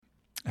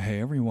Hey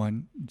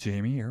everyone,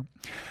 Jamie here.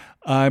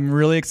 I'm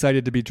really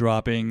excited to be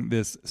dropping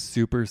this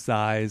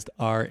supersized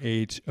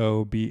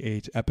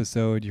RHOBH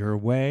episode your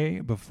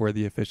way before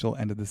the official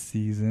end of the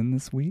season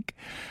this week.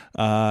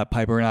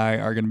 Piper and I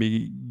are going to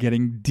be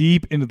getting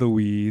deep into the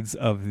weeds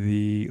of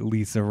the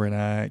Lisa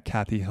Rinna,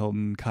 Kathy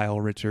Hilton, Kyle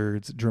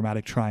Richards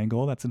dramatic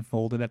triangle that's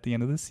unfolded at the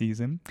end of the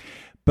season.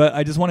 But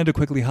I just wanted to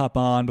quickly hop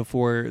on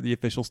before the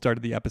official start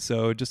of the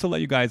episode just to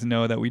let you guys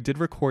know that we did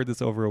record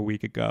this over a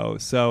week ago.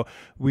 So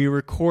we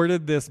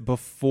recorded this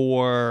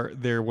before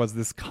there was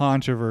this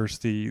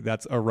controversy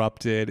that's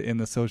erupted in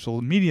the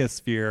social media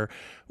sphere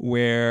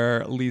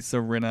where Lisa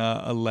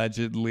Rinna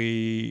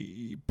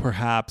allegedly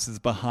perhaps is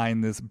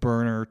behind this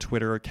burner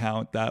Twitter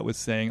account that was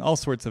saying all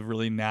sorts of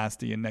really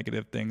nasty and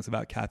negative things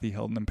about Kathy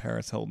Hilton and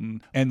Paris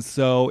Hilton. And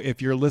so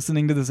if you're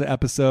listening to this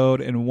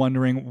episode and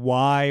wondering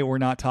why we're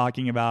not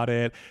talking about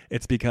it,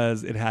 it's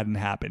because it hadn't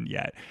happened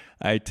yet.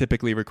 I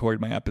typically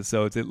record my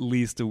episodes at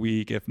least a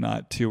week, if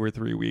not 2 or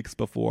 3 weeks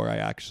before I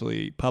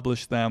actually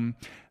publish them,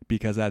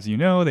 because as you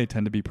know, they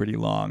tend to be pretty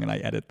long and I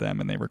edit them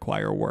and they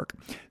require work.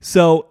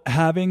 So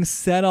having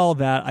said all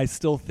that, I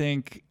still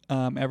think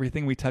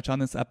everything we touch on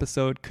this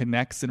episode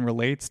connects and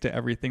relates to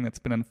everything that's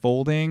been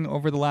unfolding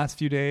over the last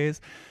few days.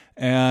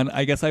 And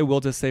I guess I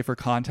will just say for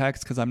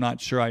context, because I'm not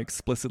sure I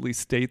explicitly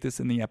state this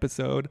in the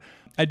episode,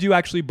 I do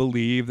actually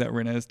believe that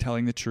Rinna is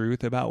telling the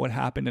truth about what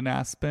happened in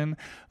Aspen.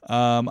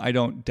 I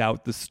don't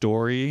doubt the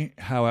story.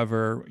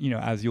 However,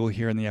 as you'll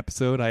hear in the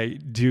episode, I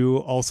do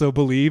also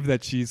believe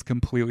that she's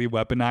completely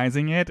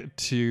weaponizing it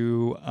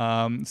to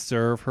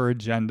serve her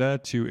agenda,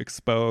 to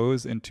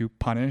expose and to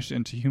punish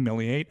and to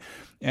humiliate.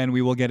 And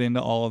we will get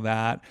into all of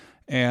that.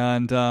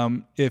 And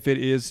if it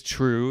is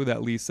true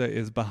that Lisa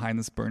is behind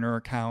this burner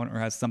account or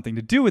has something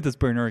to do with this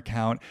burner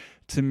account,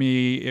 to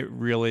me, it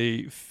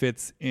really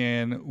fits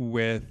in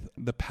with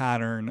the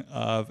pattern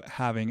of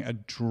having a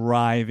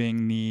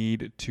driving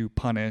need to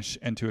punish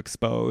and to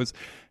expose,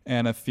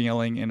 and a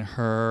feeling in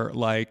her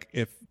like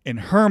if in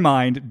her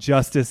mind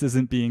justice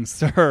isn't being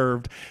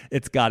served,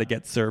 it's got to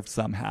get served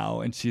somehow,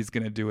 and she's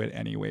going to do it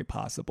any way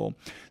possible.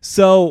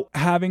 So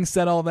having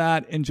said all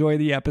that, enjoy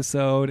the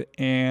episode,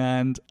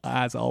 and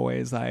as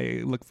always,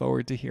 I look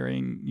forward to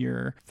hearing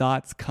your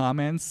thoughts,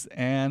 comments,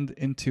 and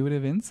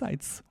intuitive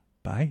insights.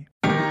 Bye.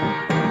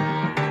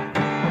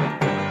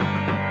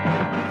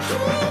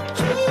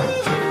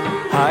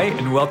 Hi,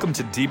 and welcome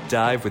to Deep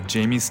Dive with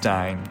Jamie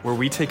Stein, where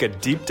we take a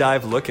deep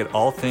dive look at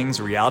all things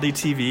reality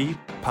TV,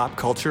 pop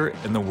culture,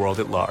 and the world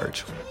at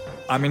large.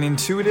 I'm an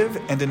intuitive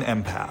and an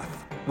empath,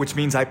 which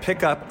means I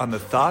pick up on the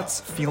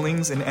thoughts,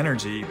 feelings, and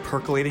energy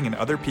percolating in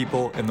other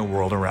people and the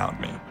world around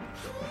me.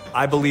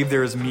 I believe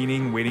there is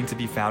meaning waiting to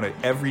be found at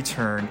every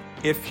turn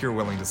if you're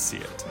willing to see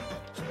it.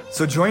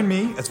 So join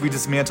me as we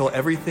dismantle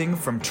everything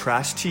from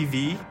trash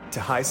TV to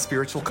high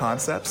spiritual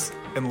concepts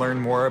and learn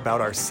more about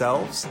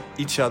ourselves,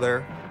 each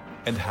other,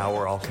 and how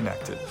we're all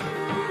connected.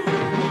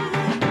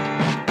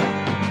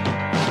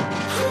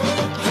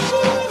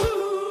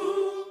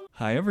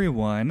 Hi,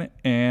 everyone,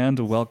 and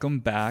welcome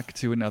back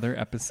to another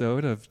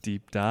episode of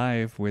Deep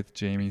Dive with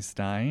Jamie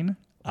Stein.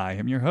 I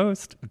am your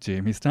host,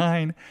 Jamie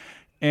Stein.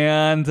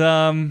 And,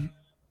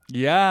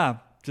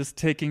 just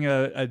taking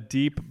a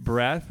deep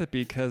breath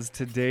because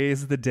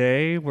today's the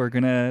day we're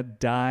going to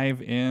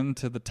dive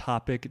into the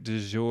topic du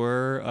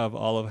jour of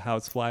all of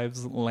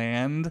Housewives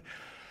land.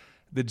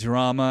 The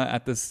drama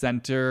at the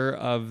center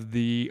of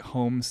the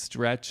home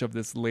stretch of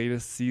this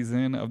latest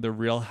season of The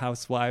Real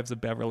Housewives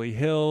of Beverly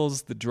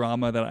Hills. The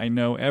drama that I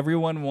know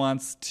everyone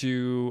wants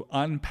to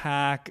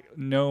unpack,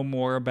 know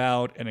more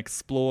about, and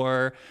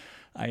explore.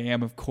 I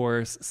am, of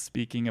course,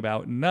 speaking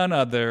about none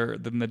other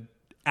than the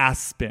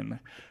Aspen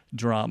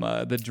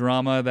drama. The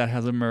drama that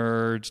has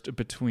emerged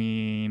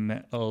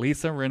between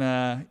Lisa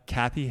Rinna,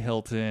 Kathy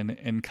Hilton,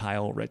 and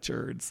Kyle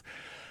Richards.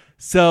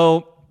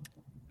 So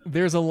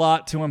there's a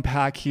lot to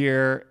unpack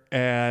here,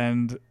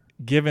 and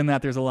given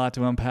that there's a lot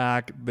to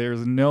unpack,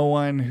 there's no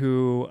one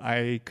who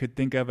I could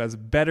think of as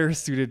better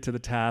suited to the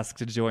task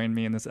to join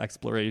me in this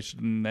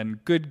exploration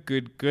than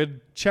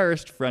good,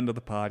 cherished friend of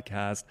the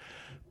podcast,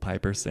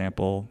 Piper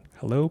Sample.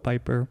 Hello,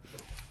 Piper.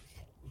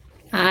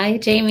 Hi,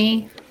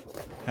 Jamie.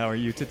 How are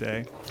you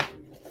today?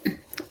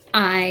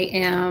 I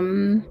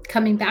am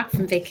coming back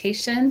from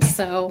vacation,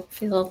 so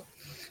feel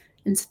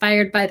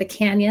inspired by the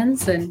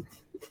canyons and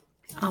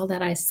all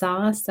that I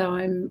saw. So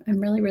I'm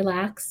really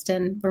relaxed,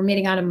 and we're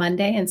meeting on a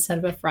Monday instead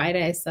of a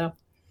Friday. So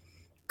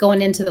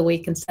going into the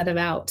week instead of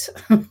out.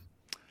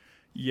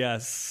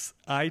 Yes,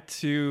 I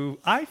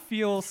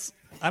feel,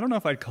 I don't know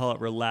if I'd call it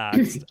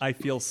relaxed. I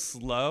feel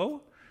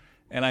slow,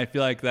 and I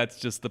feel like that's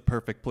just the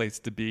perfect place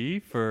to be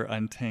for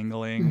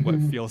untangling what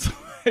feels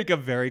like a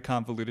very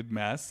convoluted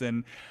mess.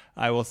 And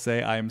I will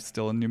say I'm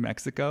still in New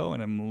Mexico,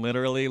 and I'm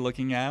literally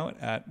looking out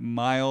at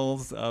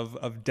miles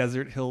of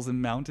desert hills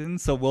and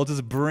mountains. So we'll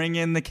just bring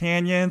in the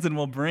canyons, and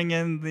we'll bring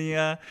in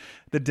the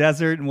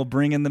desert, and we'll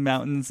bring in the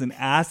mountains and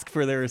ask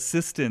for their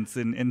assistance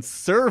in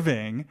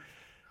serving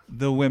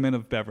the women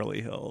of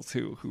Beverly Hills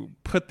who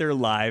put their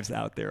lives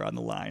out there on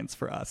the lines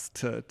for us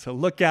to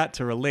look at,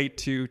 to relate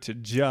to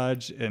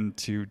judge, and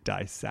to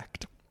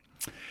dissect.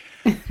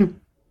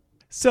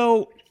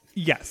 So,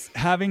 yes,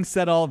 having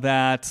said all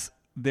that,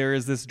 there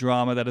is this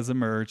drama that has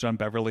emerged on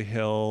Beverly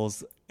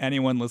Hills.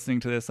 Anyone listening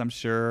to this, I'm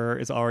sure,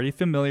 is already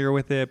familiar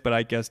with it, but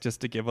I guess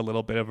just to give a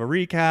little bit of a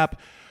recap,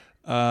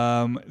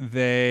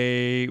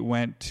 they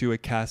went to a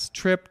cast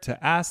trip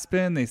to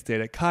Aspen. They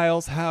stayed at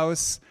Kyle's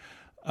house.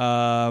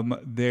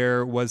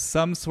 There was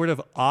some sort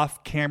of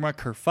off-camera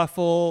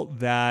kerfuffle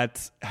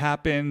that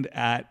happened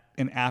at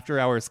an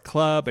after-hours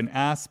club in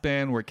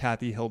Aspen where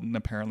Kathy Hilton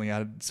apparently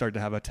had started to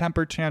have a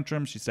temper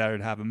tantrum. She started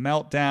to have a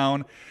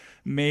meltdown.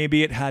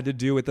 Maybe it had to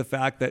do with the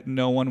fact that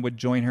no one would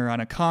join her on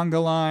a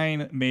conga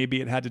line. Maybe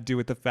it had to do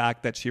with the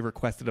fact that she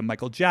requested a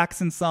Michael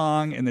Jackson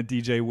song and the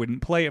DJ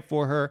wouldn't play it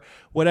for her.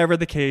 Whatever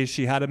the case,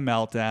 she had a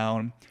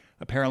meltdown.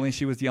 Apparently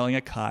she was yelling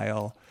at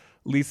Kyle.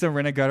 Lisa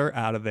Rinna got her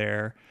out of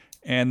there.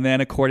 And then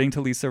according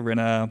to Lisa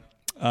Rinna,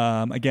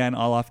 again,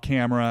 all off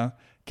camera,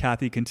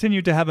 Kathy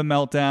continued to have a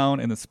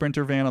meltdown in the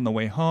Sprinter van on the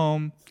way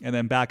home. And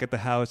then back at the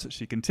house,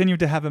 she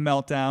continued to have a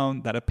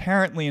meltdown that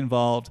apparently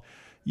involved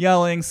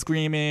yelling,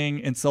 screaming,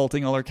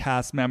 insulting all her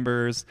cast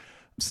members,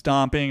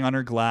 stomping on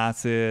her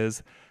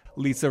glasses.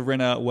 Lisa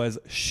Rinna was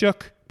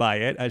shook by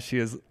it, as she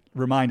has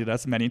reminded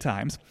us many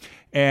times.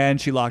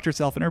 And she locked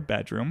herself in her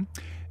bedroom.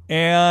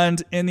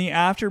 And in the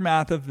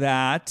aftermath of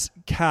that,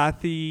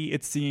 Kathy,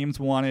 it seems,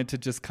 wanted to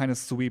just kind of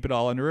sweep it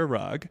all under a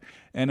rug.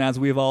 And as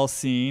we've all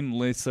seen,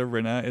 Lisa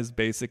Rinna is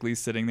basically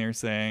sitting there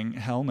saying,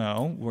 hell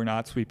no, we're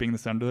not sweeping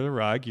this under the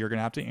rug. You're going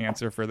to have to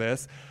answer for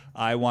this.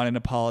 I want an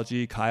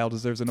apology. Kyle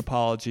deserves an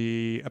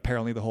apology.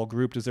 Apparently the whole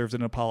group deserves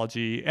an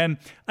apology. And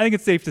I think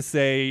it's safe to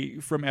say,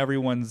 from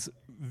everyone's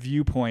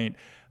viewpoint,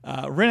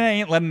 Rinna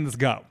ain't letting this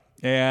go.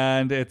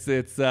 And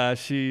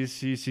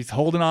she's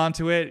holding on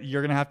to it.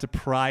 You're gonna have to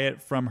pry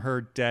it from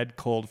her dead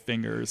cold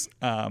fingers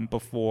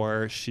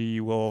before she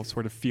will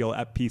sort of feel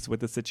at peace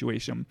with the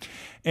situation.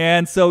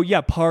 And so,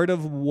 yeah, part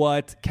of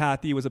what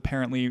Kathy was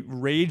apparently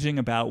raging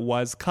about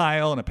was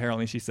Kyle, and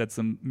apparently she said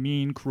some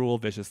mean, cruel,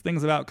 vicious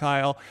things about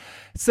Kyle.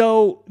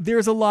 So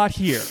there's a lot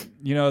here.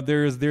 You know,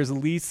 there's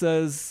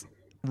Rinna's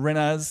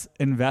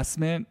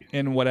investment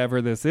in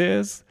whatever this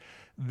is.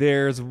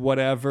 There's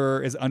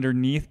whatever is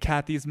underneath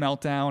Kathy's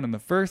meltdown in the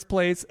first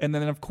place. And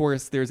then, of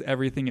course, there's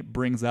everything it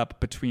brings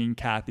up between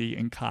Kathy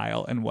and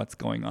Kyle and what's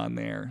going on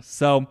there.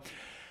 So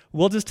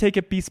we'll just take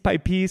it piece by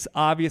piece.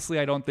 Obviously,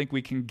 I don't think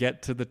we can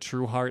get to the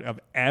true heart of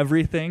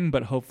everything,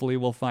 but hopefully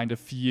we'll find a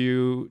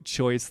few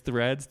choice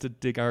threads to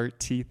dig our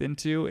teeth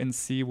into and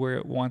see where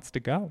it wants to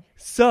go.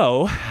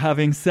 So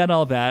having said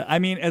all that, I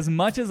mean, as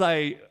much as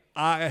I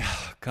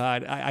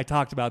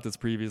talked about this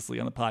previously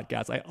on the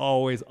podcast. I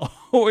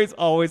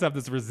always have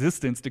this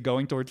resistance to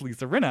going towards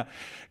Lisa Rinna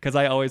because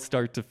I always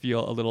start to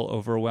feel a little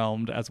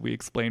overwhelmed, as we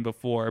explained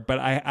before.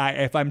 But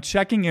if I'm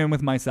checking in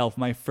with myself,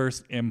 my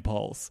first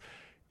impulse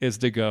is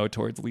to go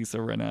towards Lisa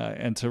Rinna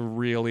and to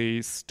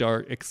really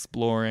start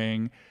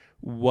exploring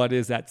what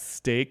is at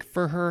stake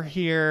for her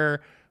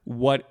here.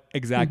 What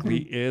exactly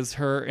is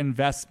her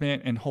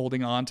investment in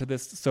holding on to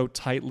this so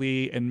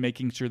tightly and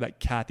making sure that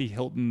Kathy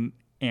Hilton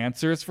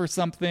answers for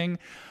something,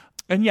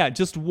 and yeah,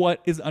 just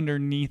what is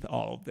underneath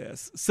all of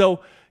this. So,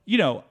 you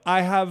know,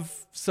 I have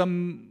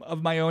some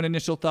of my own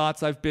initial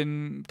thoughts. I've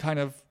been kind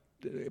of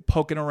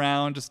poking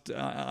around just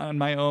on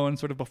my own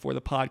sort of before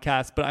the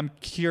podcast, but I'm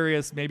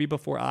curious, maybe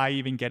before I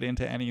even get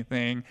into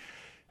anything,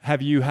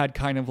 have you had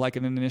kind of like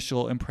an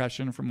initial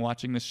impression from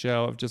watching the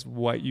show of just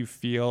what you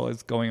feel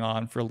is going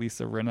on for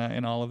Lisa Rinna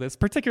in all of this,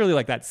 particularly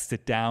like that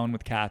sit down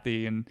with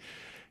Kathy and,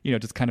 you know,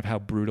 just kind of how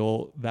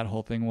brutal that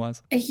whole thing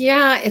was?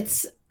 Yeah,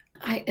 it's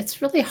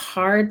really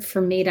hard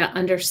for me to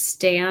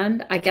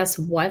understand, I guess,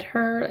 what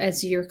her,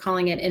 as you're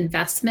calling it,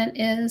 investment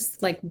is.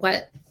 Like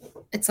what,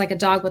 it's like a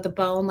dog with a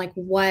bone. Like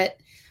what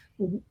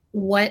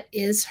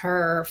is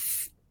her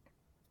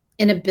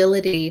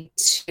inability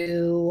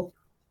to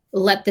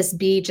let this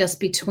be just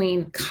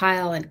between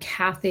Kyle and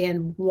Kathy,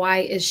 and why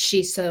is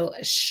she so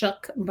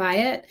shook by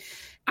it?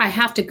 I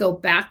have to go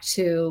back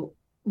to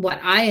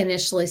what I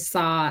initially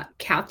saw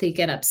Kathy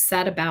get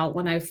upset about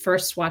when I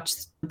first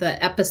watched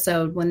the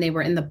episode when they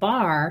were in the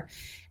bar,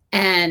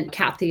 and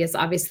Kathy is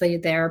obviously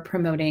there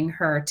promoting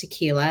her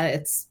tequila.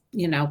 It's,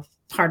 you know,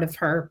 part of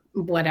her,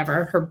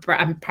 whatever,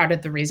 I'm part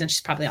of the reason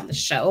she's probably on the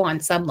show on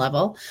some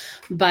level,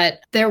 but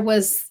there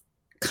was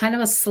kind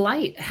of a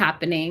slight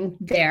happening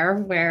there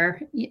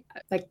where,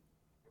 like,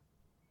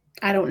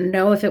 I don't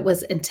know if it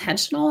was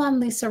intentional on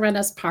Lisa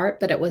Rinna's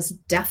part, but it was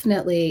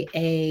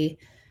definitely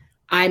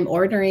I'm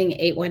ordering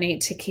 818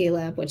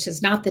 tequila, which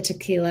is not the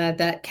tequila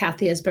that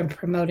Kathy has been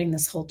promoting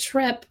this whole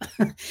trip.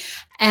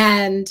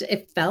 And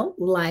it felt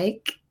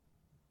like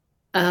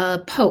a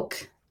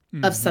poke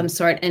of some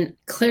sort. And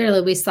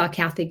clearly we saw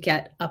Kathy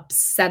get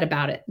upset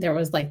about it. There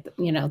was like,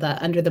 you know,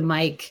 the under the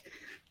mic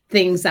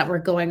things that were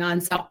going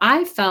on. So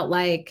I felt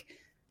like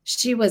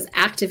she was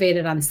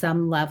activated on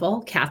some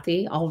level,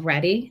 Kathy,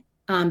 already.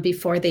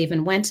 before they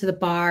even went to the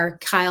bar.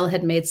 Kyle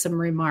had made some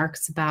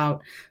remarks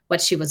about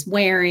what she was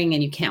wearing,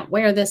 and you can't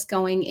wear this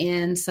going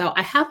in. So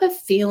I have a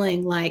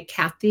feeling like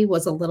Kathy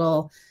was a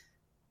little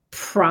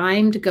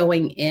primed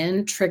going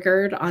in,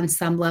 triggered on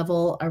some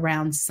level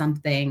around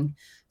something.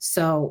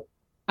 So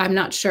I'm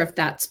not sure if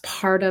that's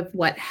part of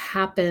what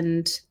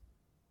happened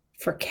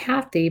for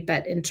Kathy,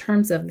 but in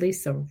terms of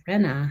Lisa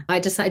Rinna,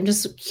 I'm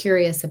just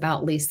curious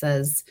about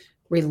Lisa's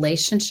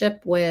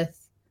relationship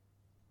with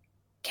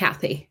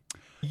Kathy.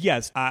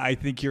 Yes, I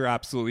think you're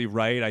absolutely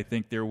right. I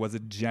think there was a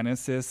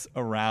genesis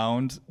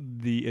around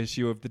the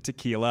issue of the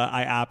tequila.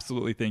 I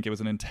absolutely think it was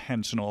an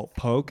intentional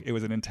poke. It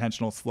was an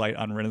intentional slight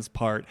on Rinna's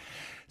part.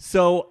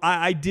 So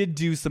I did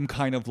do some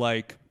kind of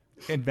like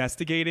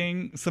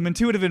investigating, some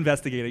intuitive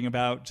investigating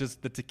about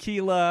just the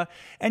tequila.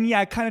 And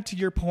yeah, kind of to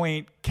your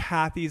point,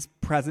 Kathy's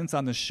presence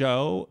on the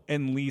show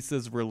and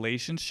Lisa's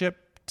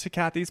relationship to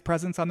Kathy's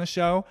presence on the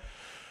show.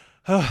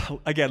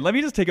 Again, let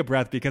me just take a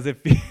breath because it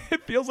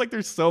feels like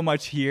there's so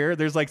much here.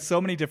 There's like so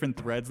many different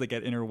threads that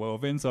get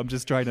interwoven. So I'm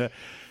just trying to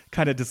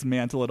kind of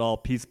dismantle it all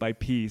piece by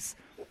piece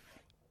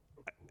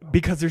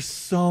because there's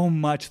so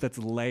much that's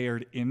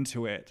layered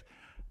into it.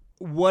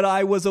 What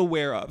I was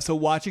aware of, so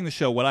watching the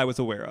show, what I was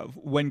aware of,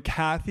 when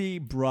Kathy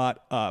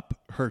brought up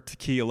her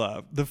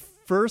tequila, the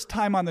first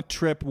time on the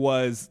trip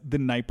was the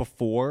night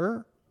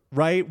before,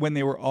 right? When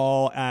they were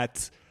all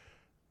at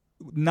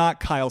not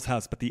Kyle's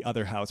house, but the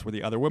other house where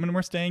the other women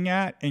were staying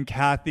at, and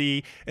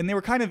Kathy, and they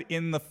were kind of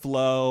in the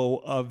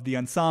flow of the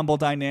ensemble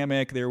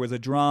dynamic. There was a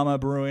drama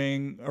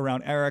brewing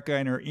around Erica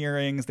and her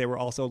earrings. They were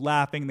also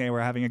laughing. They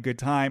were having a good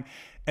time.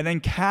 And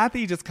then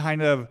Kathy just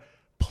kind of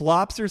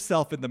plops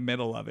herself in the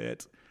middle of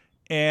it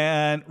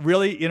and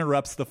really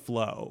interrupts the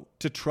flow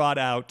to trot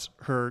out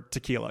her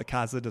tequila,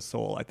 Casa de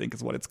Sol, I think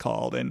is what it's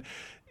called. And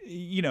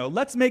you know,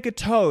 let's make a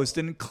toast,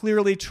 and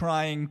clearly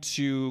trying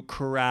to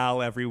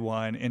corral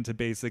everyone into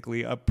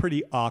basically a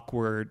pretty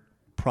awkward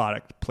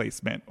product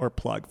placement or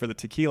plug for the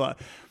tequila.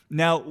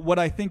 Now, what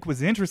I think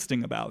was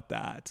interesting about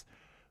that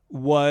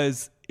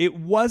was it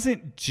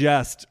wasn't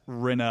just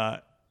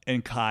Rinna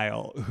and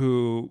Kyle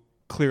who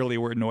clearly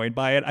were annoyed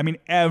by it. I mean,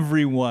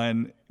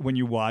 everyone, when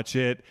you watch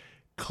it,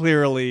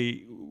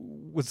 clearly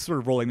was sort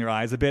of rolling their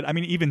eyes a bit. I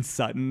mean, even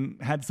Sutton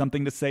had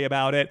something to say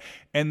about it.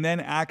 And then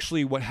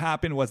actually what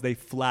happened was they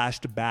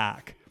flashed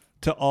back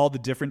to all the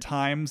different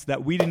times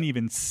that we didn't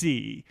even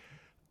see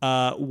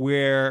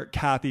where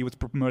Kathy was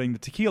promoting the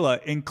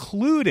tequila,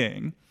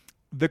 including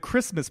the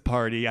Christmas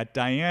party at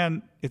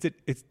Diane.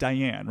 It's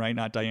Diane, right?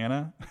 Not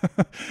Diana.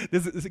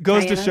 This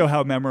goes Diana to show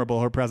how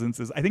memorable her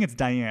presence is. I think it's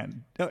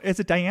Diane. Is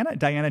it Diana?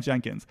 Diana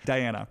Jenkins.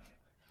 Diana.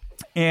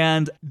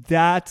 And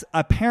that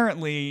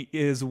apparently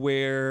is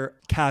where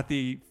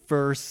Kathy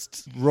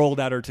first rolled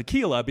out her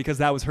tequila because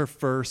that was her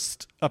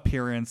first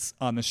appearance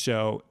on the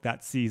show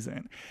that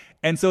season.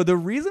 And so the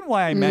reason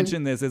why I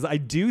mention this is I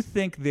do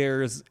think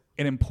there's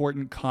an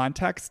important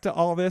context to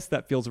all this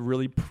that feels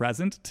really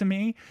present to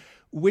me,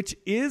 which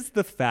is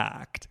the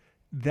fact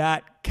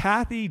that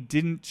Kathy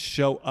didn't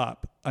show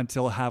up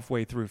until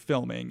halfway through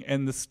filming.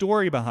 And the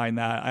story behind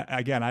that,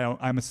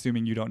 I'm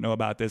assuming you don't know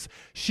about this.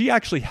 She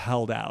actually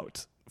held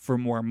out for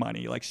more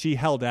money. Like she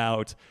held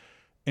out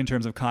in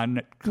terms of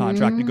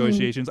contract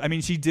negotiations. I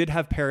mean, she did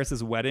have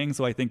Paris's wedding,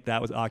 so I think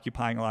that was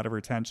occupying a lot of her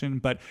attention.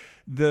 But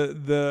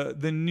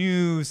the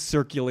news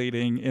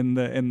circulating in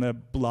the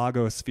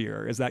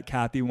blogosphere is that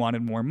Kathy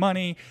wanted more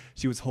money.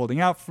 She was holding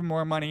out for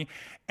more money.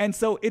 And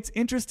so it's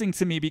interesting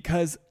to me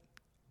because,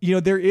 you know,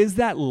 there is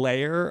that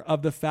layer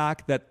of the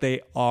fact that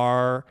they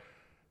are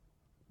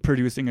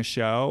producing a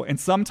show. And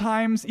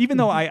sometimes, even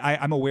though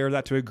I'm aware of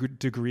that to a good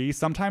degree,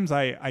 sometimes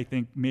I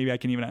think maybe I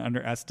can even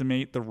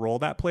underestimate the role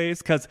that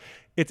plays. Because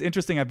it's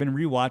interesting, I've been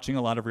rewatching a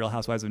lot of Real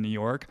Housewives of New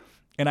York,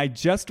 and I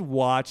just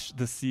watched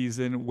the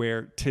season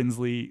where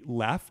Tinsley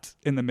left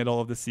in the middle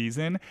of the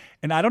season.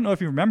 And I don't know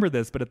if you remember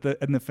this, but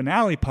in the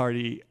finale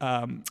party,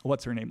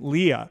 what's her name?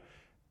 Leah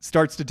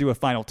starts to do a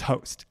final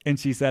toast. And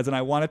she says, and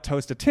I want to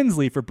toast to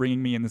Tinsley for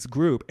bringing me in this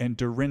group. And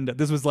Dorinda,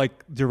 this was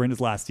like Dorinda's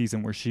last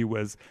season where she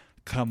was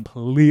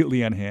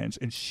completely unhinged,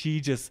 and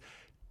she just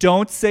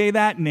don't say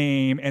that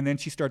name, and then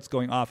she starts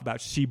going off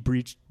about she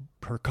breached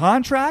her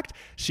contract,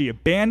 she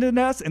abandoned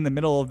us in the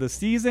middle of the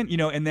season, you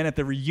know, and then at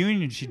the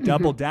reunion she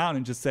doubled down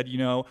and just said, you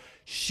know,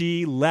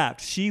 she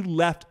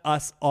left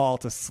us all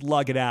to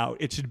slug it out.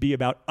 It should be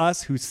about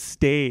us who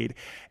stayed.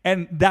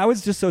 And that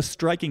was just so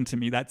striking to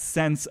me, that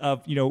sense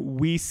of, you know,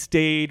 we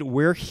stayed,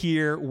 we're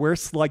here, we're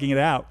slugging it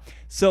out.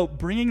 So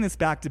bringing this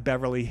back to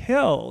Beverly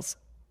Hills,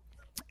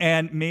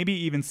 and maybe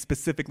even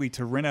specifically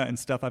to Rinna and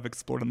stuff I've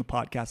explored on the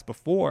podcast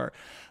before,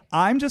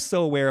 I'm just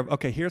so aware of,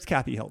 okay, here's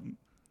Kathy Hilton,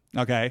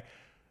 okay?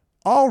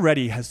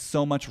 Already has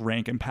so much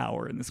rank and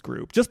power in this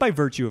group, just by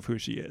virtue of who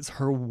she is,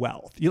 her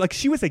wealth. Like,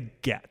 she was a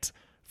get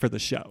for the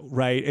show,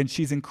 right? And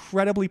she's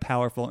incredibly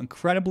powerful,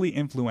 incredibly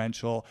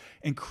influential,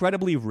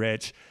 incredibly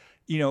rich.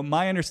 You know,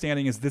 my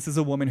understanding is this is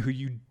a woman who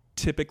you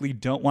typically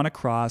don't want to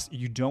cross.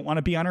 You don't want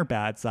to be on her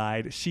bad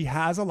side. She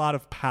has a lot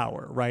of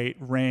power, right?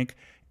 Rank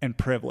and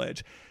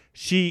privilege.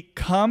 She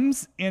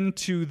comes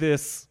into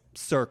this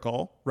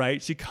circle,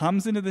 right? She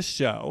comes into the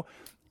show,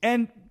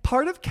 and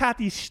part of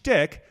Kathy's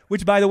shtick,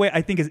 which by the way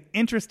I think is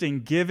interesting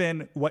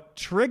given what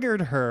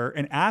triggered her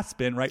in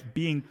Aspen, right,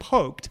 being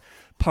poked.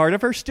 Part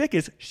of her shtick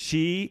is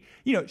she's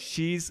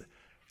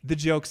the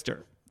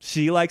jokester.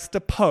 She likes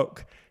to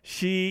poke.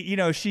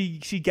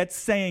 She gets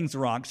sayings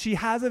wrong. She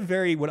has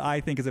what I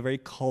think is a very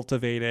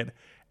cultivated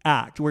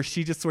act where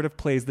she just sort of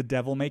plays the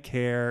devil may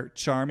care,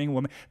 charming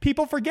woman.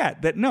 People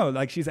forget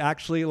that she's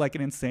actually like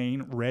an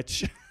insane,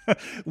 rich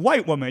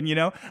white woman,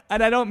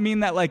 And I don't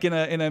mean that like in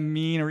a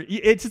mean or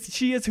it's just,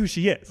 she is who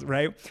she is,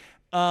 right?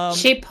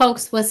 She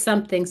pokes with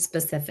something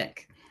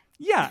specific.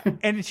 Yeah,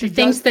 and the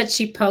things that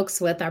she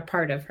pokes with are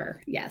part of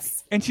her.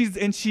 Yes, and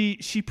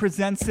she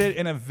presents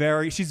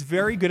it she's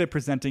very good at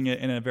presenting it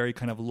in a very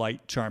kind of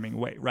light, charming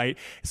way, right?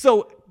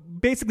 So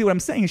basically, what I'm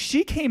saying is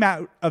she came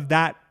out of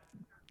that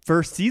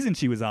first season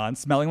she was on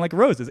smelling like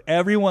roses.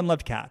 Everyone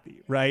loved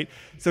Kathy, right?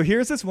 So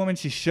here's this woman.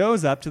 She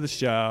shows up to the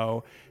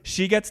show.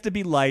 She gets to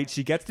be light.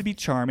 She gets to be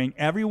charming.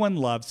 Everyone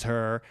loves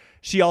her.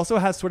 She also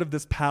has sort of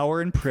this power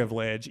and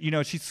privilege.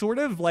 She's sort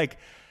of like.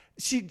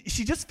 She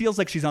just feels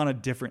like she's on a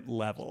different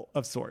level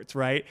of sorts,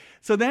 right?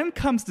 So then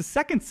comes the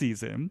second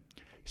season.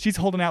 She's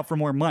holding out for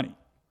more money,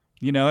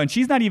 and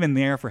she's not even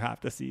there for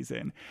half the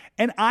season.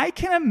 And I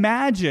can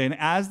imagine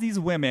as these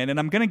women, and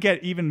I'm going to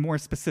get even more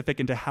specific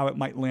into how it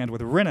might land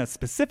with Rinna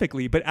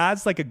specifically, but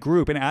as like a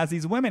group and as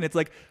these women, it's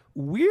like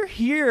we're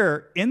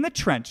here in the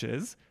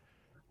trenches,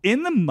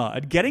 in the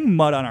mud, getting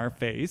mud on our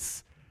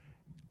face,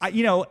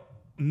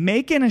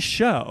 making a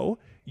show.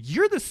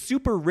 You're the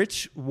super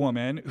rich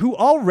woman who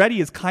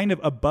already is kind of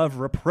above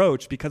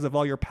reproach because of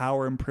all your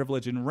power and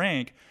privilege and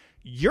rank.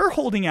 You're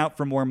holding out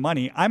for more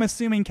money. I'm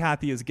assuming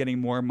Kathy is getting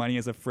more money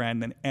as a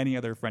friend than any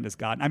other friend has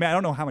gotten. I mean, I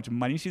don't know how much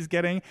money she's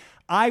getting.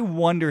 I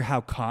wonder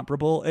how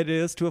comparable it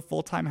is to a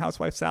full-time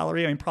housewife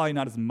salary. I mean, probably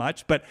not as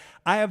much, but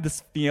I have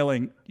this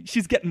feeling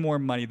she's getting more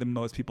money than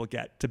most people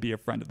get to be a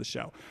friend of the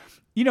show.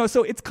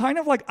 So it's kind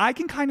of like I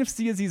can kind of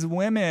see as these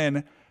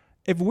women,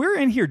 if we're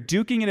in here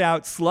duking it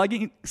out,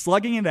 slugging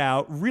it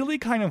out, really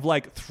kind of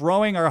like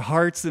throwing our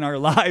hearts and our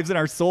lives and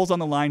our souls on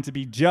the line to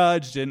be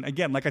judged, and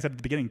again, like I said at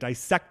the beginning,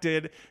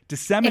 dissected,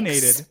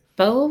 disseminated.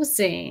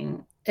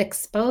 Exposing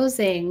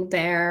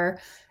their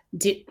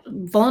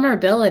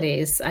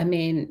vulnerabilities. I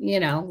mean,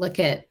 look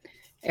at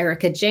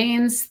Erika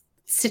Jayne's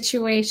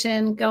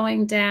situation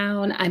going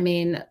down. I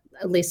mean,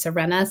 Lisa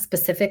Rinna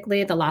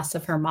specifically, the loss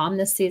of her mom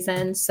this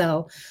season.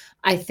 So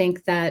I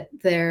think that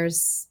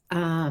there's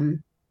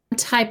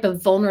type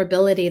of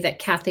vulnerability that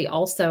Kathy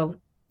also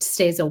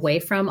stays away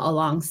from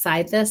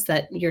alongside this,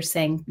 that you're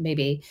saying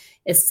maybe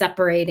is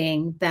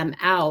separating them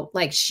out.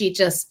 Like she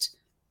just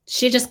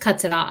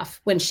cuts it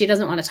off when she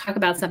doesn't want to talk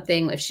about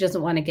something. If she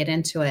doesn't want to get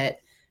into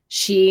it,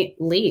 she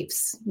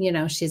leaves.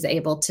 She's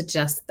able to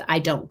just, I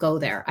don't go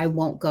there. I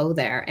won't go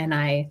there. And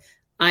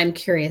I'm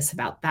curious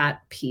about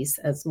that piece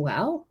as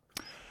well.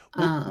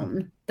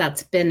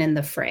 That's been in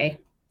the fray.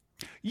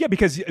 Yeah,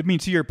 because, I mean,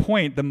 to your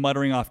point, the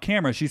muttering off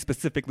camera, she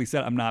specifically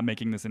said, I'm not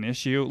making this an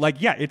issue. Like,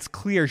 yeah, it's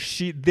clear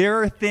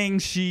there are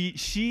things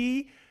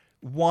she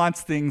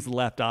wants things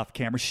left off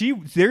camera.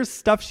 There's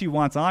stuff she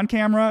wants on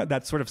camera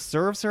that sort of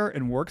serves her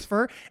and works for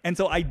her. And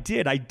so I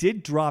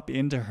did drop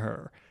into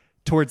her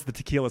towards the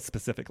tequila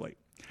specifically.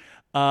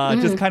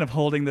 Just kind of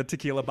holding the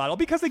tequila bottle.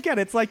 Because, again,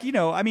 it's like,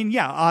 I mean,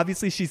 yeah,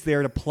 obviously she's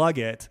there to plug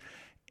it.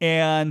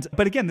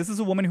 But again, this is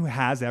a woman who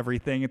has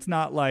everything. It's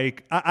not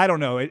like, I don't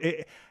know,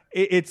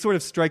 it sort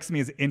of strikes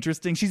me as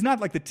interesting. She's not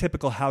like the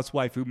typical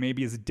housewife who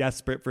maybe is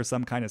desperate for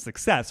some kind of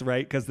success,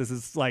 right? Because this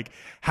is like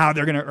how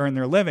they're going to earn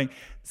their living.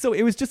 So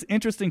it was just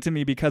interesting to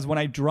me because when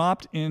I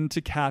dropped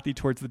into Kathy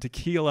towards the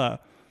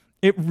tequila,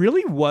 it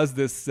really was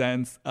this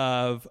sense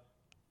of,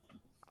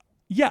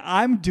 yeah,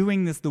 I'm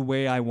doing this the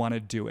way I want to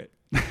do it.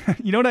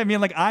 You know what I mean?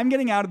 Like, I'm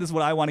getting out of this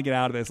what I want to get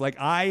out of this. Like,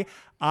 I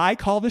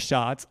call the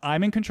shots.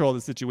 I'm in control of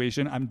the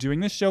situation. I'm doing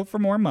this show for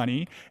more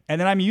money.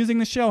 And then I'm using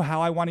the show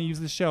how I want to use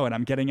the show. And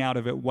I'm getting out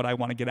of it what I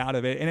want to get out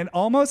of it. And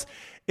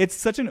it's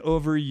such an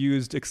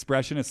overused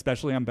expression,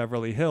 especially on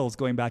Beverly Hills,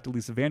 going back to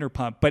Lisa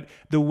Vanderpump. But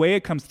the way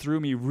it comes through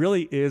me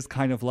really is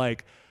kind of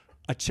like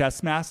a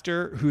chess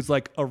master who's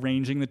like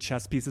arranging the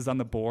chess pieces on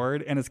the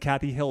board. And as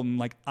Kathy Hilton,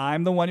 like,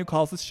 I'm the one who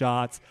calls the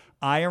shots.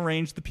 I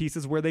arrange the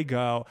pieces where they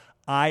go.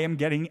 I am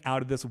getting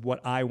out of this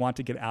what I want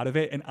to get out of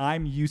it, and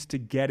I'm used to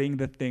getting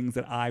the things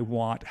that I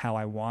want how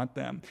I want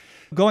them.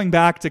 Going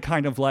back to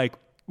kind of like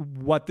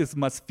what this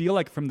must feel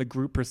like from the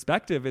group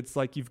perspective, it's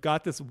like you've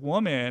got this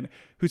woman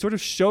who sort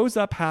of shows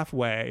up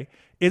halfway,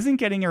 isn't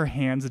getting her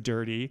hands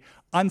dirty,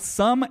 on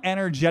some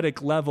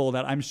energetic level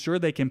that I'm sure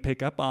they can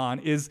pick up on,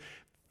 is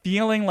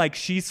feeling like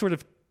she's sort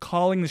of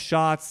calling the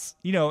shots,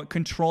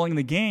 controlling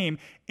the game,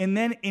 and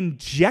then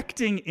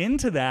injecting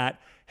into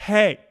that,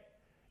 hey,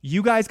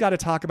 you guys got to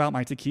talk about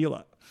my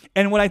tequila.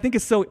 And what I think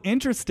is so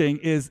interesting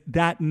is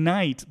that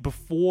night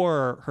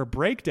before her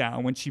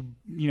breakdown, when she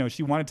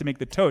wanted to make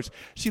the toast,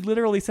 she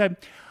literally said,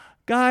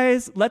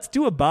 guys, let's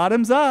do a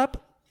bottoms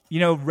up.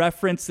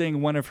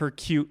 referencing one of her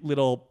cute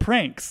little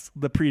pranks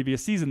the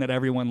previous season that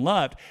everyone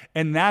loved.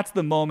 And that's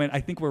the moment, I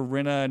think, where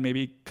Rinna and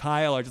maybe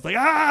Kyle are just like,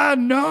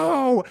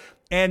 no.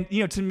 And,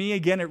 to me,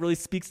 again, it really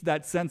speaks to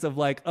that sense of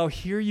like, oh,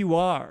 here you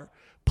are,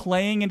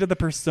 playing into the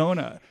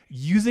persona,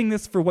 using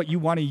this for what you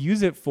want to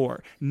use it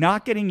for,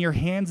 not getting your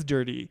hands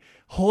dirty,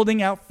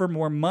 holding out for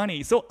more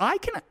money. So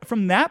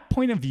from that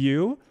point of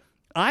view,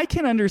 I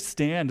can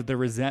understand the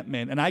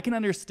resentment, and I can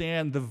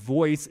understand the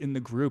voice in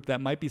the group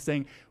that might be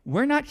saying,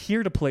 we're not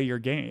here to play your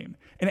game.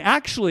 And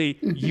actually,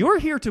 you're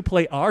here to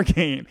play our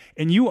game,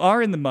 and you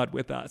are in the mud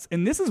with us.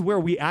 And this is where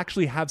we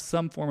actually have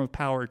some form of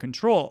power and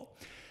control.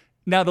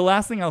 Now, the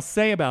last thing I'll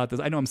say about this,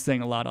 I know I'm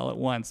saying a lot all at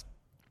once.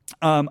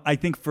 I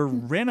think for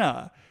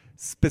Rinna,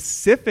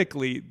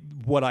 specifically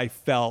what I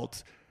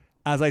felt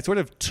as I sort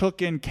of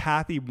took in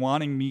Kathy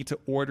wanting me to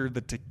order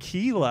the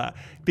tequila,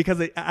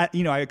 because I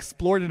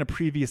explored in a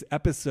previous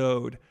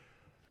episode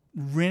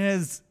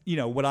Rinna's,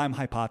 what I'm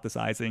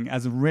hypothesizing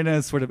as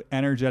Rinna's sort of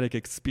energetic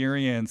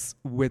experience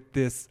with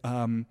this,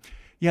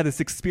 this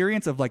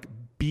experience of like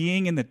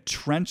being in the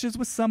trenches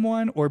with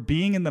someone or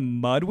being in the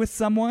mud with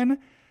someone,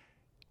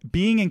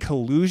 being in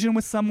collusion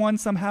with someone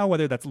somehow,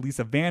 whether that's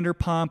Lisa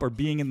Vanderpump or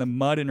being in the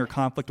mud in her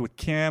conflict with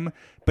Kim,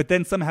 but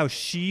then somehow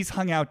she's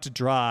hung out to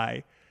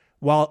dry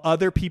while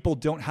other people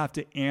don't have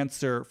to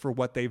answer for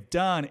what they've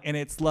done. And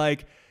it's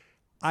like,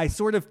 I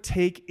sort of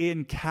take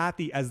in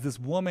Kathy as this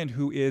woman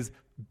who is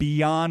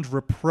beyond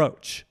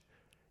reproach.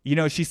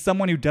 She's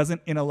someone who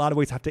doesn't, in a lot of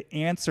ways, have to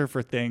answer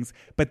for things.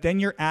 But then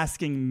you're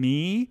asking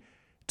me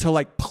to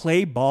like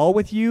play ball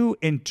with you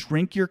and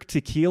drink your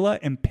tequila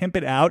and pimp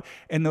it out.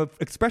 And the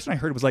expression I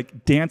heard was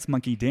like, dance,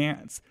 monkey,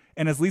 dance.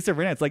 And as Lisa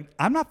Rinna, it's like,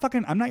 I'm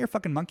not your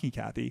fucking monkey,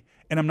 Kathy.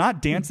 And I'm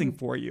not dancing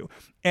for you.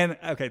 And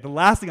okay, the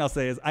last thing I'll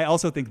say is I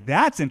also think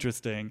that's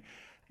interesting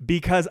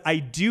because I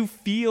do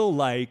feel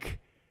like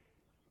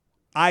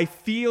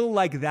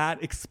that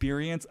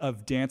experience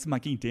of dance,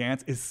 monkey,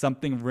 dance is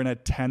something Rinna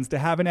tends to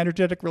have an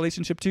energetic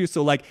relationship to.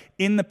 So like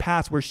in the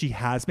past where she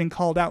has been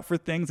called out for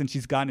things and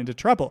she's gotten into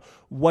trouble,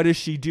 what does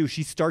she do?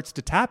 She starts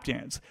to tap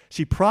dance.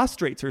 She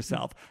prostrates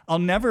herself. I'll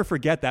never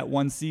forget that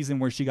one season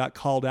where she got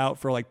called out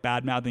for like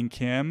bad-mouthing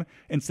Kim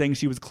and saying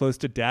she was close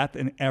to death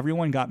and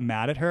everyone got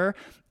mad at her.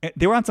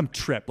 They were on some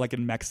trip like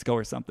in Mexico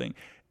or something.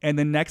 And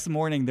the next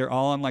morning they're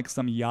all on like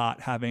some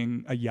yacht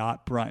having a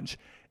yacht brunch.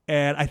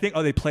 And I think,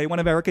 they play one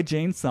of Erika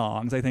Jane's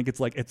songs. I think it's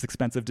like It's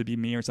Expensive to Be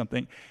Me or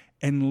something.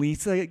 And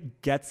Lisa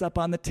gets up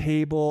on the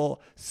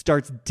table,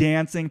 starts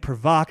dancing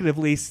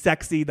provocatively,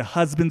 sexy. The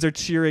husbands are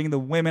cheering. The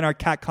women are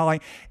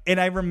catcalling. And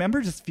I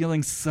remember just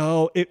feeling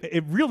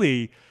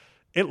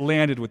it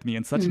landed with me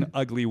in such an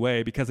ugly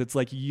way because it's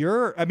like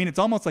it's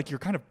almost like you're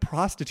kind of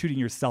prostituting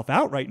yourself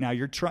out right now.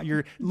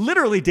 You're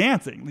literally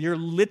dancing. You're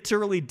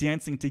literally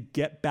dancing to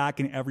get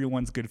back in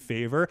everyone's good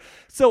favor.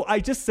 So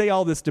I just say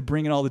all this to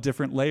bring in all the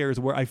different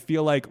layers where I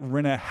feel like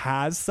Rinna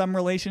has some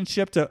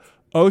relationship to,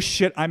 oh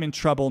shit, I'm in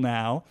trouble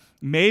now.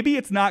 Maybe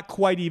it's not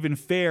quite even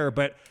fair,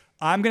 but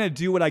I'm going to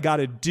do what I got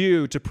to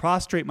do to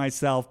prostrate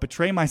myself,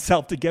 betray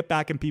myself to get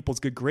back in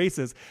people's good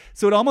graces.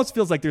 So it almost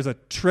feels like there's a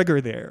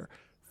trigger there.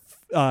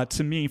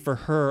 To me, for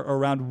her,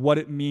 around what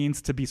it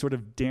means to be sort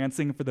of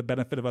dancing for the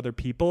benefit of other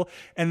people.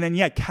 And then,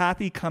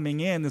 Kathy coming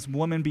in, this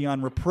woman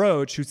beyond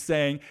reproach who's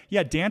saying,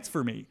 dance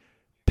for me,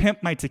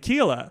 pimp my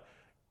tequila.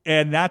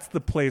 And that's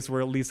the place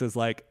where Lisa's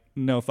like,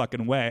 no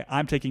fucking way.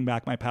 I'm taking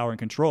back my power and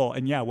control.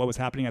 And what was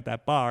happening at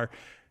that bar,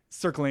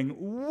 circling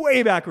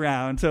way back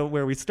around to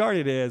where we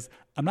started is,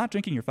 I'm not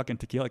drinking your fucking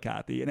tequila,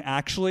 Kathy. And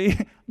actually,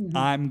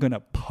 I'm going to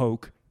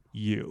poke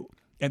you.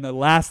 And the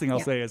last thing I'll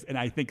say is, and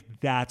I think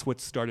that's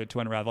what started to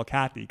unravel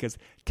Kathy, because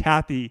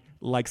Kathy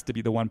likes to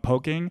be the one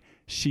poking.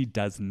 She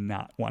does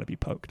not want to be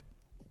poked.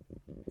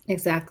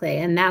 Exactly.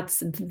 And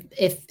that's,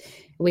 if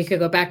we could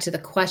go back to the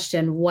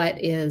question,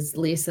 what is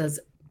Lisa's,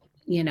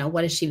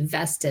 what is she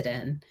vested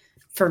in?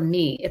 For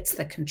me, it's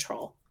the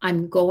control.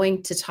 I'm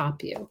going to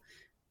top you.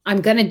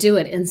 I'm going to do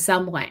it in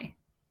some way.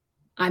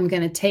 I'm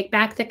going to take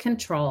back the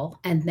control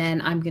and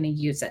then I'm going to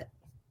use it.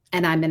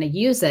 And I'm going to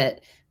use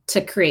it to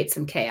create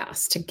some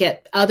chaos, to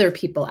get other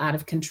people out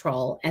of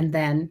control. And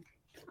then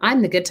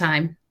I'm the good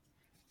time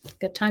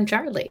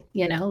Charlie,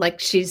 like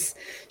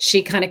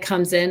she kind of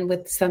comes in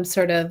with some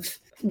sort of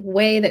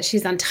way that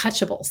she's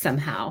untouchable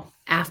somehow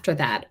after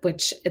that,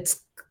 which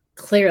it's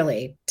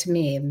clearly to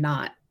me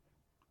not,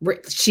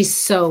 she's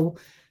so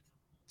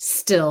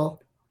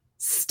still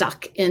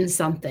stuck in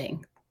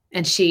something.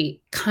 And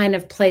she kind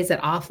of plays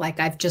it off like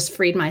I've just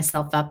freed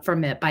myself up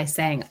from it by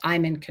saying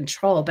I'm in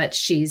control, but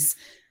she's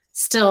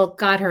still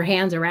got her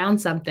hands around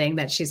something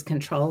that she's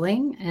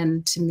controlling.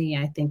 And to me,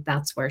 I think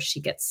that's where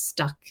she gets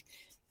stuck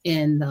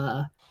in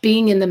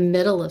being in the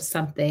middle of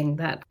something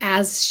that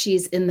as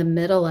she's in the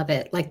middle of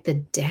it, like the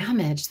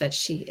damage that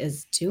she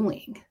is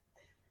doing,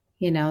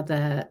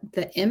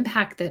 the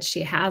impact that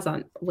she has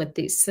with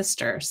these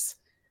sisters,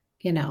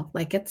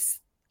 like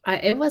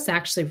it was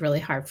actually really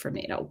hard for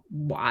me to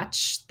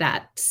watch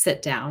that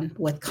sit down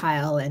with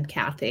Kyle and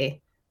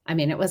Kathy. I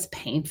mean, it was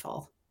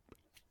painful.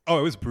 Oh,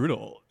 it was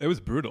brutal. It was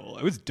brutal.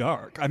 It was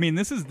dark. I mean,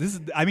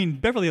 I mean,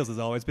 Beverly Hills has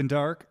always been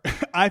dark.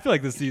 I feel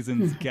like this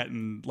season's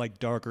getting like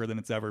darker than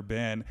it's ever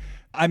been.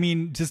 I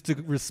mean, just to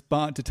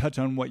touch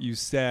on what you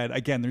said,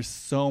 again, there's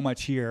so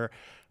much here.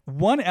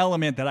 One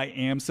element that I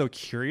am so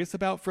curious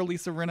about for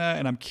Lisa Rinna,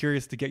 and I'm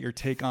curious to get your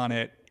take on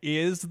it,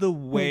 is the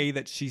way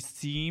that she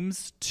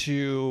seems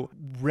to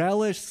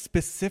relish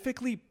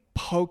specifically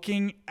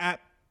poking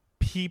at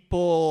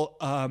people,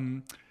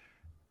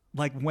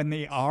 like when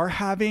they are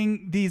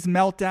having these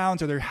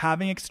meltdowns or they're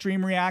having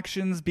extreme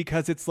reactions,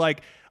 because it's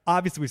like,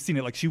 obviously we've seen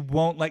it, like she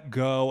won't let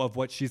go of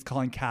what she's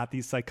calling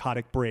Kathy's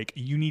psychotic break.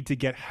 You need to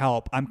get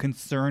help. I'm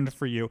concerned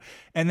for you.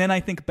 And then I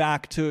think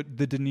back to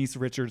the Denise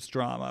Richards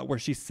drama where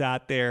she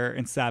sat there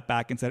and sat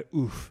back and said,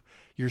 oof,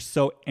 you're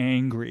so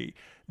angry.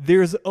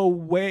 There's a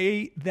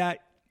way that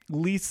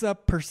Lisa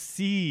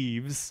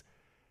perceives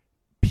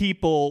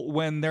people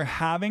when they're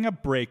having a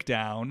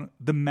breakdown,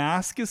 the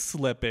mask is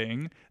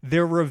slipping,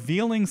 they're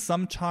revealing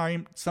some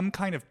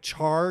kind of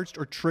charged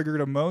or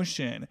triggered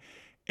emotion.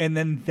 And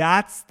then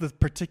that's the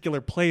particular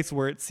place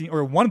where it seems,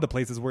 or one of the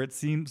places where it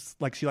seems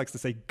like she likes to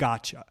say,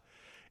 gotcha.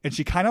 And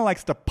she kind of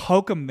likes to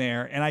poke them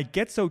there. And I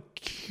get so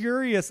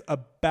curious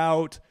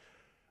about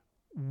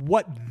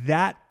what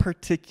that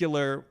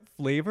particular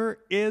flavor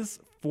is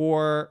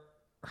for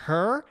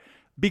her.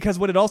 Because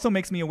what it also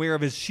makes me aware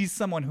of is she's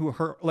someone who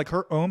her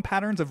own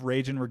patterns of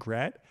rage and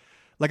regret.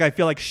 Like, I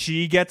feel like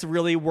she gets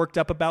really worked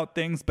up about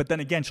things, but then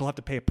again, she'll have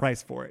to pay a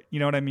price for it. You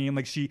know what I mean?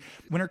 Like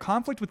when her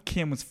conflict with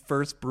Kim was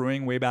first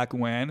brewing way back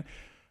when,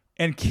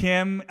 and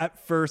Kim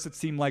at first it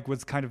seemed like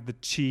was kind of the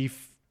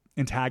chief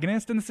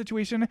antagonist in the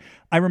situation.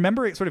 I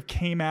remember it sort of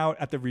came out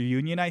at the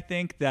reunion, I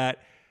think,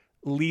 that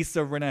Lisa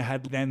Rinna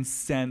had then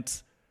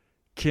sent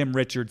Kim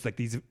Richards like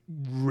these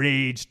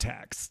rage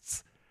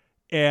texts.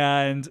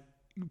 And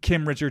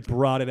Kim Richards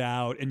brought it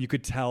out, and you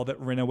could tell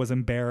that Rinna was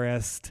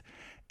embarrassed.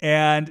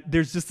 And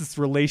there's just this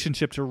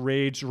relationship to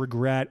rage,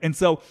 regret. And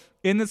so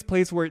in this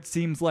place where it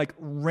seems like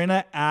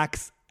Rinna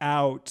acts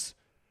out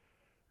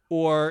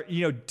or,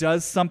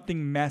 does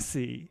something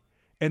messy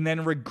and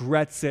then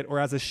regrets it or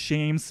has a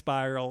shame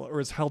spiral or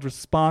is held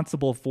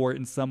responsible for it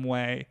in some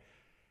way,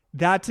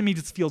 that to me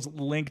just feels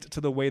linked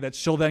to the way that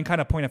she'll then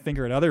kind of point a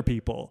finger at other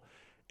people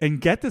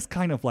and get this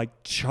kind of like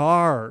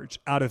charge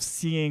out of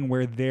seeing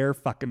where they're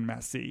fucking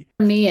messy.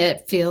 For me,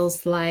 it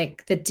feels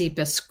like the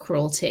deepest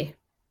cruelty.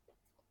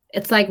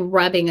 It's like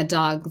rubbing a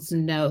dog's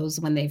nose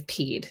when they've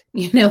peed.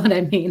 You know what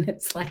I mean?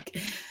 It's like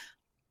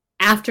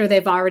after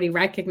they've already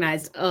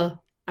recognized, oh,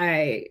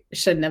 I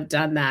shouldn't have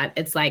done that.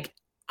 It's like,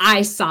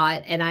 I saw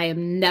it and I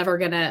am never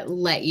going to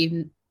let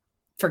you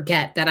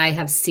forget that I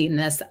have seen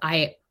this.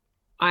 I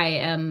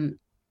am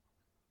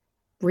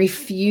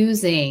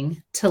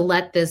refusing to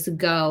let this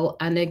go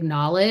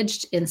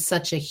unacknowledged in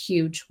such a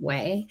huge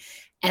way.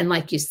 And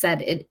like you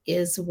said, it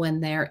is when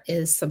there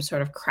is some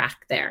sort of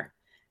crack there.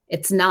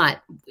 It's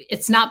not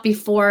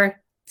before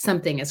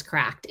something is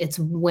cracked. It's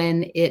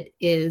when it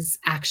is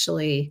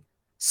actually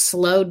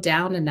slowed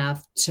down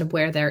enough to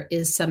where there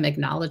is some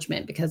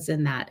acknowledgement, because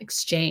in that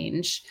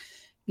exchange,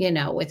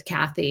 with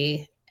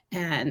Kathy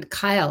and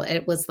Kyle,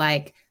 it was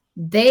like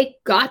they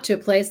got to a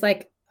place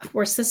like,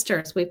 we're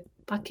sisters. We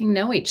fucking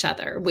know each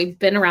other. We've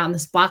been around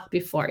this block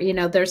before.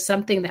 There's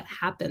something that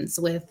happens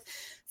with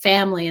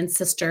family and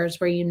sisters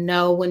where,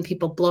 when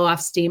people blow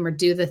off steam or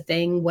do the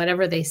thing,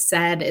 whatever they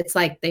said, it's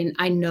like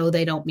I know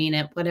they don't mean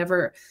it,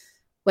 whatever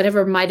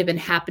might've been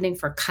happening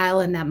for Kyle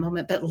in that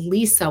moment. But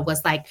Lisa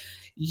was like,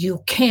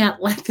 you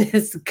can't let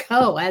this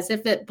go, as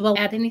if it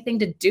had anything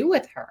to do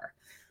with her.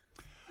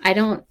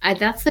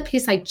 That's the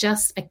piece I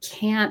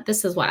can't,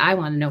 this is what I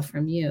want to know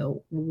from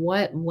you.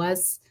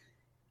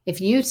 If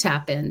you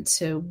tap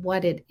into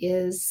what it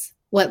is,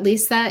 what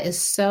Lisa is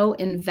so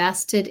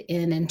invested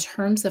in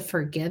terms of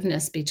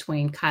forgiveness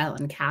between Kyle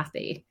and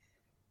Kathy,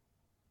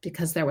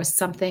 because there was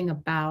something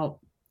about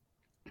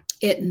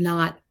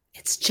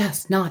it's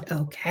just not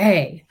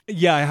okay.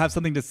 Yeah, I have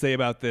something to say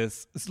about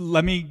this. So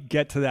let me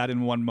get to that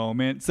in one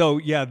moment. So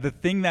yeah, the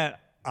thing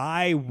that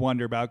I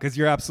wonder about, because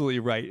you're absolutely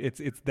right.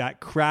 It's that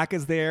crack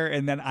is there,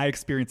 and then I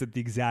experience it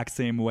the exact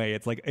same way.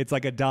 It's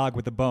like a dog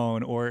with a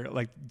bone, or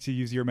like, to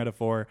use your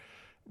metaphor,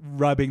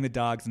 rubbing the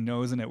dog's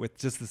nose in it with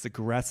just this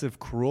aggressive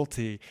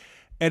cruelty.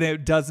 And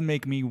it does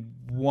make me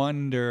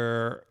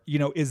wonder,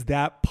 is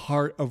that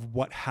part of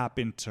what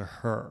happened to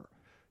her?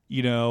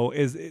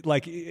 Is it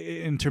like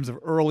in terms of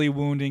early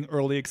wounding,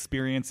 early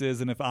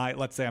experiences? And if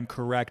let's say I'm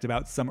correct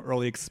about some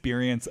early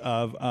experience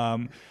of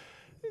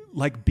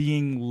like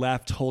being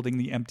left holding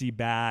the empty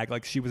bag,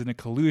 like she was in a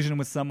collusion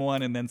with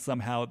someone and then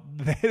somehow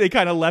they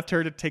kind of left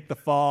her to take the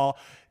fall.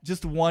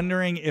 Just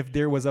wondering if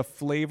there was a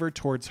flavor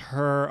towards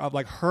her of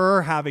like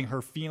her having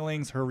her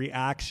feelings, her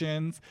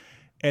reactions,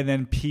 and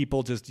then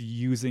people just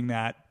using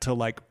that to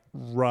like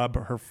rub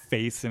her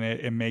face in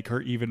it and make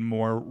her even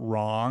more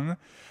wrong.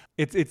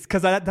 It's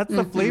because that's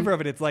the flavor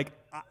of it. It's like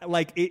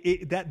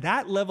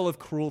that level of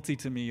cruelty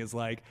to me is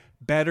like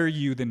better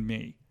you than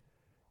me.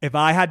 if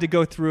I had to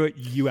go through it,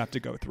 you have to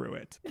go through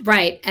it.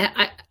 Right.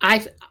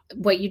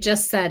 What you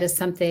just said is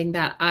something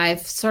that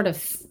I've sort of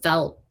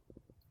felt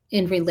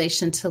in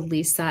relation to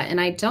Lisa.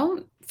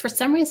 And for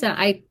some reason,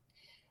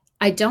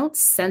 I don't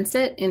sense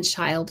it in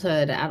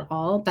childhood at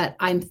all, but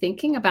I'm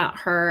thinking about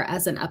her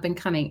as an up and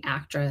coming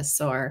actress,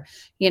 or,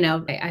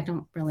 I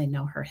don't really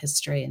know her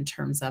history in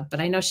terms of, but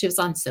I know she was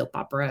on soap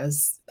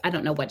operas. I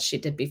don't know what she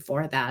did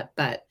before that,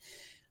 but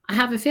I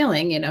have a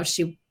feeling,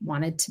 she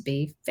wanted to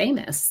be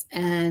famous.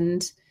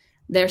 And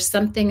there's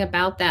something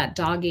about that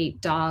dog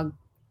eat dog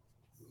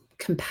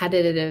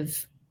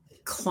competitive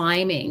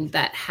climbing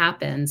that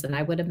happens. And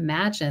I would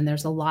imagine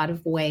there's a lot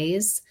of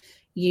ways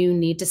you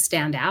need to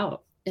stand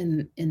out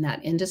in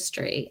that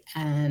industry.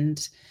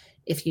 And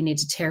if you need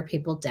to tear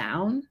people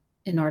down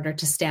in order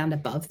to stand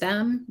above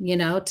them,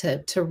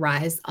 to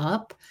rise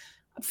up,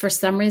 for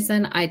some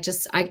reason,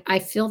 I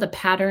feel the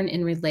pattern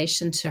in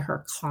relation to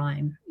her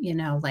climb,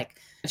 like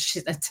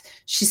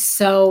she's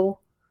so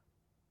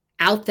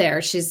out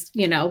there. She's,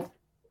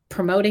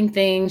 promoting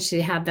things.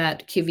 She had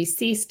that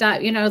QVC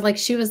stuff, like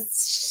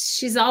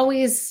she's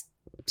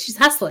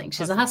hustling.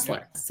 She's a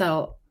hustler.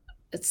 So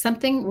it's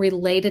something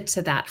related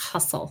to that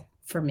hustle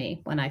for me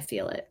when I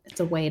feel it. It's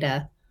a way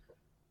to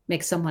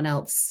make someone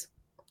else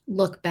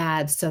look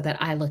bad so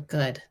that I look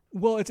good.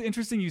 Well, it's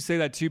interesting you say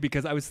that too,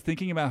 because I was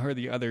thinking about her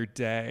the other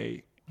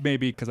day,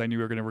 maybe because I knew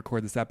we were going to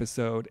record this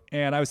episode.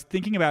 And I was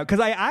thinking about, because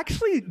I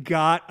actually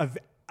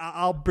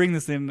I'll bring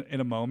this in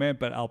a moment,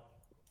 but I'll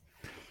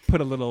put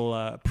a little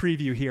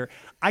preview here.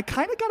 I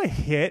kind of got a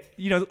hit,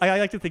 I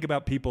like to think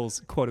about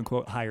people's quote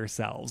unquote higher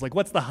selves. Like,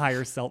 what's the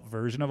higher self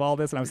version of all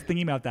this? And I was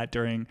thinking about that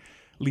during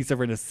Lisa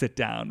Rinna's sit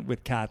down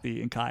with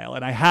Kathy and Kyle.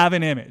 And I have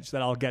an image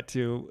that I'll get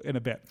to in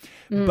a bit.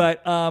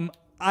 But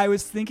I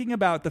was thinking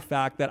about the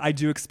fact that I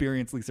do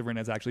experience Lisa Rinna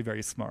as actually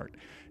very smart.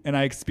 And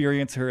I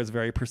experience her as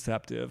very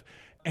perceptive.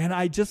 And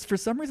I just, for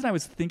some reason, I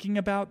was thinking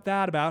about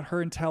that, about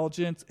her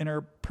intelligence and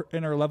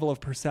her level of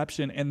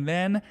perception. And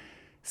then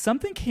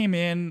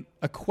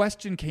a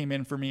question came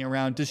in for me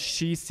around, does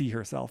she see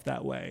herself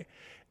that way?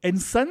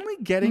 And suddenly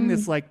getting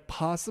this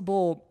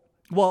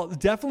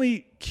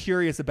definitely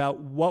curious about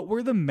what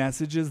were the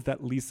messages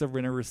that Lisa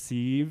Rinna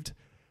received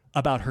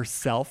about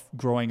herself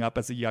growing up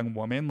as a young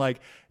woman.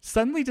 Like,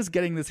 suddenly just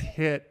getting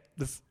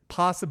this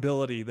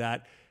possibility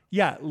that,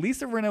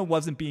 Lisa Rinna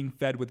wasn't being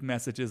fed with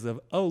messages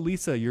of, oh,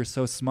 Lisa, you're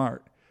so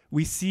smart.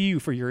 We see you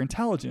for your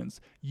intelligence.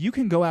 You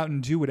can go out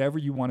and do whatever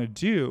you want to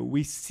do.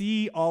 We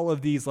see all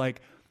of these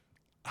like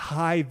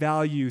high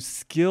value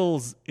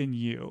skills in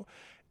you.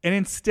 And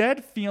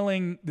instead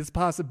feeling this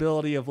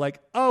possibility of like,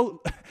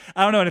 oh,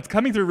 I don't know. And it's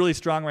coming through really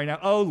strong right now.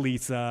 Oh,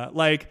 Lisa,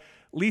 like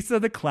Lisa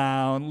the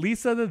clown,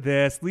 Lisa the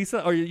this,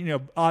 Lisa, or,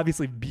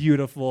 obviously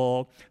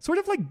beautiful, sort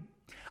of like,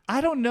 I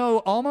don't know,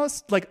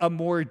 almost like a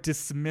more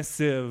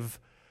dismissive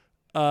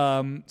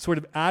sort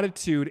of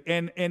attitude.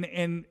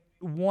 And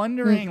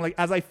wondering, like,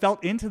 as I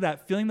felt into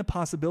that, feeling the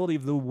possibility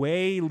of the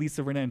way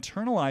Lisa Rinna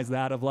internalized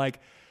that of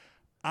like,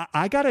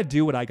 I got to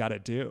do what I got to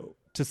do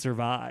to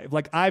survive.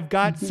 Like, I've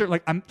got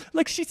I'm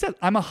like she said,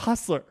 I'm a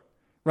hustler,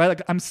 right?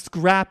 Like, I'm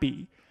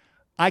scrappy.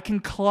 I can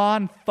claw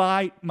and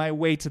fight my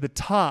way to the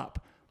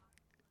top,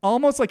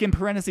 almost like in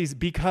parentheses,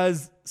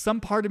 because some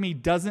part of me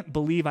doesn't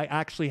believe I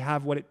actually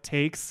have what it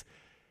takes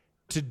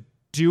to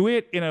do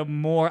it in a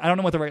more, I don't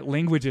know what the right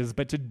language is,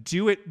 but to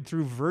do it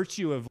through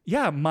virtue of,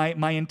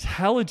 my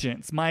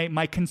intelligence,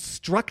 my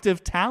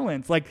constructive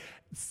talents. Like,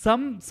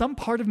 some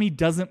part of me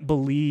doesn't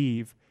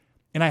believe,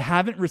 and I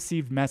haven't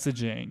received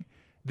messaging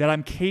that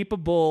I'm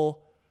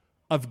capable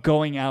of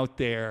going out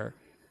there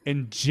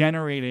and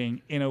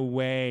generating in a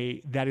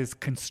way that is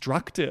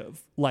constructive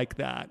like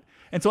that.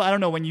 And so I don't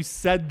know, when you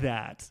said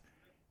that,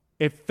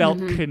 it felt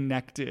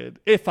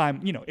connected. If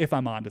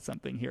I'm onto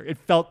something here, it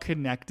felt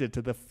connected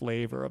to the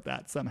flavor of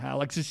that somehow.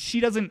 Like, just, she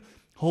doesn't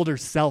hold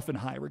herself in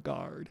high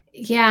regard.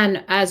 Yeah.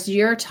 And as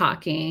you're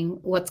talking,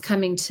 what's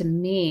coming to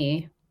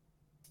me,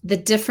 the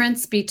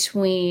difference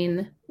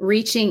between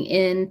reaching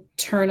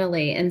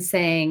internally and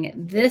saying,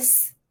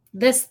 this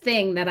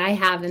thing that I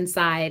have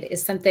inside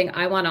is something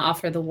I want to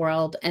offer the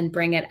world and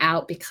bring it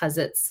out because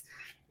it's,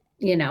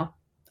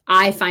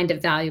 I find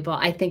it valuable.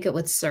 I think it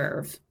would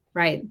serve.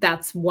 Right.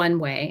 That's one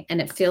way.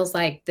 And it feels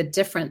like the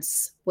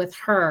difference with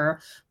her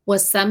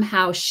was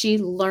somehow she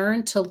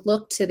learned to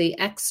look to the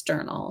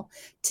external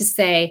to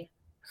say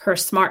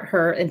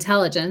her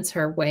intelligence,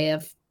 her way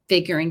of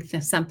figuring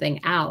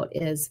something out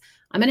is,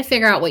 I'm going to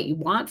figure out what you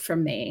want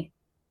from me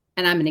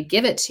and I'm going to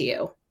give it to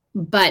you.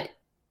 But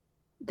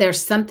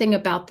there's something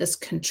about this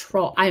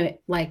control. Let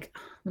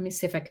me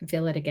see if I can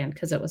feel it again,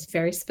 because it was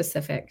very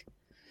specific.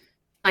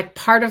 Like,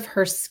 part of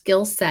her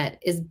skill set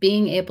is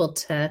being able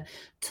to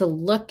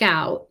look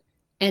out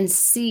and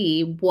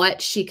see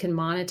what she can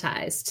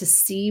monetize, to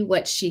see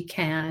what she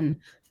can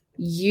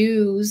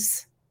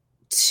use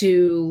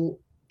to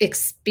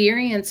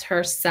experience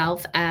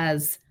herself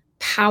as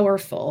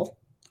powerful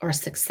or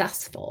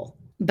successful.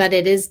 But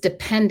it is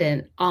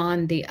dependent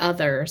on the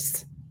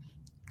other's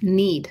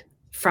need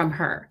from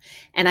her.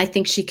 And I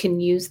think she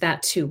can use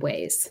that two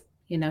ways.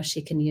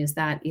 She can use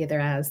that either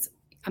as,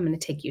 I'm going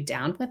to take you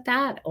down with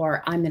that,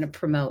 or I'm going to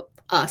promote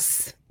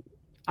us,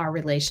 our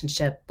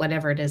relationship,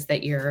 whatever it is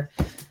that you're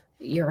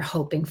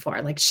hoping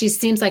for. Like, she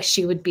seems like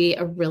she would be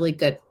a really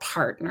good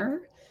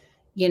partner,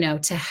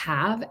 to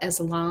have, as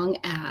long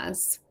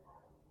as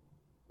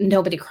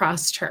nobody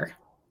crossed her.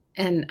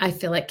 And I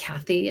feel like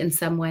Kathy, in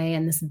some way,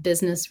 in this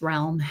business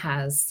realm,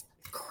 has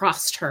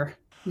crossed her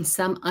in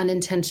some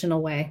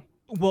unintentional way.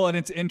 Well, and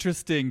it's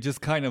interesting, just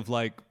kind of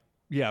like,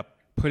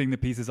 putting the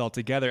pieces all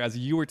together. As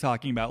you were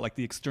talking about, like,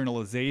 the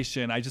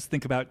externalization, I just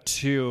think about,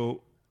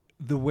 too,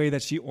 the way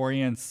that she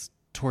orients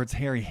towards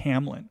Harry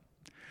Hamlin.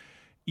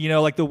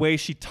 Like the way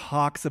she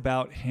talks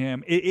about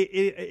him.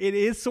 It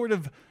is sort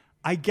of,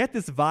 I get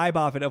this vibe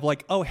off it of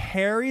like, oh,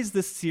 Harry's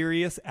the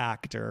serious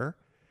actor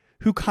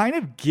who kind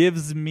of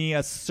gives me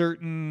a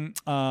certain,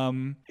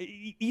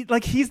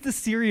 like, he's the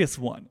serious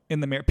one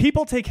in the mirror.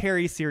 People take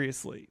Harry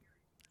seriously.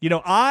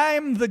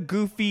 I'm the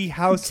goofy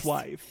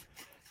housewife.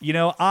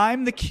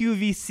 I'm the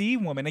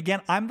QVC woman.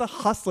 Again, I'm the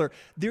hustler.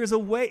 There's a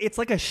way, it's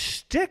like a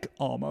shtick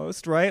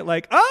almost, right?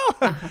 Like,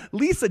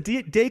 Lisa,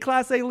 day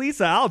class A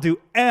Lisa, I'll do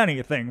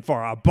anything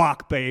for a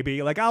buck,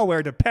 baby. Like, I'll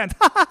wear Depends.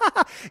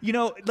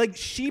 Like,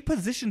 she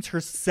positions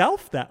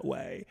herself that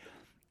way.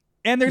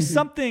 And there's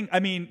something, I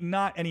mean,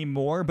 not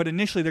anymore, but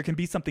initially there can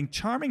be something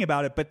charming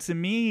about it. But to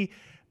me,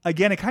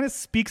 again, it kind of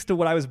speaks to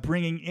what I was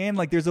bringing in.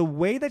 Like, there's a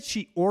way that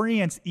she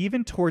orients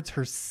even towards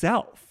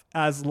herself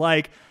as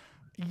like,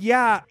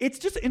 yeah, it's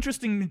just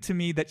interesting to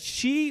me that if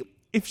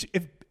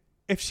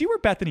she were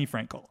Bethany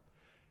Frankel,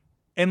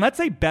 and let's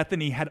say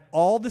Bethany had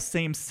all the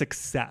same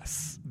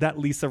success that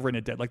Lisa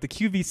Rinna did, like the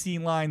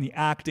QVC line, the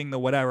acting, the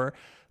whatever,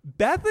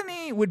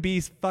 Bethany would be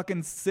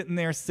fucking sitting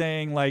there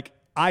saying like,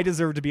 I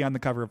deserve to be on the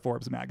cover of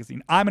Forbes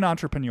magazine. I'm an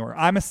entrepreneur.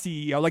 I'm a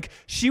CEO. Like,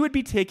 she would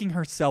be taking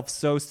herself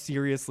so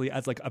seriously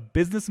as like a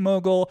business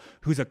mogul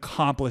who's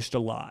accomplished a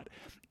lot.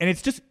 And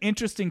it's just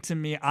interesting to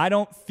me. I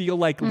don't feel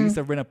like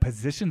Lisa Rinna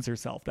positions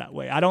herself that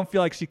way. I don't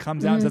feel like she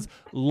comes out and says,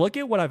 look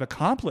at what I've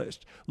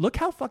accomplished. Look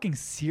how fucking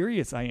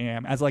serious I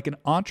am as like an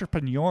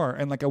entrepreneur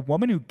and like a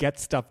woman who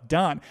gets stuff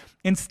done.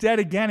 Instead,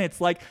 again, it's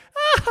like,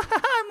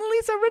 I'm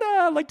Lisa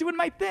Rinna, like doing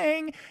my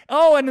thing.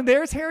 Oh, and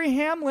there's Harry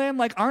Hamlin.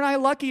 Like, aren't I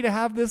lucky to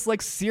have this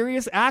like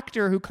serious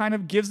actor who kind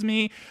of gives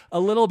me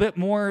a little bit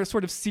more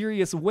sort of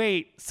serious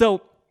weight?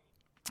 So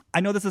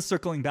I know this is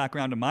circling back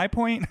around to my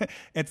point.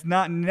 It's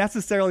not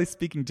necessarily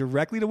speaking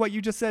directly to what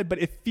you just said, but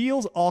it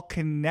feels all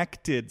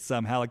connected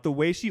somehow. Like the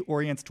way she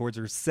orients towards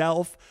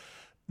herself,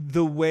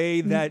 the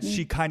way that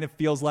she kind of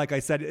feels like I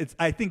said,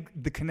 I think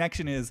the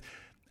connection is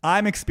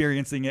I'm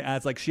experiencing it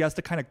as like she has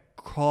to kind of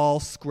crawl,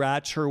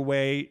 scratch her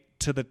way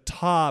to the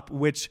top,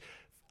 which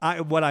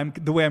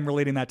the way I'm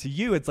relating that to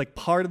you, it's like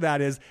part of that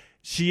is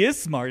she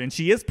is smart and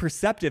she is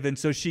perceptive. And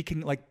so she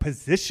can like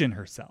position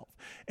herself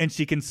and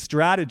she can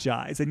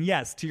strategize. And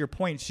yes, to your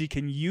point, she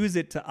can use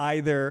it to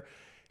either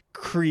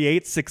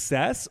create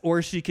success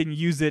or she can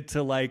use it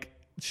to like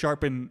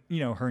sharpen,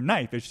 her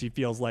knife if she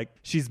feels like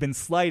she's been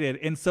slighted.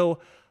 And so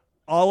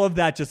all of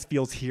that just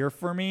feels here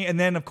for me. And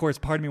then of course,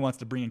 part of me wants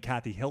to bring in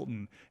Kathy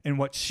Hilton and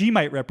what she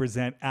might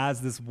represent as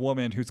this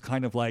woman who's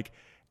kind of like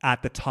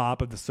at the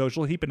top of the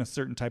social heap in a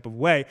certain type of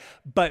way.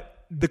 But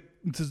the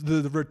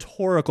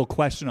rhetorical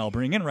question I'll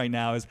bring in right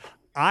now is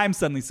I'm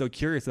suddenly so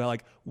curious about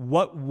like,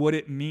 what would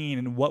it mean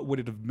and what would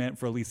it have meant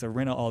for Lisa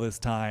Rinna all this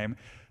time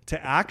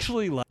to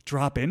actually like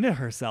drop into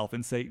herself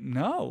and say,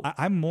 no,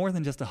 I'm more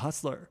than just a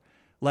hustler.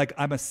 Like,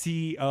 I'm a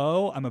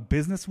CEO, I'm a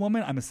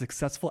businesswoman, I'm a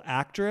successful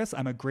actress,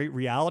 I'm a great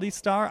reality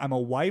star, I'm a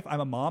wife,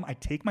 I'm a mom. I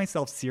take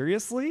myself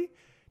seriously.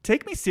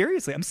 Take me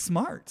seriously. I'm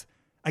smart.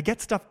 I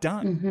get stuff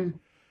done.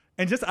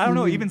 And just, I don't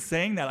know, even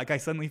saying that, like I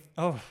suddenly,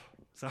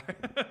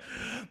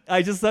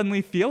 I just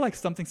suddenly feel like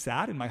something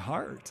sad in my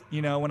heart,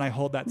 when I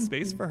hold that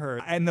space for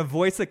her. And the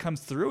voice that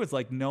comes through is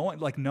like, no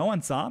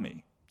one saw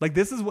me. Like,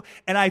 this is what,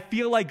 and I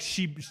feel like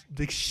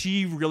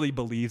she really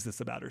believes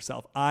this about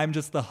herself. I'm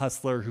just the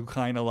hustler who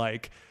kind of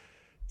like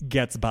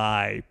gets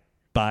by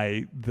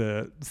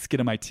the skin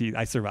of my teeth.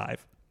 I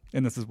survive.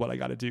 And this is what I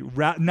got to do.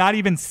 Not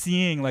even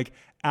seeing like,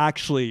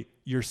 actually,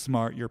 you're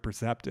smart, you're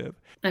perceptive.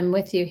 I'm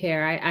with you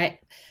here. I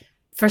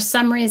for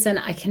some reason,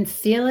 I can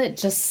feel it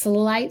just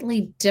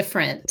slightly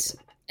different.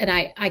 And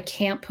I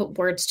can't put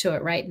words to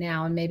it right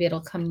now, and maybe it'll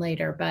come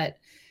later. But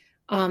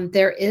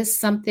there is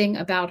something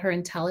about her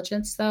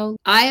intelligence, though.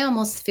 I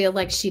almost feel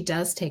like she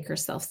does take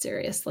herself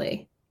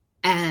seriously.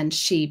 And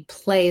she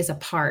plays a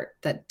part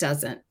that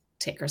doesn't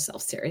take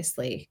herself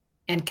seriously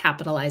and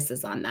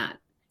capitalizes on that.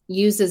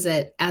 Uses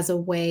it as a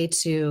way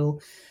to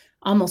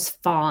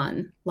almost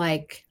fawn.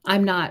 Like,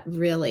 I'm not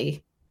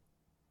really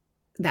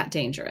that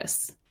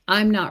dangerous.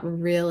 I'm not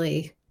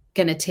really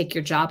going to take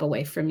your job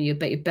away from you,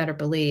 but you better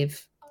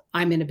believe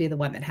I'm going to be the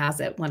one that has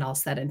it when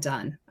all's said and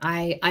done.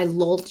 I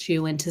lulled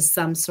you into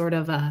some sort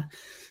of a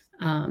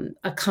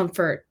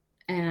comfort,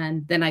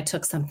 and then I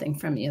took something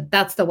from you.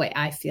 That's the way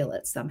I feel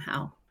it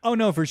somehow. Oh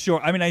no, for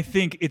sure. I mean, I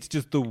think it's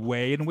just the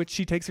way in which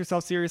she takes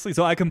herself seriously.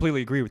 So I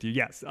completely agree with you.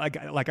 Yes,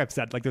 like I've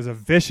said, like there's a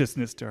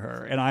viciousness to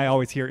her, and I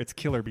always hear it's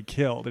kill or be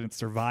killed, and it's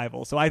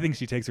survival. So I think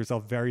she takes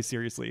herself very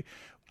seriously.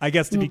 I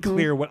guess to be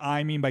clear, what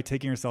I mean by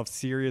taking herself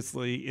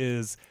seriously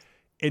is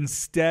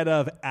instead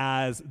of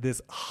as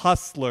this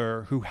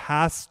hustler who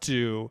has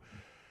to,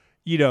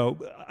 you know,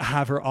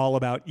 have her all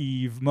about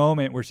Eve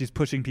moment where she's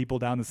pushing people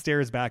down the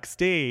stairs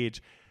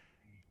backstage,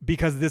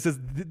 because this is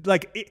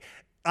like.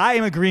 I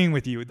am agreeing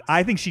with you.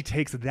 I think she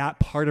takes that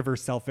part of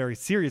herself very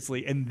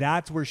seriously, and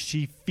that's where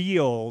she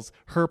feels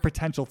her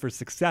potential for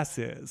success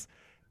is.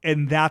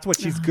 And that's what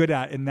she's good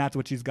at, and that's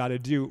what she's got to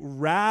do,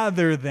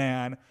 rather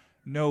than,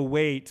 no,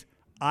 wait,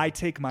 I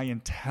take my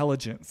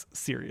intelligence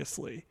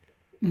seriously.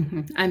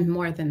 I'm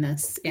more than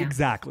this. Yeah.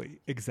 Exactly.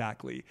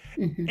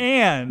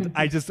 And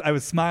I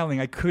was smiling.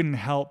 I couldn't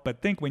help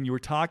but think when you were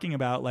talking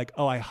about like,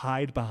 oh, I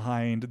hide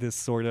behind this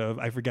sort of,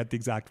 I forget the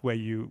exact way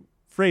you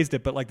phrased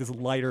it, but like this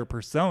lighter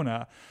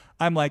persona,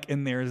 I'm like,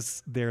 and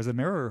there's a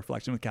mirror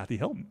reflection with Kathy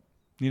Hilton,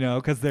 you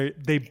know, because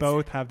they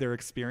both have their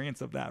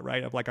experience of that,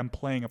 right? Of like, I'm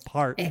playing a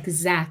part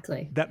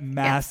that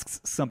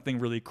masks something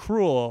really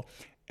cruel.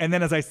 And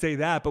then as I say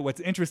that, but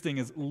what's interesting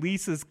is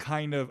Lisa's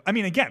kind of, I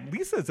mean, again,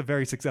 Lisa is a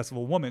very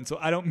successful woman, so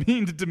I don't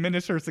mean to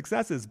diminish her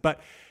successes,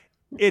 but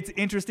it's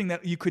interesting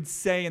that you could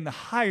say in the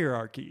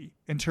hierarchy,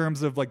 in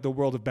terms of like the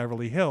world of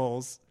Beverly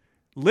Hills,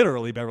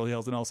 literally Beverly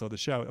Hills and also the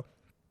show,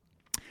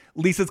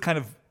 Lisa's kind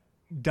of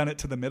done it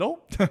to the middle,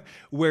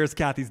 whereas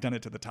Kathy's done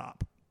it to the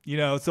top. You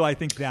know, so I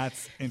think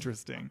that's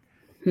interesting.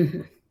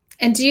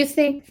 And do you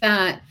think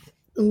that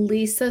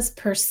Lisa's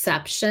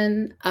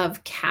perception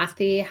of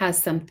Kathy has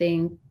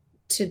something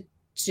to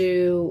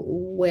do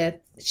with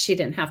she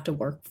didn't have to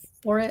work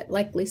for it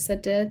like Lisa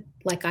did,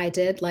 like I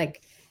did?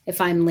 Like, if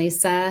I'm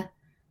Lisa,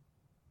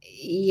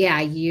 yeah,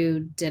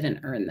 you didn't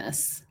earn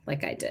this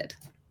like I did.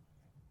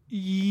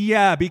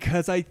 Yeah,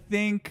 because I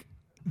think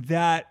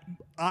that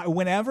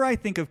whenever I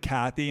think of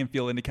Kathy and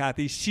feel into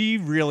Kathy, she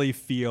really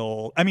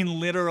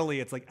literally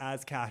it's like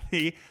as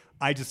Kathy,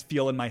 I just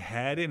feel in my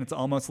head and it's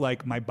almost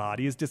like my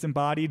body is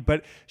disembodied,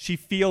 but she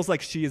feels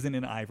like she is in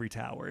an ivory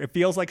tower. It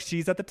feels like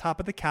she's at the top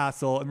of the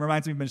castle. It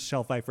reminds me of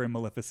Michelle Pfeiffer in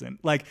Maleficent.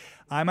 Like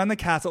I'm on the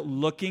castle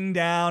looking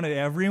down at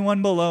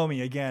everyone below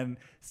me, again,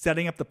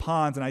 setting up the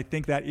pawns. And I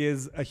think that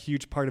is a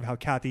huge part of how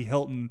Kathy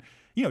Hilton,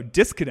 you know,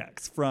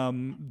 disconnects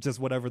from just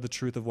whatever the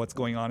truth of what's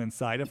going on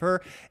inside of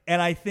her.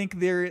 And I think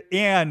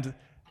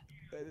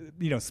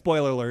you know,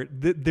 spoiler alert,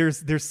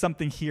 there's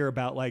something here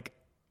about like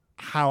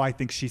how I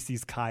think she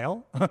sees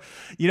Kyle.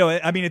 You know,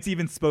 I mean, it's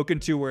even spoken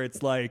to where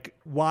it's like,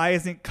 why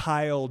isn't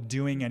Kyle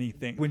doing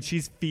anything when she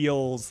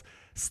feels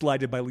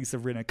slighted by Lisa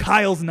Rinna?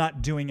 Kyle's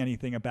not doing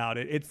anything about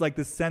it. It's like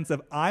the sense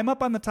of, I'm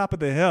up on the top of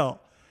the hill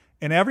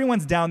and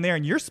everyone's down there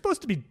and you're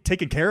supposed to be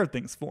taking care of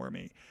things for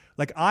me.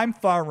 Like I'm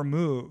far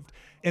removed.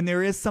 And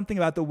there is something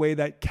about the way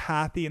that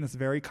Kathy, in this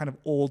very kind of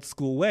old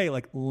school way,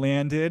 like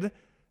landed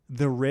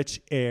the rich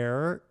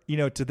heir, you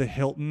know, to the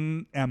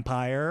Hilton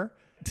empire.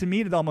 To me,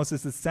 it almost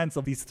is the sense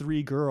of these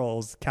three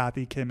girls,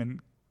 Kathy, Kim,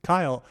 and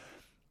Kyle,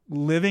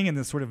 living in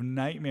this sort of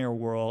nightmare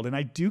world. And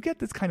I do get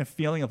this kind of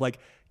feeling of like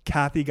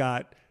Kathy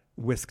got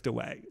whisked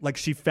away. Like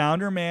she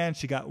found her man,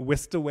 she got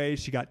whisked away,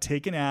 she got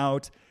taken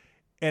out.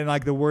 And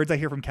like the words I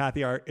hear from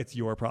Kathy are, it's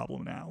your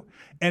problem now.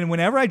 And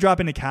whenever I drop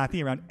into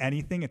Kathy around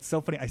anything, it's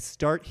so funny. I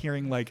start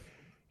hearing like,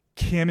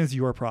 Kim is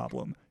your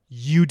problem.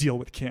 You deal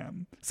with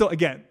Kim. So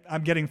again,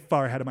 I'm getting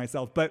far ahead of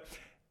myself. But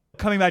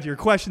coming back to your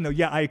question though,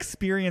 yeah, I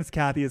experienced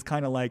Kathy as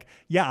kind of like,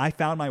 yeah, I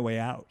found my way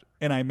out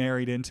and I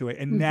married into it.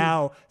 And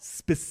now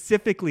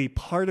specifically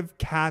part of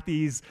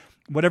Kathy's,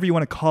 whatever you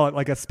want to call it,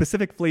 like a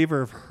specific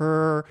flavor of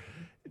her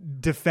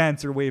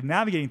defense or way of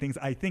navigating things,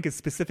 I think is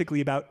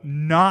specifically about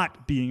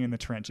not being in the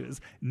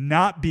trenches,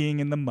 not being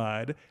in the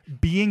mud,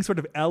 being sort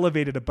of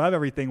elevated above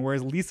everything.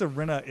 Whereas Lisa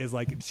Rinna is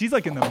like, she's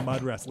like in the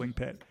mud wrestling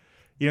pit.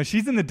 You know,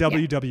 she's in the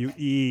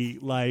WWE,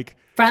 like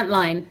front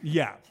line.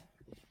 Yeah,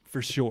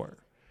 for sure.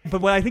 But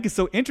what I think is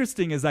so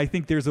interesting is I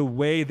think there's a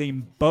way they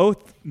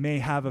both may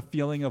have a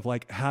feeling of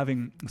like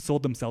having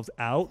sold themselves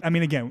out. I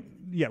mean, again,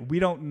 yeah, we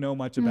don't know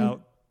much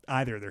about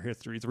either of their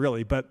histories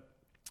really, but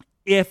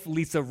if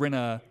Lisa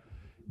Rinna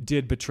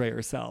did betray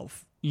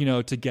herself, you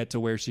know, to get to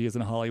where she is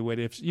in Hollywood,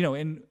 if, you know,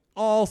 in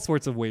all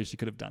sorts of ways she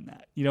could have done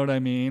that. You know what I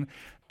mean?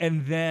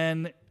 And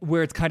then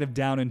where it's kind of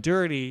down and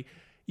dirty,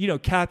 you know,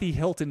 Kathy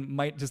Hilton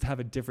might just have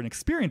a different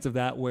experience of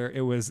that where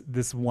it was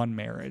this one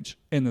marriage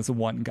and this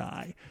one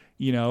guy,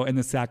 you know, and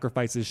the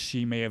sacrifices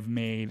she may have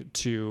made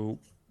to,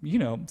 you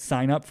know,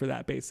 sign up for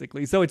that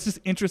basically. So it's just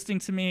interesting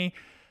to me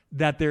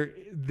that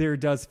there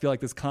does feel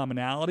like this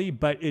commonality,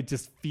 but it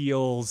just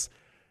feels,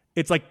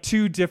 it's like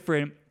two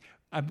different,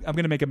 I'm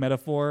going to make a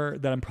metaphor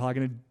that I'm probably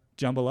going to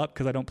jumble up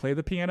because I don't play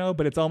the piano,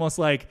 but it's almost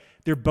like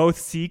they're both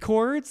C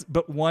chords,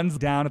 but one's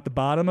down at the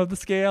bottom of the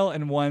scale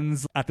and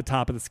one's at the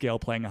top of the scale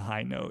playing a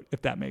high note,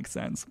 if that makes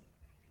sense.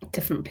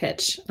 Different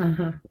pitch.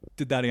 Uh-huh.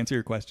 Did that answer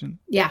your question?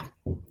 Yeah,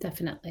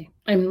 definitely.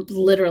 I'm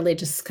literally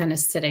just kind of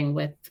sitting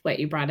with what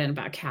you brought in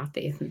about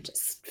Kathy and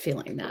just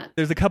feeling that.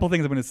 There's a couple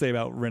things I'm going to say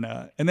about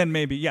Rinna, and then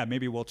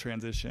maybe we'll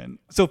transition.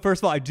 So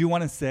first of all, I do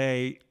want to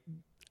say,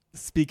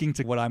 speaking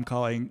to what I'm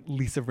calling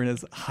Lisa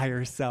Rinna's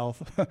higher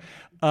self,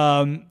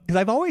 because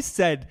I've always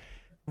said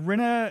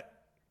Rinna,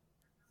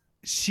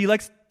 she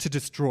likes to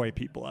destroy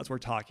people, as we're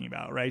talking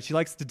about, right? She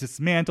likes to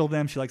dismantle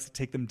them. She likes to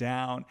take them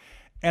down.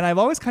 And I've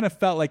always kind of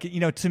felt like,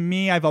 to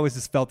me, I've always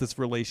just felt this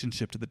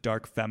relationship to the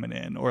dark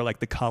feminine or like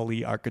the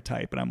Kali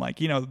archetype. And I'm like,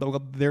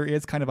 there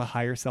is kind of a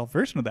higher self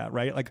version of that,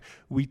 right? Like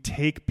we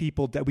take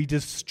people that we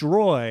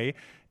destroy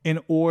in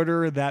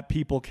order that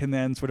people can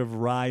then sort of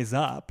rise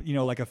up,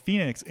 like a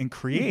phoenix and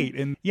create.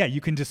 And yeah, you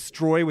can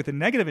destroy with a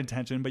negative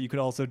intention, but you could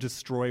also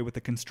destroy with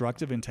a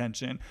constructive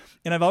intention.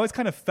 And I've always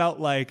kind of felt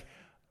like,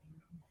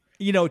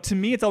 to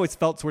me, it's always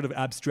felt sort of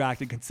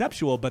abstract and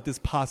conceptual, but this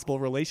possible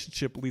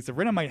relationship Lisa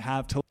Rinna might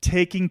have to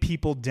taking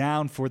people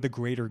down for the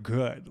greater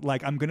good.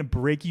 Like, I'm going to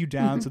break you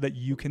down so that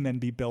you can then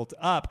be built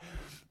up.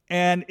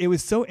 And it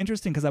was so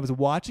interesting because I was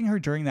watching her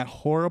during that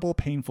horrible,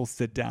 painful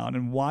sit down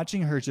and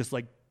watching her just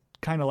like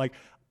kind of like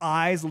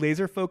eyes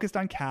laser focused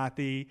on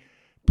Kathy,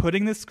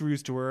 putting the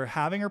screws to her,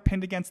 having her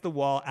pinned against the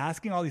wall,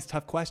 asking all these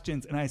tough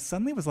questions. And I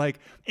suddenly was like,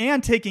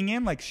 and taking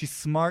in, like, she's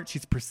smart,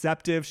 she's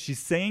perceptive, she's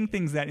saying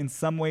things that in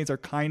some ways are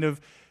kind of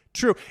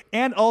true.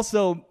 And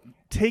also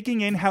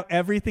taking in how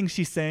everything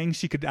she's saying,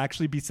 she could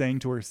actually be saying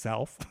to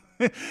herself.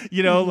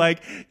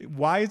 Like,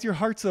 why is your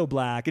heart so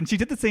black? And she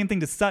did the same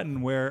thing to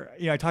Sutton where,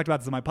 I talked about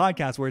this in my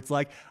podcast where it's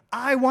like,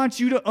 I want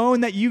you to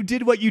own that you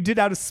did what you did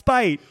out of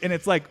spite. And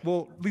it's like,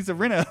 well, Lisa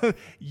Rinna,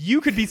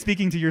 you could be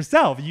speaking to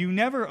yourself. You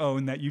never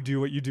own that you do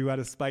what you do out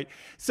of spite.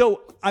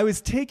 So I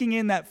was taking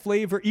in that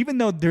flavor, even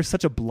though there's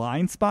such a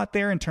blind spot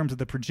there in terms of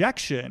the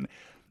projection.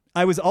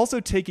 I was also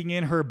taking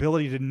in her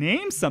ability to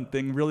name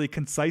something really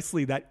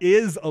concisely that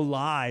is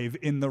alive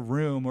in the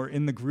room or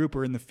in the group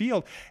or in the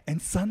field.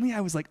 And suddenly I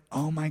was like,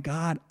 oh my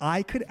God,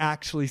 I could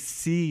actually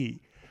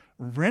see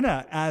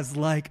Rinna as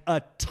like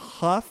a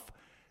tough,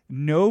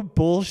 no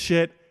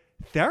bullshit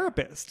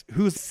therapist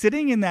who's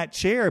sitting in that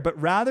chair, but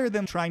rather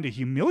than trying to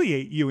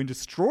humiliate you and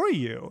destroy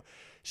you,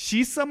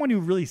 she's someone who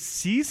really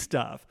sees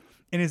stuff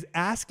and is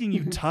asking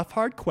you tough,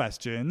 hard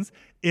questions,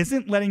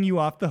 isn't letting you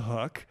off the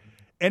hook,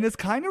 and it's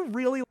kind of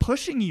really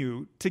pushing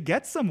you to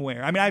get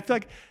somewhere. I mean, I feel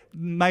like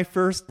my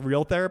first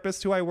real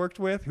therapist who I worked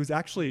with, who's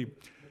actually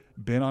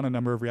been on a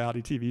number of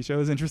reality TV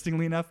shows,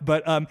 interestingly enough,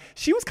 but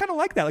she was kind of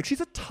like that. Like she's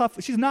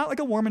not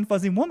like a warm and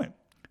fuzzy woman.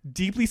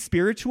 Deeply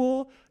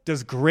spiritual,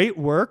 does great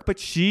work, but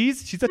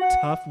she's a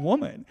tough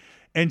woman.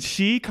 And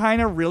she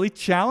kind of really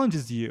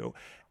challenges you.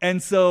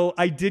 And so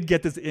I did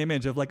get this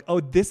image of like, oh,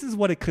 this is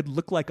what it could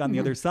look like on the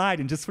other side.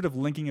 And just sort of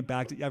linking it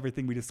back to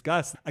everything we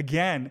discussed.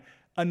 Again,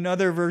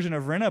 another version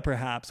of Rinna,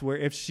 perhaps, where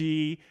if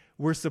she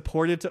were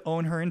supported to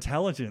own her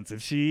intelligence,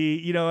 if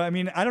she, I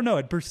don't know,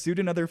 had pursued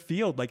another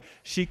field, like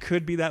she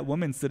could be that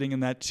woman sitting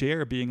in that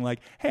chair being like,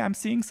 hey, I'm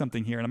seeing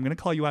something here and I'm going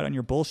to call you out on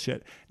your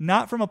bullshit.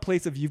 Not from a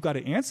place of you've got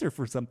to answer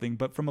for something,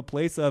 but from a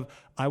place of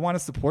I want to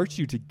support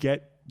you to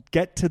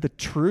get to the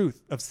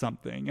truth of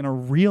something in a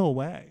real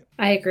way.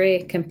 I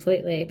agree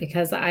completely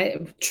because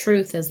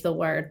truth is the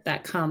word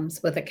that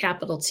comes with a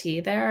capital T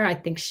there. I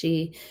think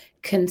she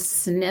can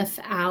sniff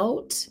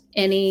out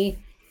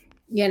any,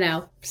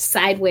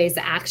 sideways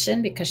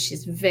action because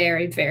she's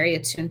very, very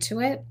attuned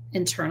to it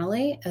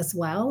internally as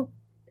well.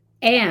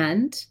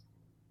 And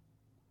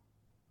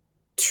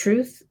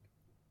truth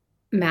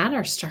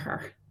matters to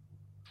her.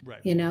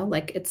 Right.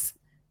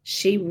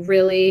 She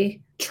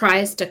really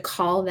tries to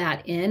call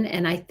that in.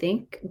 And I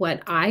think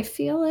what I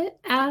feel it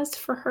as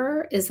for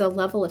her is a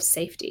level of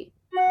safety.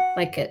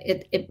 Like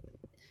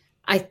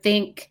I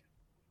think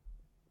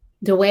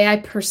the way I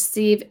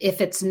perceive, if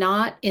it's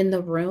not in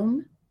the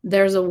room,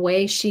 there's a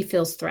way she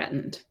feels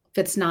threatened if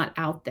it's not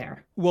out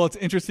there. Well, it's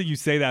interesting you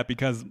say that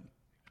because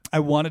I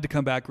wanted to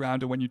come back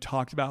around to when you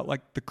talked about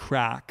like the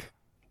crack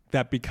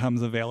that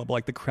becomes available,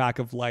 like the crack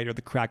of light or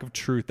the crack of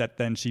truth that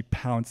then she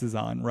pounces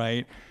on,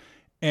 right?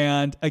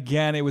 And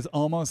again, it was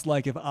almost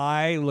like if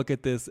I look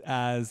at this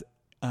as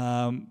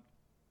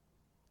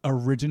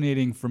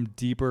originating from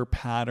deeper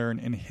pattern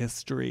in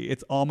history,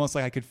 it's almost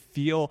like I could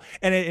feel,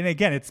 and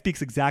again, it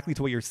speaks exactly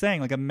to what you're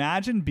saying. Like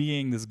imagine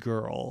being this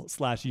girl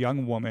 /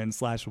 young woman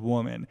 /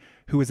 woman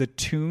who is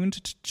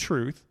attuned to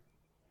truth,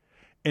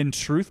 and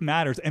truth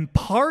matters. And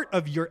part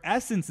of your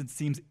essence, it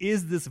seems,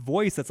 is this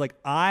voice that's like,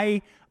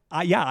 I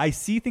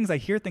see things, I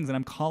hear things, and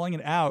I'm calling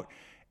it out.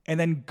 And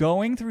then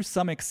going through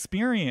some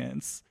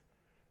experience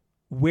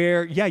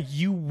where,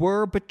 you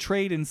were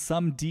betrayed in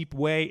some deep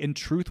way and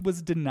truth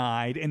was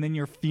denied, and then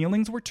your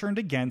feelings were turned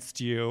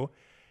against you.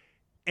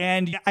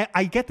 And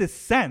I get this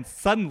sense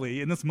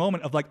suddenly in this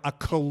moment of like a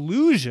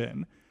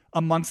collusion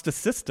amongst a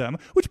system,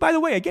 which, by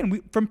the way,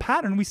 again, from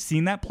pattern, we've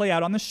seen that play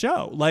out on the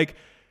show. Like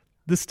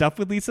the stuff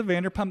with Lisa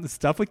Vanderpump, the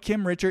stuff with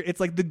Kim Richard,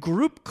 it's like the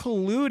group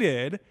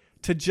colluded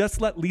to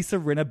just let Lisa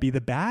Rinna be the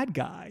bad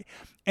guy.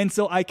 And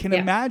so I can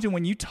imagine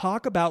when you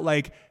talk about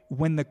like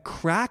when the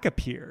crack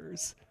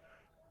appears,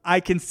 I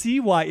can see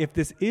why if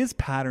this is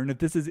pattern, if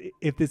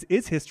this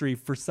is history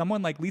for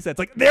someone like Lisa, it's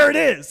like, there it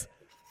is.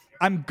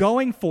 I'm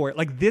going for it.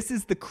 Like, this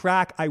is the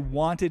crack I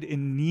wanted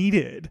and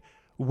needed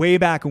way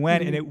back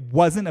when, and it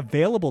wasn't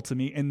available to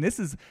me. And this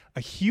is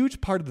a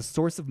huge part of the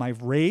source of my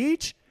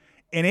rage,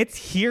 and it's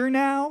here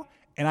now,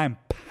 and I'm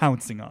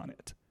pouncing on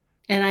it.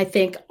 And I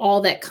think all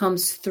that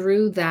comes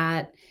through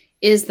that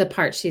is the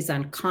part she's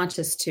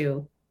unconscious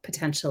to,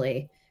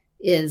 potentially,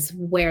 is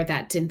where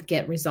that didn't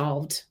get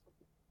resolved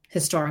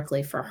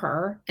historically for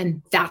her.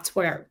 And that's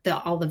where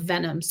all the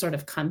venom sort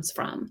of comes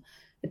from.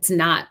 It's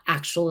not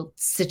actual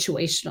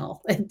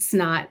situational. It's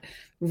not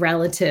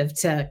relative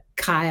to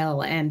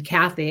Kyle and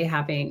Kathy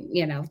having,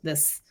 you know,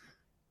 this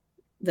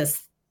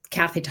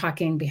Kathy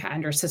talking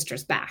behind her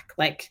sister's back.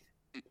 Like,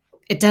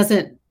 it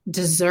doesn't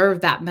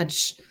deserve that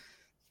much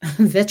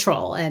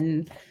vitriol.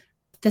 And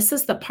this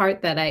is the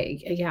part that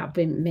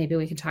maybe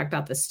we can talk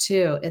about this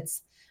too.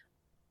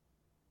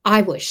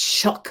 I was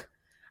shook.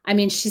 I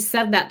mean, she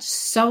said that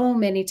so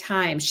many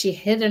times. She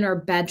hid in her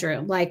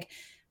bedroom. Like,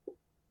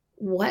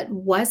 what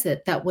was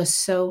it that was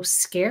so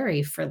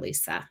scary for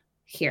Lisa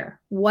here?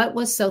 What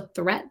was so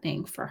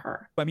threatening for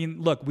her? I mean,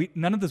 look,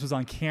 none of this was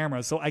on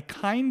camera, so I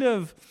kind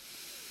of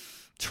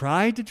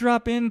tried to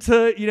drop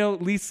into, you know,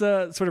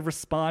 Lisa sort of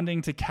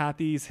responding to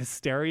Kathy's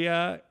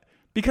hysteria,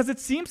 because it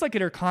seems like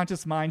in her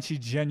conscious mind, she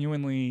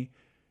genuinely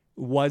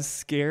was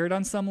scared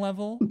on some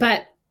level.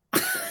 But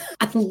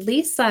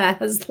Lisa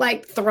has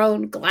like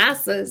thrown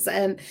glasses,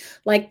 and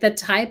like the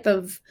type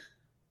of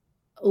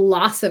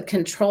loss of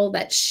control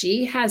that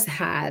she has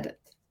had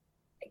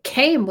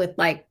came with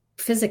like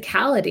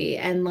physicality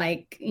and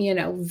like, you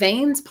know,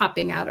 veins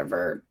popping out of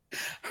her.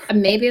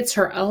 Maybe it's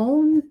her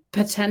own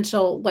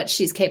potential, what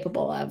she's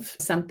capable of,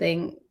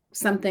 something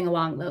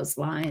along those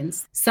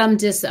lines, some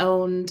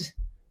disowned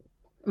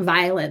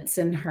violence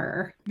in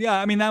her. Yeah,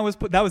 I mean, that was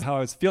how I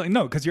was feeling.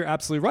 No, because you're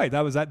absolutely right.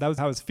 That was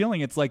how I was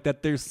feeling. It's like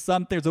that there's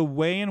a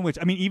way in which,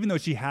 I mean, even though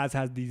she has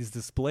had these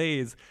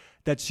displays,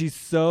 that she's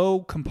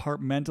so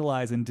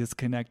compartmentalized and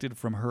disconnected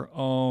from her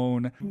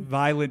own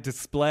violent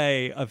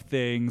display of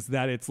things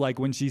that it's like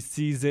when she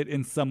sees it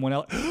in someone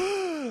else,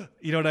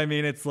 you know what I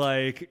mean? It's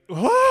like,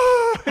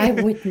 I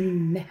would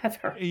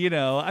never. You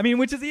know, I mean,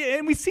 which is,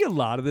 and we see a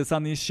lot of this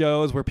on these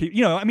shows where people,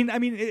 you know, I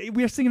mean,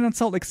 we are seeing it on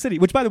Salt Lake City,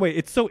 which, by the way,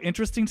 it's so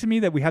interesting to me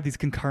that we have these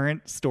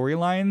concurrent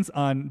storylines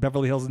on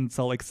Beverly Hills and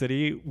Salt Lake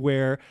City,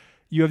 where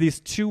you have these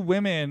two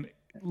women,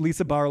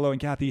 Lisa Barlow and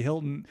Kathy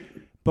Hilton,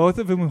 both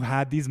of them who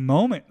had these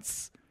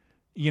moments,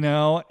 you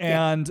know,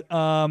 and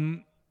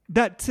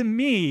that to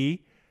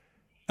me,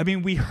 I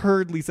mean, we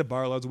heard Lisa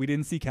Barlow's, we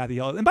didn't see Kathy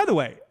Hilton. And by the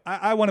way,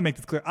 I want to make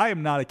this clear. I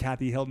am not a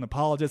Kathy Hilton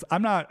apologist.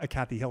 I'm not a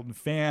Kathy Hilton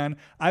fan.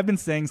 I've been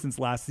saying since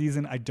last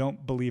season, I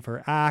don't believe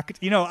her act.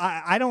 You know,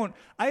 I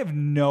have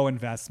no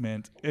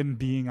investment in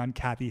being on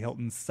Kathy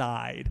Hilton's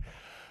side.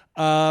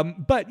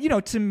 But, you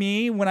know, to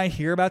me, when I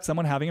hear about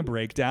someone having a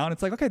breakdown,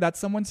 it's like, okay, that's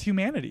someone's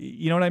humanity.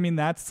 You know what I mean?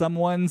 That's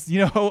someone's,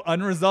 you know,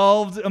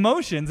 unresolved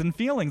emotions and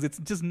feelings. It's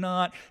just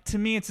not, to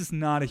me, it's just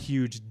not a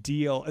huge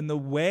deal. And the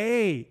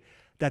way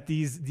that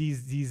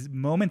these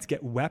moments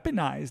get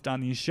weaponized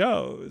on these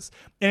shows.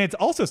 And it's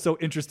also so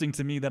interesting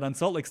to me that on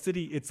Salt Lake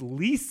City, it's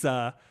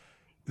Lisa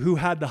who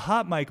had the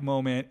hot mic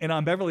moment. And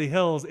on Beverly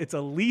Hills, it's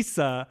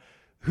Elisa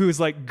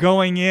who's like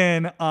going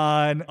in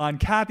on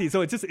Kathy.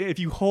 So it's just, if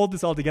you hold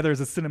this all together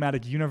as a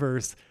cinematic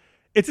universe,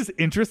 it's just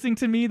interesting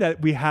to me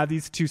that we have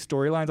these two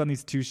storylines on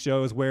these two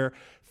shows where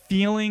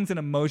feelings and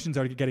emotions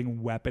are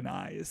getting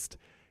weaponized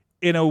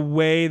in a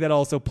way that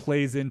also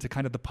plays into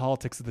kind of the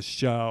politics of the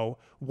show.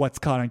 What's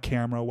caught on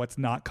camera, what's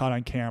not caught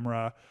on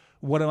camera.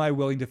 What am I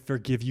willing to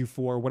forgive you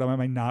for? What am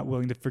I not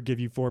willing to forgive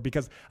you for?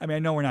 Because, I mean, I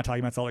know we're not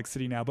talking about Salt Lake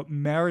City now, but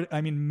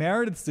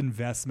Meredith's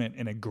investment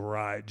in a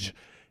grudge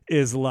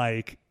is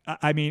like,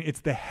 I mean,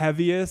 it's the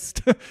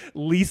heaviest,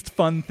 least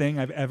fun thing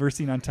I've ever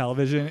seen on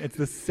television. It's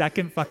the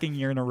second fucking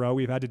year in a row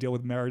we've had to deal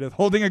with Meredith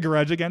holding a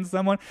grudge against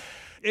someone.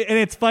 And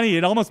it's funny,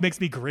 it almost makes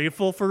me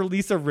grateful for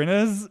Lisa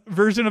Rinna's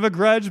version of a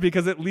grudge,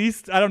 because at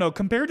least, I don't know,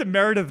 compared to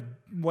Meredith,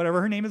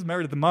 whatever her name is,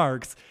 Meredith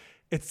Marks,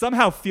 it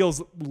somehow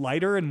feels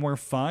lighter and more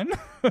fun.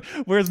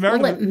 Whereas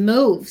Meredith... Well, it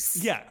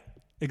moves. Yeah,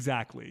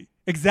 exactly.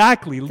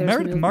 Exactly. There's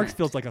Meredith movement. Marks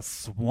feels like a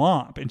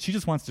swamp, and she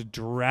just wants to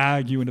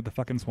drag you into the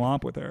fucking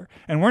swamp with her.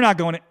 And we're not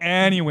going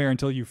anywhere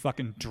until you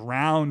fucking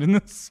drowned in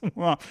the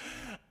swamp.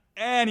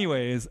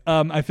 Anyways,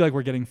 I feel like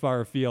we're getting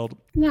far afield.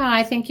 No,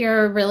 I think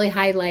you're really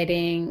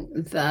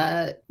highlighting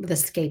the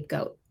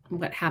scapegoat,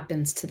 what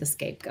happens to the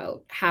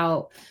scapegoat,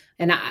 how,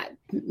 and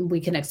we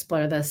can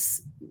explore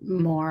this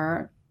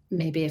more,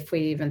 maybe if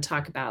we even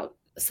talk about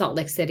Salt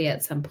Lake City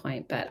at some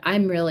point, but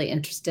I'm really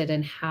interested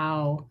in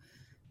how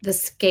the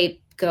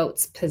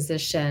scapegoat's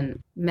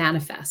position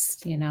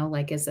manifests, you know,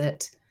 like, is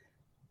it,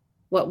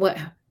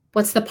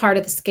 what's the part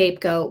of the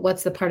scapegoat?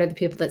 What's the part of the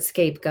people that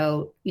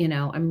scapegoat? You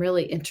know, I'm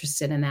really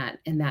interested in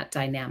that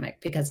dynamic,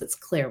 because it's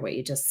clear what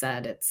you just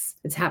said.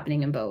 It's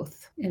happening in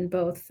both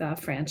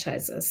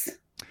franchises,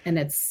 and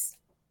it's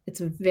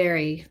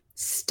very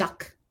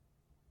stuck.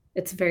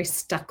 It's a very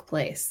stuck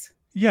place.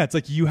 Yeah, it's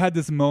like you had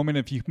this moment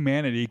of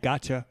humanity,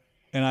 gotcha,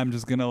 and I'm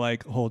just gonna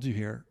like hold you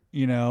here,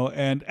 you know.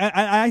 And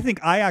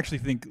I actually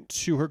think,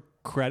 to her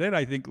credit,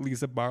 I think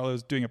Lisa Barlow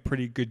is doing a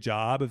pretty good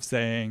job of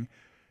saying,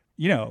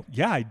 you know,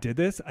 yeah, I did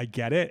this, I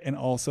get it, and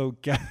also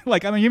get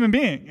like I'm a human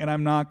being, and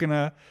I'm not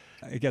gonna,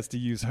 I guess, to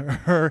use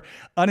her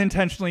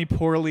unintentionally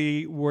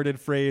poorly worded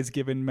phrase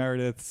given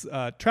Meredith's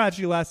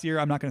tragedy last year,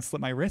 I'm not gonna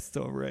slip my wrists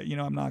over it, you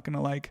know, I'm not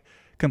gonna like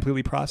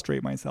completely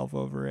prostrate myself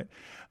over it.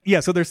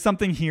 Yeah, so there's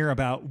something here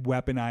about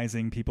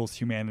weaponizing people's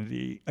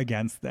humanity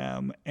against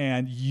them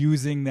and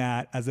using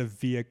that as a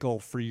vehicle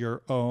for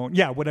your own,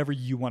 whatever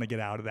you want to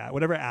get out of that,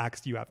 whatever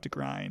axe you have to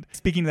grind.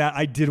 Speaking of that,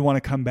 I did want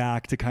to come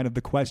back to kind of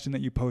the question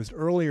that you posed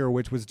earlier,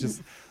 which was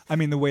just, I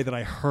mean, the way that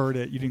I heard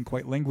it, you didn't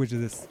quite language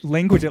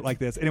it like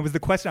this. And it was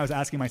the question I was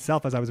asking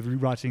myself as I was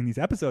rewatching these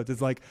episodes,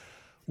 is like,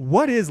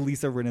 what is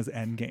Lisa Rinna's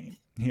end game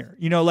here?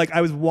 You know, like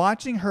I was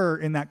watching her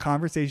in that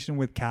conversation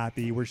with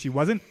Kathy where she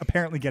wasn't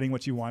apparently getting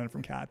what she wanted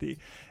from Kathy.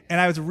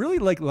 And I was really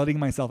like letting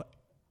myself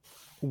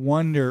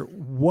wonder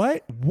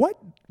what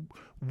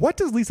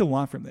does Lisa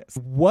want from this?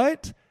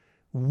 What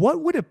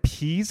would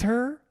appease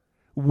her?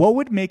 What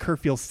would make her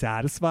feel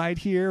satisfied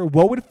here?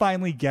 What would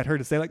finally get her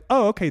to say like,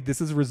 oh, okay, this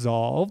is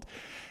resolved?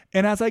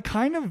 And as I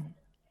kind of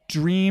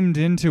dreamed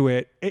into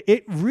it,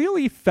 it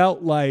really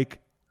felt like,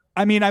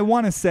 I mean, I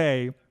want to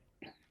say,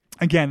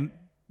 again,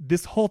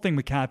 this whole thing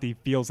with Kathy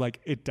feels like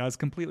it does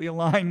completely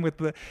align with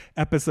the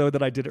episode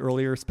that I did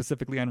earlier,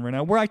 specifically on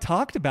Rinna, where I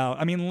talked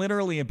about, I mean,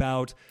 literally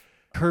about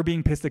her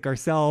being pissed at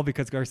Garcelle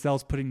because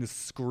Garcelle's putting the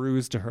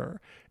screws to her.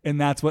 And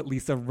that's what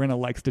Lisa Rinna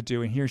likes to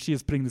do. And here she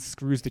is putting the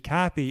screws to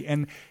Kathy.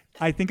 And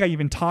I think I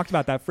even talked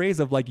about that phrase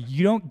of like,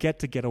 you don't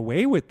get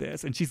away with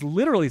this. And she's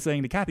literally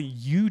saying to Kathy,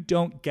 you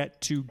don't get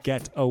to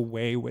get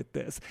away with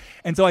this.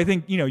 And so I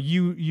think, you know,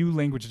 you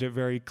languaged it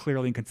very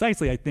clearly and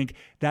concisely. I think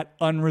that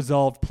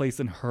unresolved place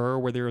in her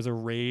where there is a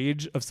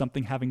rage of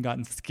something having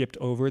gotten skipped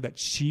over that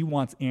she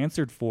wants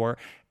answered for.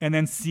 And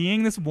then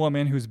seeing this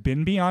woman who's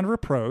been beyond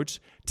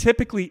reproach,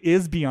 typically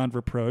is beyond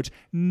reproach,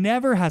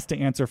 never has to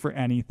answer for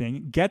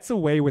anything, gets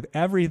away with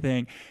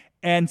everything.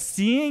 And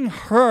seeing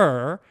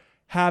her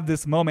have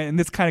this moment, and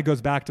this kind of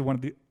goes back to one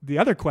of the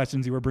other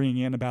questions you were bringing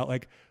in about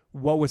like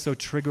what was so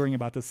triggering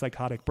about the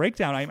psychotic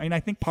breakdown. I mean, I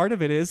think part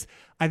of it is,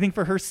 I think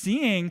for her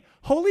seeing,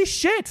 holy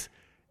shit,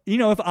 you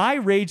know, if I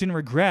rage and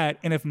regret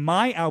and if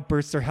my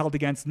outbursts are held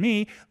against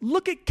me,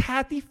 look at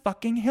Kathy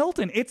fucking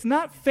Hilton. It's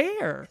not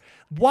fair.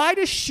 Why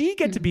does she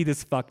get to be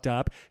this fucked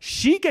up?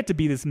 She get to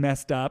be this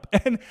messed up.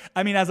 And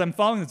I mean, as I'm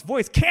following this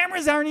voice,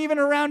 cameras aren't even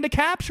around to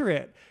capture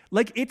it.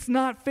 Like, it's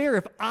not fair.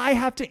 If I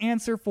have to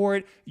answer for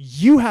it,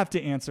 you have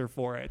to answer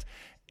for it.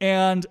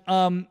 And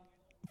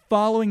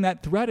following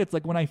that thread, it's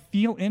like when I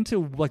feel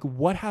into like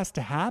what has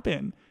to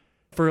happen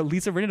for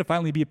Lisa Rinna to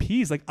finally be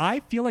appeased, like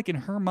I feel like in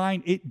her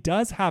mind, it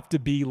does have to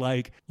be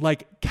like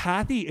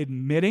Kathy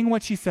admitting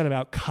what she said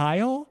about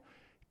Kyle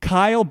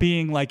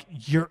being like,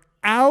 you're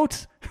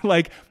out.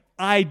 Like,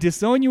 I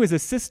disown you as a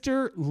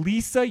sister.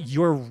 Lisa,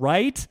 you're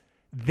right.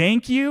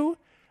 Thank you.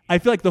 I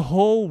feel like the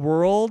whole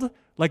world,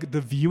 like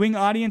the viewing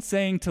audience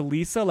saying to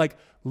Lisa, like,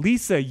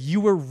 Lisa, you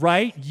were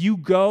right. You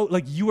go,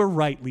 like, you were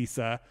right,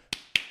 Lisa.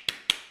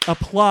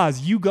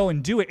 Applause. You go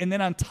and do it. And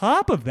then on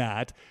top of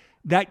that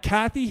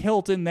Kathy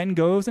Hilton then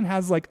goes and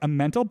has like a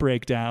mental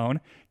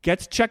breakdown,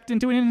 gets checked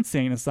into an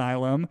insane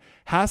asylum,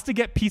 has to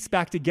get pieced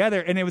back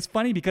together. And it was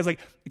funny because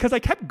I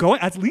kept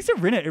going as Lisa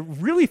Rinna, it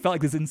really felt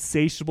like this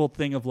insatiable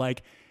thing of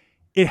like,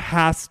 it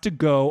has to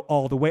go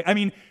all the way. I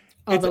mean,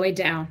 all the way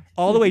down.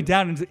 All the way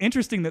down. And it's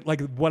interesting that like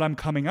what I'm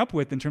coming up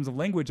with in terms of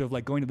language of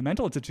like going to the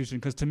mental institution,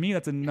 because to me,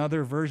 that's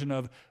another version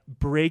of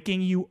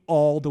breaking you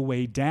all the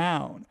way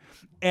down.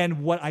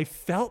 And what I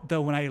felt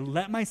though, when I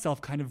let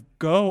myself kind of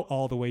go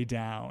all the way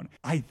down,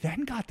 I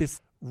then got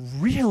this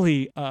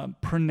really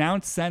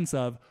pronounced sense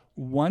of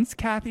once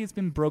Kathy has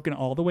been broken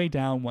all the way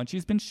down, once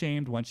she's been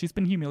shamed, once she's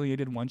been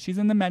humiliated, once she's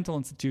in the mental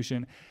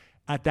institution,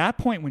 at that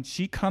point, when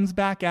she comes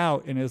back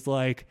out and is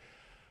like,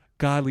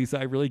 God, Lisa,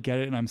 I really get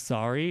it and I'm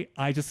sorry.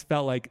 I just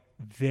felt like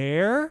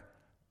Kathy,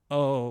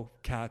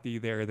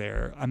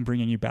 there. I'm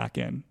bringing you back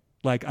in.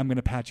 Like, I'm going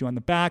to pat you on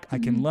the back. I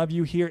can love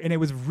you here. And it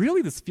was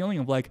really this feeling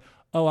of like,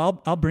 oh,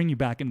 I'll bring you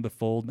back into the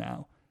fold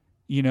now,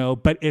 you know,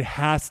 but it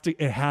has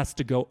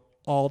to go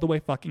all the way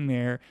fucking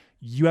there.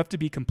 You have to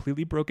be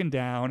completely broken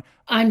down.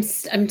 I'm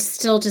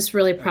still just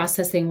really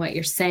processing what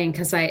you're saying.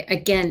 Cause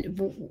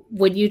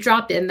when you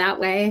drop in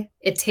that way,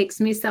 it takes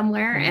me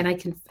somewhere and I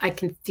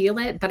can feel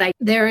it, but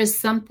there is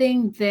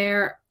something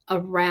there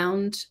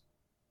around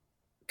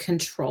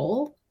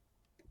control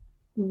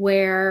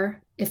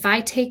where if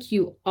I take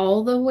you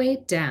all the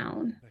way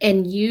down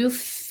and you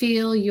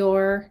feel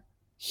your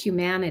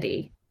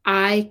humanity,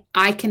 I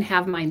can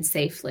have mine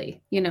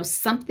safely. You know,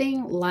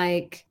 something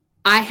like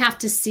I have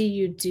to see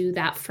you do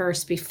that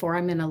first before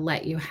I'm going to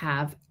let you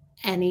have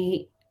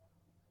anything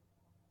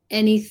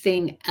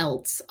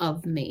else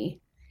of me.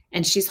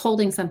 And she's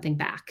holding something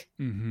back.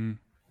 Mm-hmm.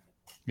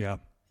 Yeah.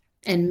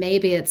 And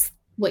maybe it's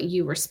what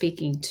you were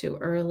speaking to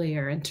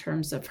earlier in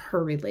terms of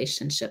her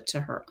relationship to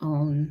her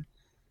own,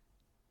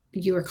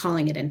 you were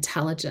calling it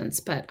intelligence,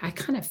 but I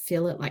kind of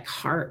feel it like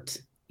heart,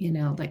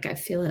 like I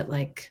feel it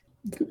like,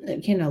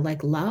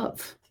 like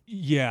love.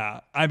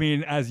 Yeah. I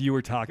mean, as you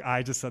were talking,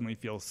 I just suddenly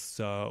feel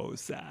so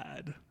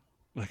sad.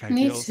 Like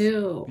Me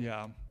too.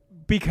 yeah.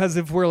 Because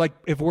if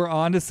we're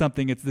onto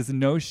something, it's this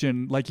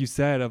notion, like you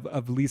said,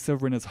 of Lisa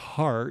Rinna's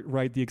heart,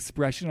 right? The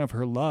expression of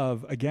her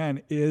love,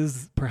 again,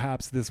 is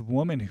perhaps this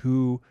woman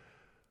who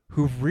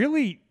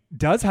really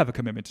does have a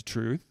commitment to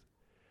truth,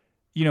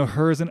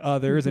 hers and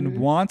others, and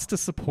wants to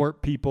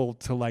support people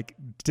to like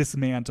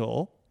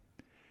dismantle.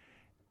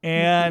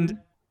 And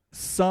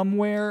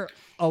somewhere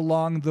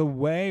along the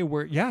way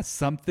where,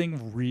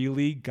 something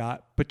really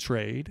got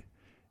betrayed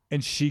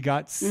and she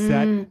got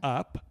set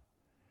up.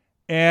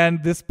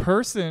 And this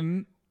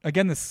person,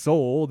 again, this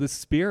soul, this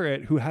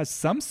spirit who has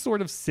some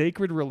sort of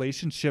sacred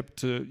relationship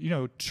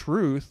to,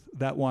 truth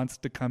that wants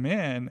to come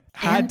in,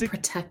 had to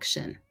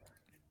protection.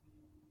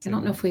 I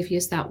don't know if we've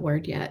used that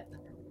word yet.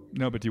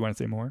 No, but do you want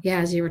to say more? Yeah,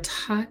 as you were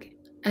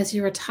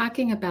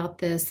talking about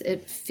this,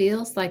 it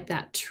feels like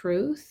that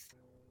truth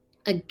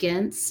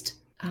against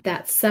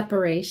that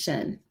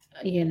separation,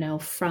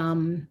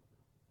 from,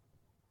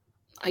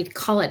 I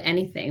call it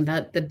anything,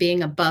 the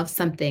being above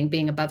something,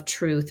 being above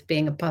truth,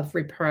 being above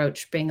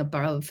reproach, being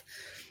above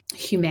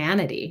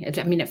humanity.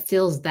 It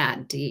feels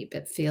that deep.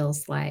 It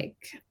feels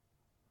like,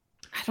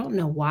 I don't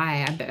know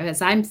why,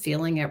 as I'm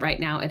feeling it right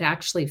now, it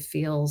actually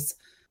feels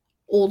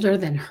older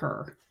than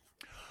her.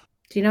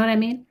 Do you know what I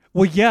mean?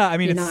 Well, yeah.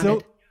 It's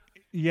so,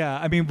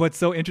 yeah. What's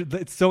so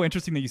it's so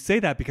interesting that you say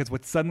that, because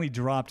what suddenly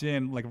dropped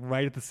in, like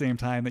right at the same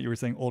time that you were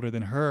saying older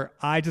than her,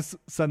 I just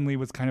suddenly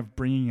was kind of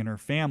bringing in her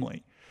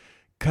family.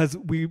 Because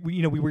we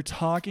were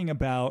talking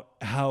about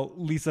how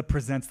Lisa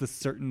presents this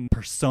certain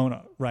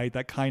persona, right?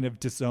 That kind of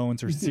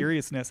disowns her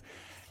seriousness.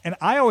 And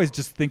I always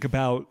just think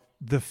about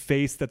the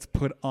face that's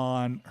put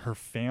on her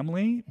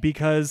family,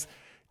 because,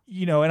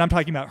 and I'm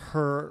talking about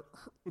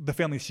the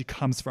family she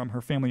comes from,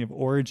 her family of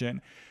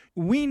origin.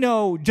 We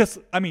know just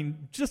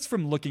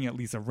from looking at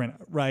Lisa Rinna,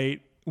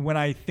 right? When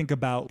I think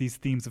about these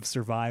themes of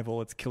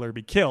survival, it's kill or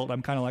be killed.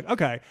 I'm kind of like,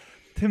 okay,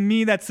 to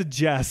me, that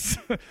suggests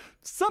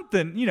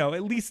something,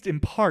 at least in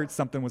part,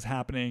 something was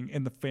happening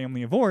in the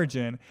family of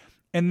origin.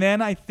 And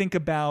then I think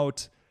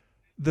about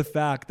the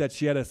fact that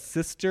she had a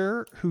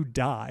sister who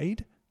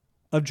died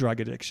of drug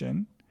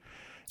addiction.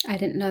 I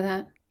didn't know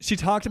that. She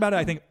talked about it,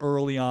 I think,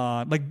 early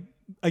on. Like,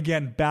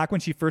 again, back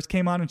when she first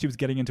came on and she was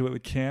getting into it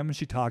with Kim,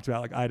 she talked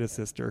about, like, I had a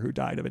sister who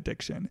died of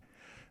addiction,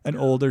 an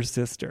older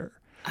sister.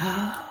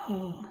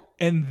 Oh.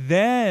 And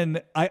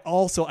then I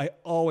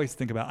always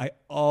think about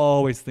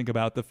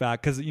the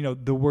fact, because,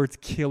 the words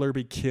kill or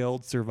be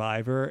killed,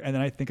 survivor. And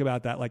then I think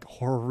about that like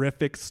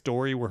horrific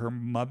story where her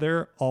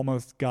mother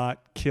almost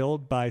got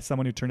killed by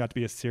someone who turned out to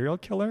be a serial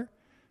killer.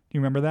 Do you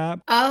remember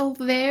that? Oh,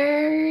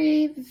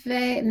 very,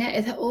 very.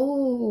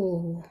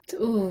 Oh,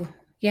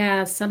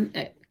 yeah.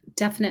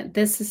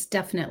 This is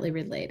definitely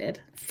related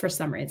for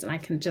some reason. I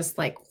can just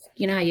like,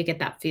 how you get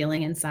that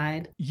feeling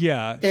inside?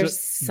 Yeah. There's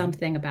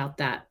something about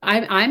that.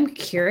 I'm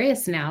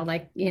curious now,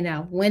 like,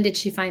 when did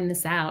she find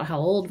this out? How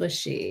old was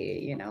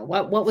she?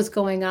 What was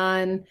going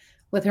on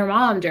with her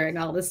mom during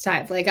all this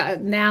time?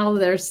 Like now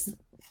there's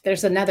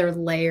another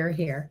layer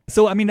here.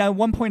 So, at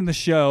one point in the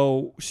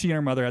show, she and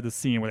her mother had this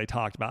scene where they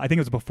talked about, I think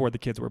it was before the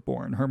kids were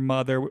born. Her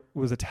mother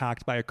was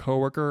attacked by a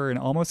coworker and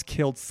almost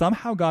killed,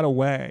 somehow got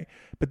away.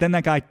 But then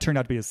that guy turned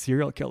out to be a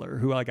serial killer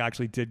who like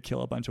actually did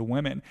kill a bunch of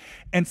women.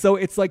 And so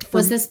it's like,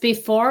 was this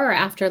before or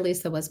after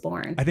Lisa was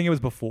born? I think it was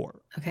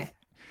before. Okay.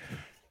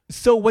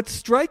 So what's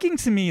striking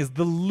to me is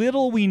the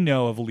little we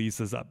know of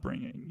Lisa's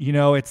upbringing.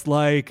 It's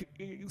like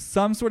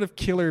some sort of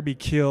kill or be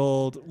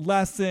killed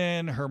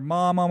lesson, her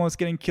mom almost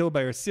getting killed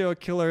by her serial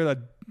killer,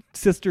 the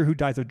sister who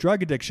dies of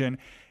drug addiction.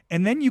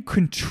 And then you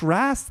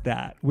contrast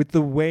that with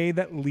the way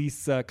that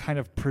Lisa kind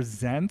of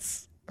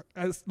presents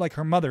as like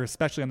her mother,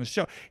 especially on the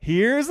show.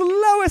 Here's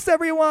Lois,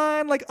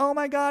 everyone. Like, oh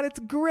my God, it's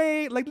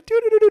great. Like,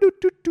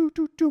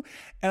 do.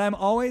 And I'm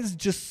always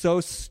just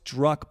so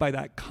struck by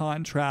that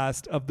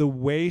contrast of the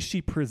way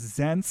she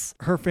presents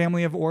her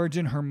family of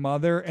origin, her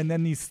mother, and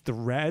then these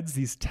threads,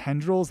 these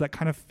tendrils that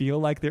kind of feel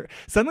like they're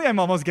suddenly I'm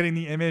almost getting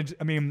the image.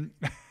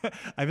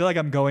 I feel like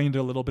I'm going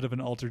into a little bit of an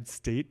altered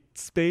state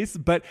space,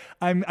 but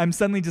I'm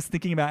suddenly just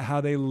thinking about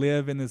how they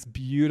live in this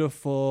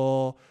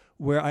beautiful,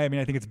 where I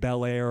think it's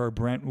Bel Air or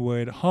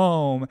Brentwood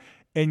home,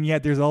 and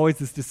yet there's always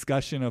this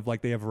discussion of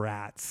like they have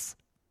rats,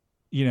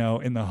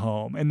 in the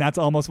home, and that's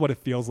almost what it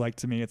feels like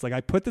to me. It's like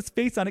I put this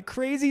face on it,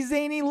 crazy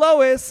zany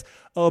Lois.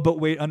 Oh, but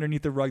wait,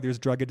 underneath the rug there's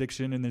drug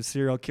addiction and there's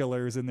serial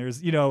killers and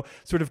there's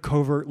sort of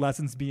covert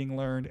lessons being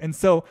learned. And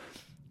so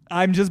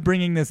I'm just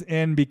bringing this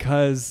in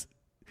because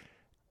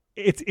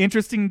it's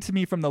interesting to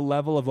me from the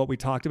level of what we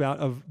talked about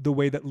of the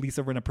way that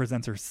Lisa Rinna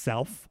presents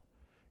herself.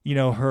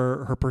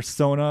 Her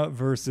persona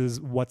versus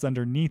what's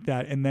underneath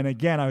that. And then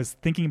again, I was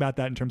thinking about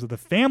that in terms of the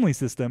family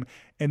system.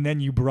 And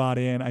then you brought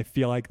in, I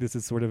feel like this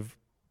is sort of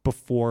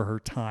before her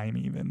time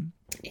even.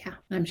 Yeah.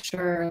 I'm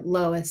sure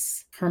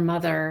Lois, her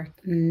mother,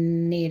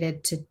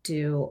 needed to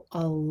do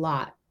a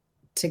lot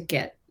to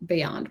get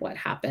beyond what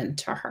happened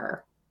to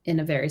her in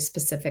a very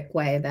specific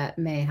way that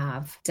may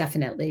have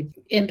definitely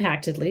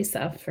impacted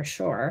Lisa for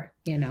sure.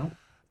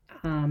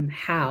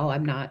 How,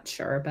 I'm not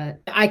sure, but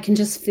I can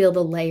just feel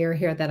the layer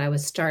here that I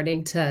was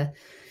starting to,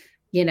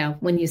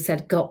 when you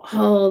said go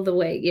all the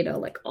way,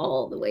 like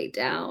all the way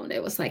down,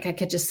 it was like I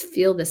could just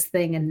feel this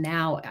thing. And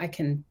now I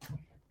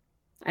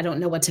don't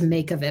know what to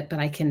make of it, but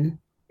I can,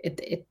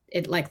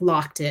 it like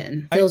locked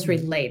in, feels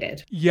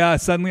related. Yeah.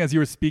 Suddenly, as you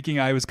were speaking,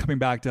 I was coming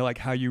back to like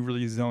how you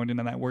really zoned in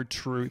on that word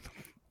truth.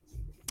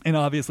 And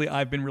obviously,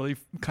 I've been really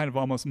kind of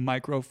almost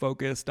micro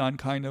focused on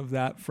kind of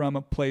that from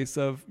a place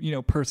of,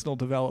 personal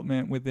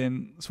development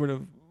within sort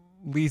of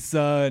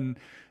Lisa and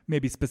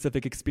maybe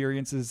specific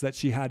experiences that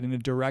she had in a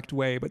direct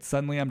way. But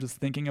suddenly I'm just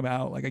thinking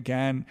about, like,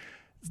 again,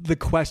 the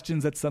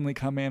questions that suddenly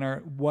come in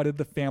are, what did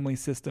the family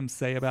system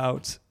say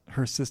about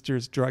her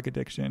sister's drug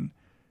addiction?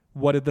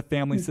 What did the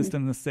family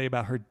system say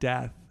about her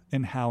death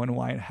and how and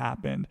why it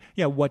happened?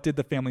 Yeah, what did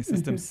the family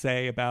system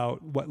say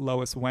about what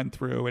Lois went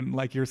through? And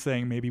like you're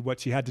saying, maybe what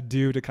she had to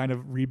do to kind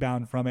of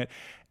rebound from it.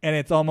 And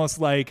it's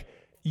almost like,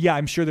 yeah,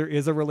 I'm sure there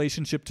is a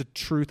relationship to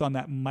truth on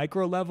that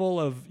micro level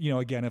of,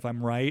 again, if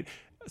I'm right,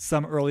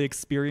 some early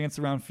experience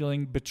around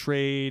feeling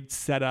betrayed,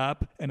 set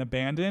up, and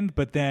abandoned,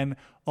 but then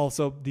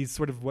also these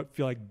sort of what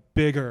feel like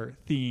bigger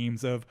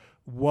themes of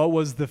what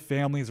was the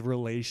family's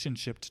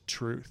relationship to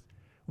truth?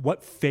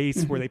 What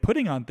face were they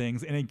putting on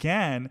things? And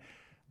again,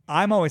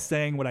 I'm always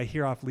saying what I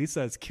hear off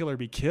Lisa is kill or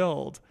be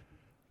killed.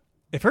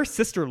 If her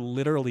sister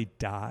literally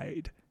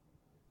died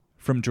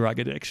from drug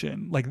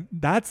addiction, like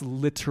that's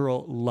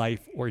literal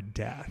life or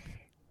death.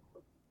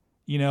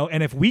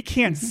 And if we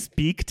can't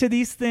speak to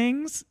these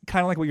things,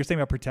 kind of like what you're saying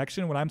about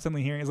protection, what I'm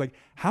suddenly hearing is like,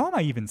 how am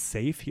I even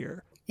safe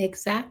here?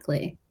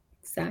 Exactly.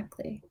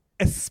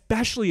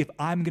 Especially if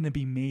I'm going to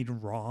be made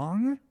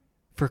wrong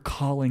for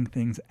calling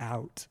things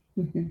out.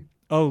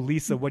 Oh,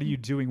 Lisa, what are you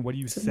doing? What are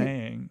you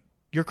saying?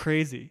 You're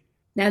crazy.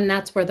 And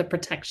that's where the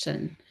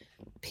protection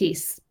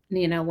piece,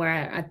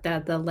 where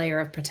the layer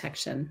of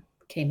protection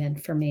came in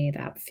for me,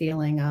 that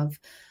feeling of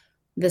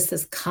this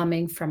is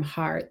coming from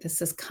heart.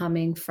 This is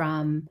coming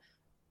from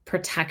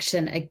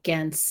protection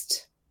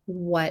against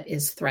what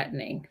is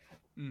threatening.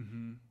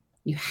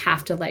 You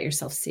have to let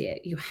yourself see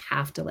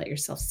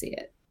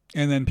it.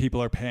 And then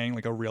people are paying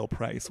like a real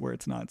price where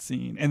it's not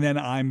seen. And then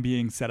I'm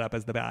being set up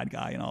as the bad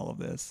guy in all of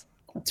this.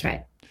 That's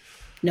right.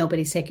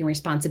 Nobody's taking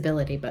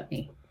responsibility but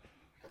me.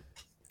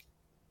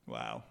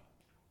 Wow.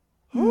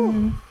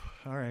 All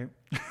right.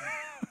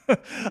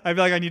 I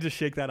feel like I need to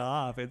shake that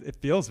off. It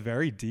feels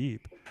very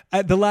deep.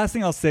 The last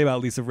thing I'll say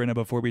about Lisa Rinna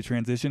before we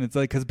transition, it's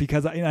like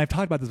because I've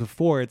talked about this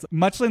before. It's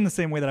much like in the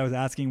same way that I was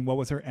asking what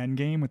was her end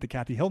game with the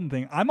Kathy Hilton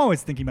thing. I'm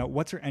always thinking about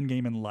what's her end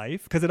game in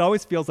life, because it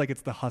always feels like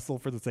it's the hustle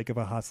for the sake of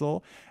a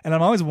hustle. And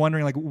I'm always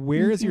wondering, like,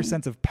 where is your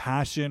sense of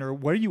passion, or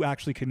what are you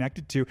actually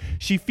connected to?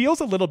 She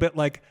feels a little bit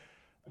like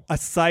a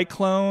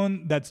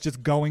cyclone that's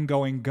just going.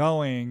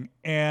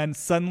 And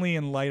suddenly,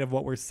 in light of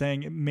what we're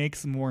saying, it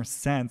makes more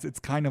sense.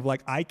 It's kind of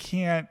like I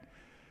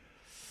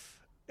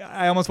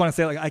almost want to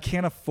say, like, I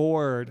can't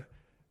afford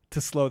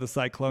to slow the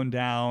cyclone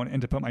down and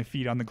to put my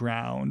feet on the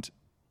ground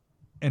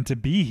and to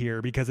be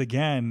here, because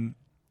again,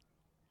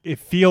 it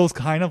feels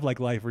kind of like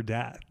life or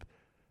death.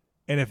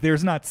 And if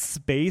there's not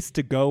space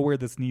to go where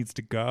this needs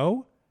to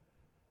go,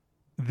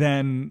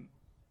 then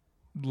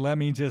let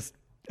me just,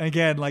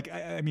 again, like,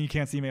 I mean, you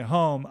can't see me at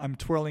home. I'm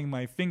twirling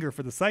my finger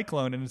for the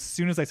cyclone. And as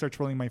soon as I start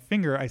twirling my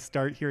finger, I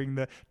start hearing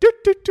the,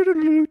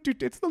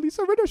 it's the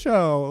Lisa Rinna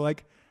show.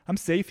 Like, I'm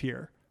safe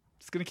here.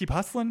 Just going to keep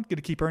hustling, going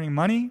to keep earning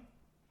money.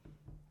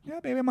 Yeah,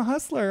 baby, I'm a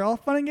hustler. All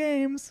fun and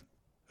games.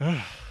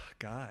 Ugh,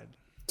 God.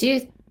 Do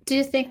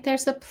you think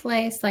there's a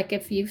place, like,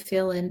 if you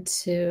feel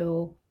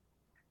into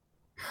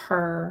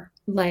her,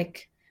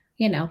 like,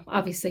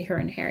 obviously her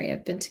and Harry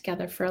have been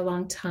together for a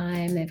long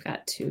time. They've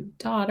got 2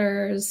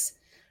 daughters.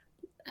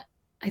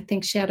 I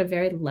think she had a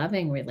very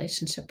loving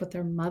relationship with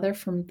her mother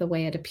from the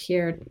way it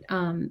appeared.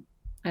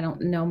 I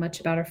don't know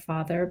much about her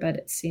father, but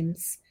it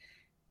seems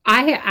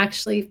I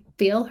actually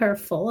feel her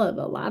full of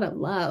a lot of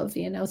love,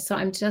 so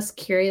I'm just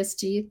curious,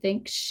 do you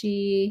think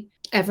she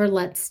ever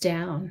lets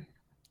down,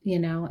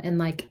 and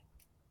like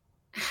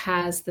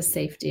has the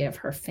safety of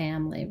her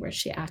family where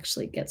she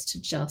actually gets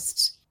to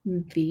just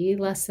be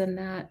less than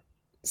that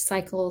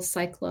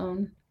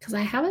cyclone? Because I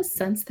have a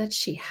sense that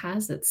she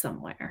has it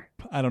somewhere.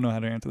 I don't know how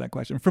to answer that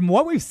question. From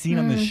what we've seen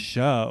on this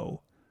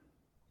show,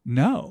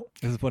 no,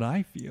 is what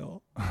I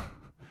feel.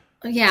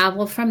 Yeah,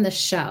 well, from the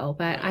show,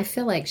 but I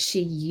feel like she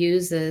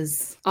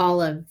uses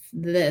all of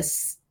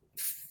this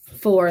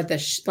for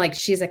like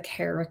she's a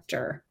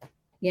character.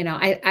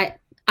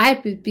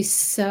 I would be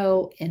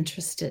so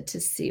interested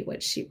to see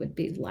what she would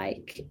be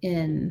like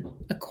in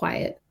a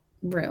quiet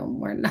room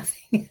where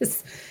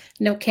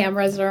no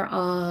cameras are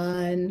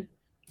on,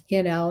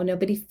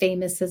 nobody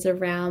famous is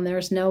around.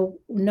 There's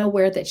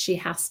nowhere that she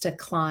has to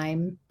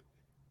climb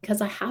because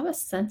I have a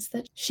sense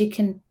that she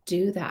can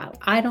do that.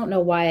 I don't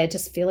know why. I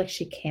just feel like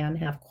she can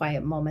have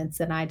quiet moments.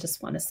 And I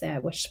just want to say I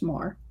wish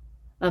more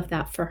of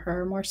that for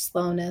her, more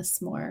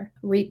slowness, more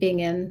reaping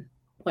in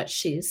what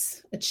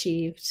she's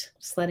achieved,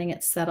 just letting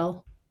it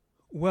settle.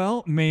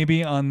 Well,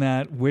 maybe on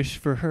that wish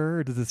for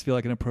her, does this feel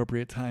like an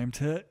appropriate time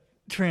to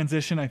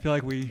transition? I feel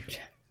like we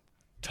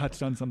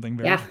touched on something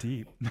very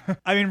deep.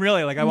 I mean,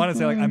 really, like I want to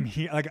say, like I'm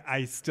here, like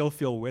I still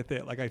feel with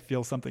it, like I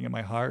feel something in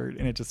my heart,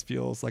 and it just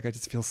feels like I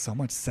just feel so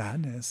much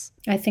sadness.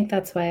 I think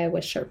that's why I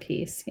wish her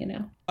peace.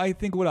 I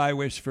think what I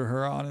wish for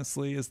her,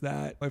 honestly, is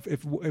that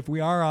if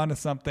we are onto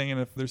something, and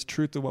if there's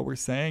truth to what we're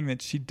saying,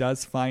 that she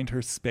does find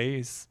her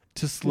space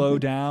to slow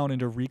down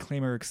and to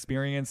reclaim her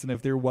experience, and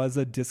if there was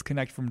a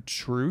disconnect from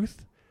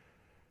truth,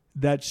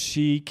 that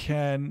she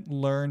can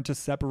learn to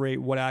separate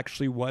what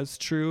actually was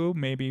true,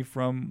 maybe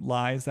from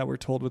lies that were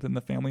told within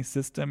the family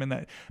system. And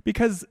that,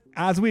 because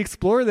as we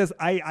explore this,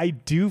 I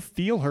do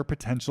feel her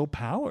potential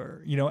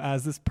power,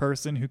 as this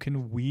person who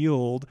can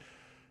wield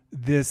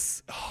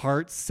this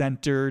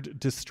heart-centered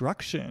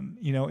destruction,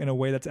 in a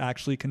way that's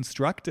actually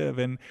constructive.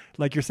 And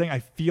like you're saying,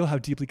 I feel how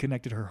deeply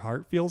connected her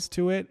heart feels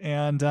to it.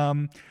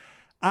 And,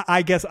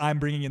 I guess I'm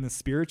bringing in the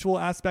spiritual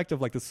aspect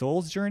of like the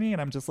soul's journey.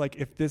 And I'm just like,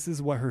 if this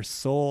is what her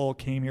soul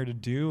came here to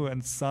do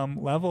on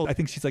some level, I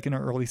think she's like in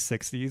her early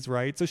 60s,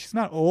 right? So she's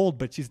not old,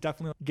 but she's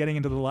definitely getting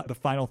into the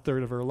final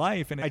third of her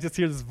life. And I just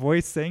hear this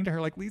voice saying to her,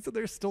 like, Lisa,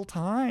 there's still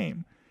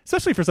time.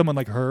 Especially for someone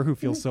like her who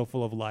feels so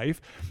full of life.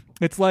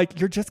 It's like,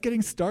 you're just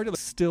getting started.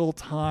 Still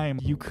time.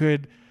 You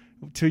could,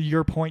 to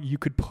your point, you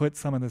could put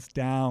some of this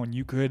down.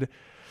 You could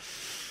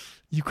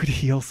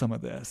heal some of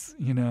this,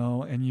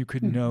 and you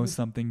could know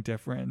something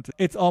different.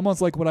 It's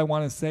almost like what I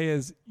want to say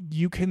is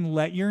you can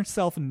let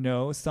yourself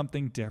know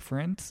something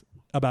different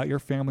about your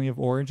family of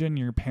origin,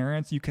 your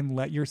parents. You can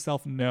let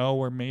yourself know,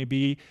 or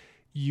maybe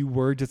you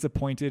were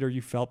disappointed or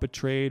you felt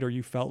betrayed or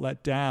you felt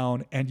let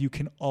down, and you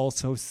can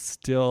also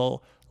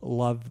still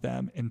love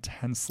them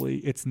intensely.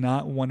 It's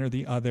not one or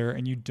the other,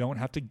 and you don't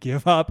have to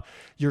give up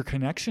your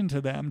connection to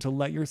them to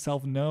let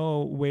yourself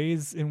know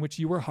ways in which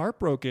you were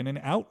heartbroken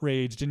and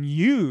outraged and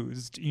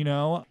used.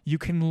 You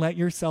can let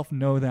yourself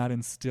know that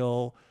and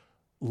still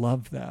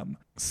love them.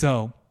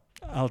 So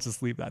I'll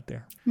just leave that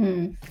there.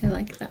 I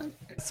like that.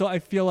 So I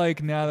feel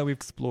like now that we've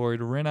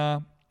explored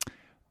Rinna,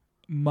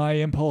 my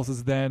impulse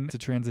is then to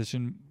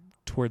transition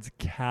towards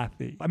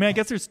Kathy. I mean, I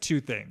guess there's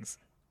two things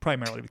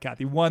primarily with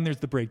Kathy. One, there's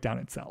the breakdown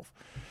itself,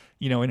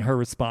 in her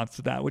response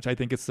to that, which I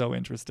think is so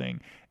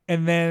interesting.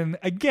 And then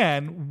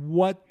again,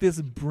 what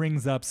this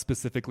brings up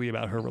specifically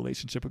about her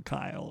relationship with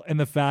Kyle and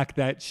the fact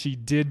that she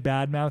did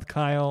badmouth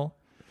Kyle,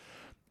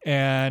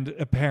 and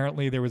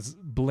apparently there was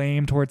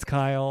blame towards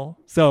Kyle.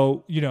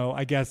 So,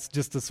 I guess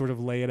just to sort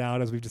of lay it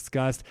out as we've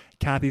discussed,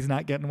 Kathy's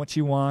not getting what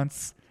she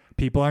wants.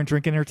 People aren't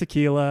drinking her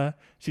tequila.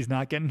 She's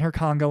not getting her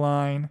conga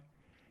line.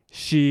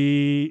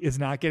 She is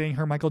not getting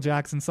her Michael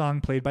Jackson song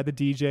played by the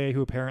DJ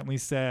who apparently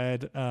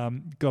said,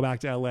 go back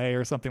to LA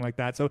or something like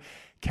that. So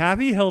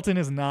Kathy Hilton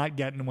is not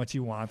getting what she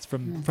wants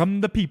from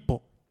the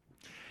people.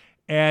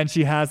 And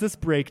she has this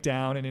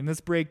breakdown. And in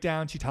this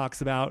breakdown, she talks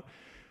about,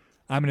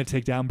 I'm going to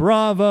take down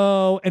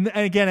Bravo. And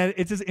again,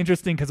 it's just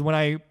interesting because when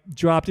I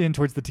dropped in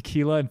towards the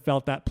tequila and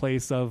felt that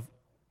place of,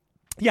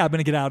 I'm going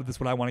to get out of this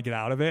what I want to get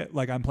out of it.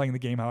 Like, I'm playing the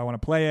game how I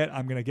want to play it.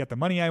 I'm going to get the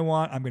money I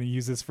want. I'm going to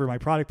use this for my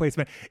product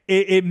placement.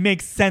 It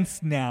makes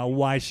sense now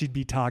why she'd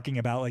be talking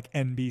about like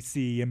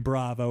NBC and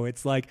Bravo.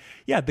 It's like,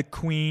 the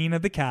queen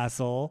of the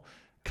castle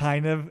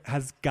kind of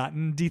has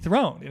gotten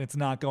dethroned and it's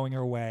not going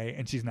her way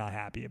and she's not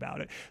happy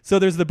about it. So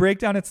there's the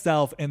breakdown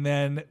itself. And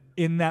then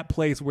in that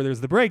place where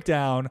there's the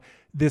breakdown,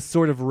 this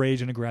sort of rage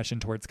and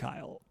aggression towards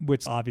Kyle,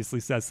 which obviously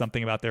says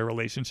something about their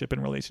relationship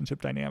and relationship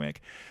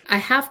dynamic. I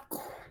have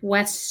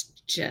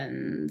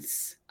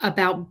questions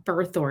about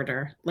birth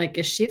order. Like,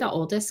 is she the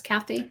oldest,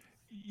 Kathy?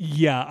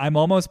 Yeah, I'm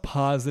almost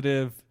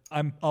positive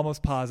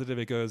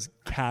it goes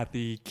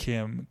Kathy,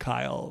 Kim,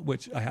 Kyle,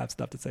 which I have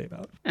stuff to say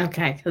about.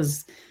 Okay,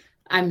 because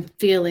I'm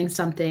feeling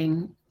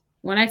something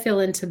when I feel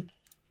into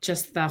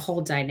just the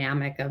whole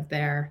dynamic of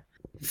their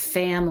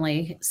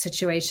family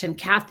situation.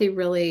 Kathy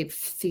really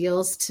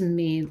feels to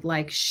me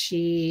like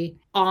she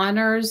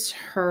honors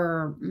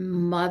her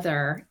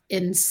mother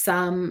in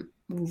some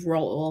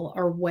role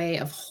or way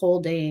of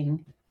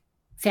holding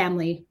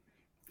family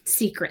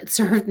secrets,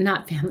 or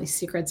not family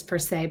secrets per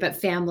se, but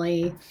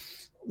family,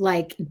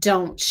 like,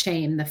 don't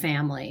shame the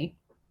family,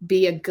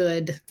 be a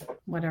good,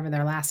 whatever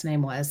their last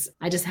name was.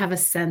 I just have a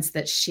sense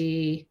that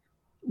she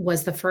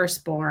was the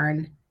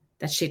firstborn,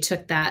 that she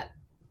took that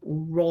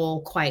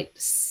role quite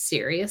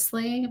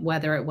seriously,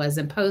 whether it was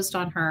imposed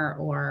on her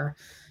or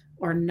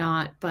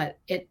not, but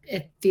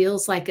it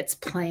feels like it's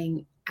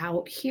playing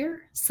out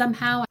here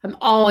somehow. I'm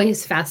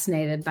always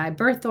fascinated by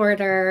birth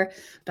order,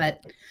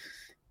 but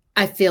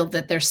I feel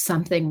that there's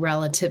something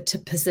relative to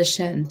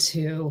position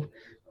to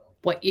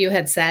what you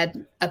had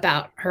said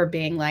about her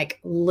being like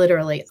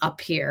literally up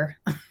here,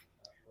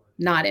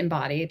 not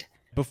embodied.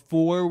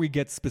 Before we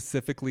get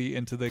specifically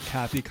into the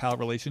Kathy Kyle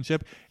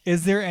relationship,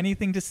 is there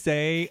anything to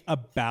say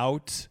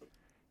about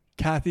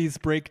Kathy's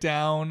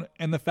breakdown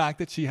and the fact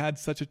that she had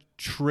such a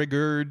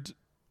triggered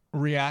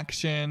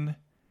reaction,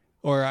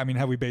 or I mean,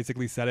 have we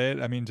basically said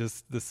it? I mean,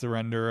 just the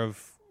surrender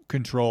of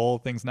control,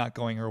 things not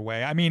going her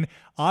way. I mean,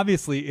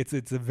 obviously it's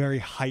a very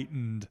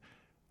heightened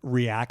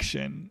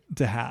reaction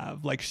to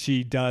have. Like,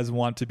 she does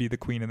want to be the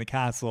queen in the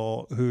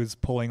castle who's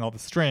pulling all the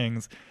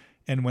strings,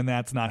 and when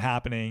that's not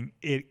happening,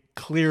 it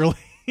clearly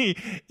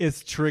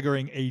is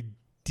triggering a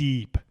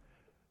deep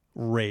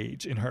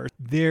rage in her.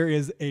 There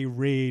is a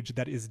rage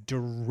that is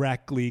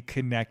directly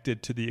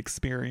connected to the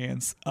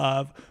experience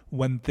of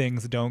when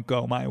things don't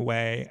go my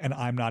way and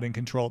I'm not in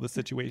control of the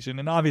situation.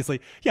 And obviously,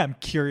 yeah, I'm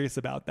curious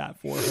about that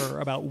for her,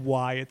 about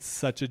why it's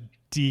such a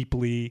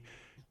deeply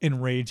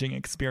enraging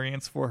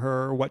experience for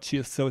her, what she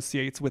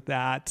associates with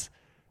that.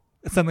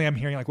 Suddenly I'm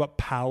hearing like what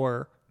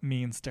power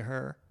means to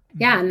her.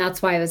 Yeah, and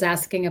that's why I was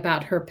asking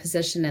about her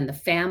position in the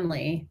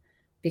family,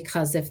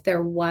 because if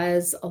there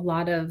was a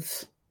lot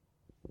of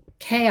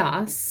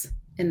chaos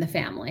in the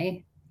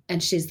family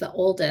and she's the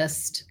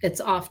oldest,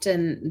 it's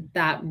often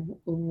that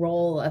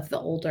role of the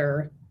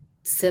older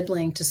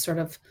sibling to sort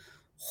of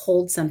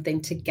hold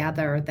something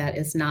together that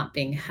is not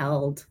being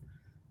held,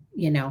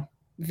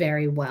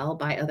 very well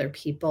by other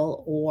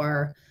people,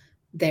 or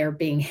they're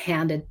being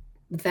handed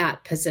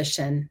that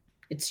position.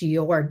 It's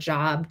your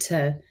job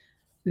to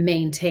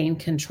maintain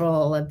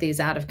control of these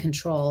out of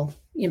control.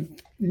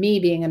 Me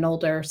being an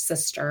older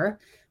sister,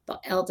 the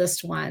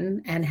eldest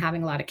one, and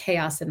having a lot of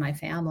chaos in my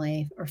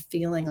family or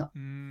feeling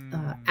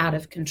out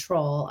of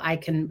control, I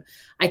can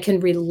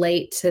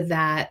relate to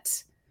that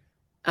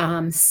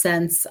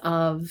sense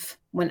of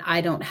when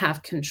I don't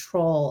have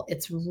control,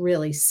 it's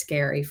really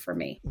scary for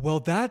me.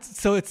 Well, it's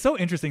so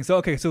interesting. So,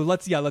 okay, so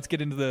let's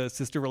get into the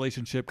sister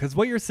relationship, because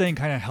what you're saying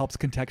kind of helps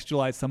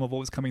contextualize some of what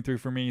was coming through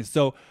for me.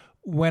 So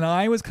when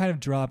I was kind of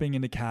dropping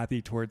into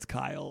Kathy towards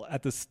Kyle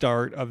at the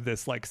start of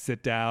this like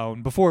sit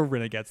down before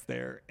Rinna gets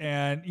there,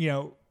 and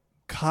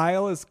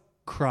Kyle is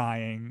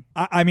crying.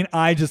 I mean,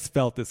 I just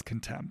felt this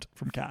contempt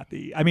from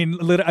Kathy. I mean,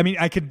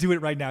 I could do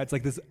it right now. It's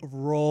like this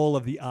roll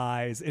of the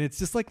eyes, and it's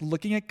just like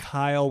looking at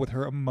Kyle with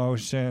her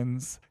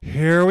emotions.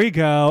 Here we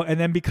go. And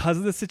then because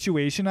of the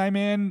situation I'm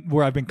in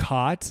where I've been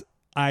caught,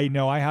 I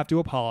know I have to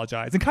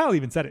apologize. And Kyle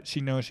even said it.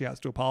 She knows she has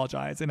to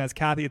apologize. And as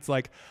Kathy, it's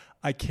like,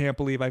 I can't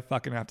believe I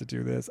fucking have to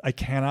do this. I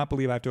cannot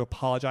believe I have to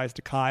apologize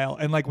to Kyle.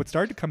 And like what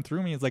started to come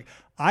through me is like,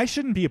 I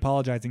shouldn't be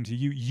apologizing to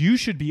you. You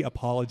should be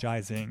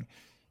apologizing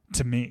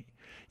to me.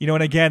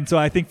 And again, so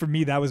I think for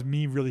me, that was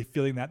me really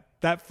feeling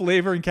that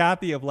flavor in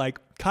Kathy of like,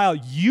 Kyle,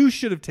 you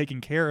should have taken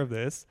care of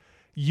this.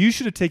 You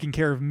should have taken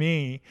care of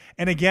me.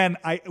 And again,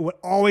 what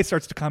always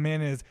starts to come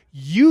in is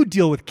you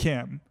deal with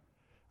Kim.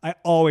 I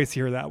always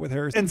hear that with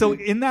her. And so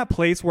in that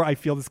place where I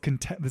feel this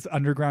this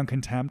underground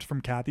contempt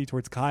from Kathy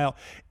towards Kyle,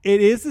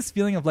 it is this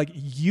feeling of like,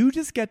 you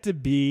just get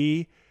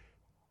to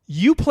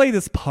you play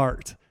this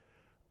part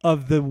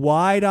of the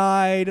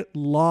wide-eyed,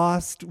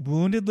 lost,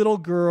 wounded little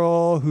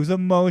girl who's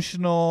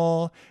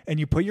emotional, and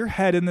you put your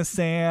head in the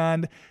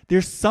sand.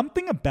 There's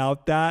something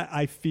about that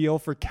I feel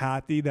for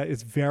Kathy that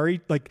is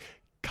very, like,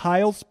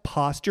 Kyle's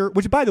posture,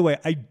 which, by the way,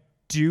 I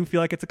do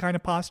feel like it's a kind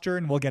of posture,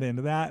 and we'll get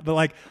into that. But,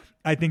 like,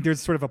 I think there's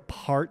sort of a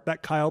part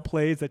that Kyle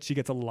plays that she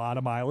gets a lot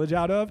of mileage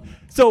out of.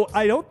 So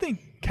I don't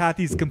think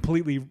Kathy's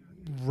completely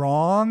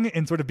wrong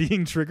and sort of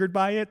being triggered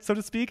by it, so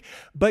to speak.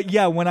 But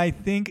yeah, when I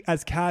think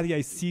as Kathy,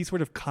 I see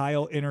sort of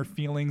Kyle in her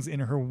feelings, in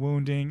her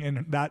wounding,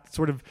 and that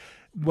sort of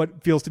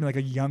what feels to me like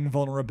a young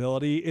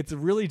vulnerability. It's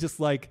really just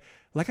like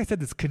I said,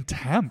 this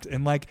contempt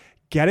and like,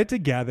 get it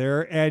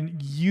together.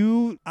 And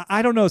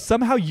I don't know,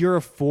 somehow you're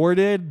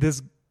afforded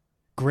this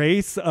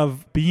grace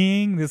of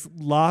being this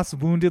lost,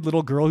 wounded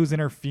little girl who's in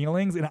her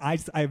feelings. And I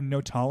have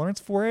no tolerance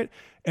for it.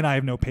 And I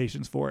have no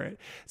patience for it.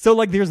 So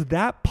like, there's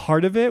that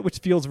part of it, which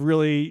feels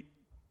really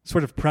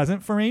sort of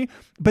present for me.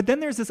 But then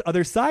there's this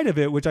other side of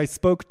it, which I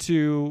spoke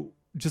to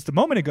just a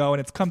moment ago, and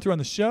it's come through on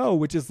the show,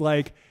 which is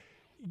like,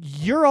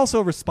 you're also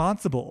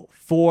responsible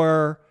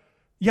for,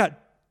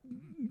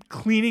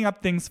 cleaning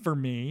up things for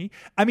me.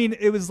 I mean,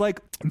 it was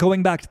like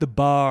going back to the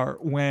bar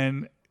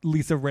when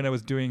Lisa Rinna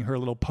was doing her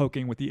little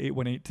poking with the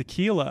 818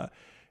 tequila.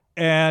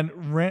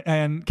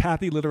 And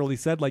Kathy literally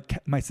said,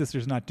 like, my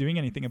sister's not doing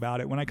anything about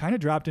it. When I kind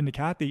of dropped into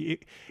Kathy,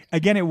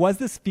 it was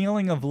this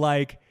feeling of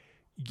like,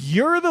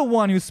 you're the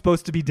one who's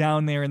supposed to be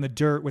down there in the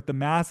dirt with the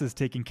masses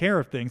taking care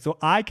of things, so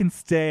I can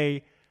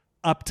stay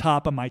up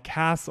top of my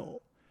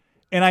castle.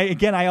 And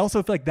I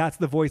also feel like that's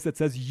the voice that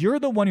says, you're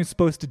the one who's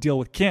supposed to deal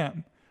with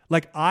Kim.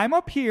 Like, I'm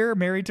up here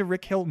married to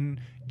Rick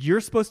Hilton.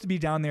 You're supposed to be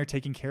down there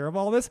taking care of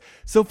all this.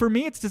 So for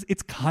me,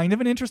 it's kind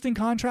of an interesting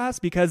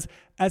contrast, because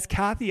as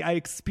Kathy, I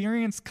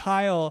experience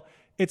Kyle,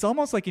 it's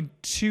almost like in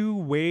two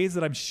ways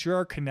that I'm sure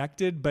are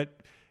connected,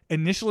 but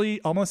initially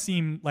almost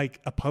seem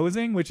like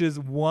opposing, which is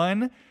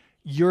one,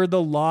 you're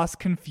the lost,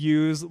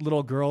 confused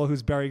little girl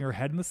who's burying her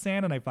head in the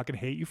sand, and I fucking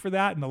hate you for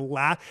that. And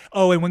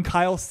and when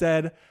Kyle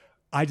said,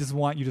 I just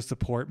want you to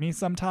support me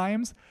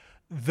sometimes,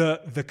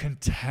 the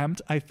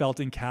contempt I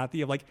felt in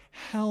Kathy of like,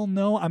 hell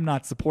no, I'm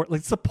not support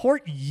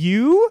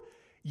you?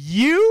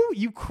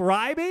 You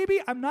crybaby.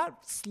 I'm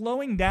not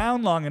slowing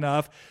down long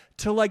enough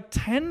to like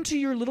tend to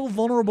your little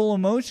vulnerable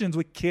emotions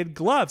with kid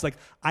gloves. Like,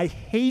 I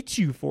hate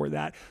you for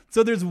that.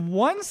 So there's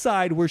one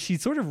side where she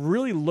sort of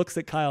really looks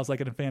at Kyle as like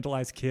an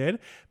infantilized kid.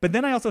 But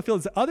then I also feel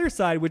this other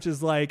side, which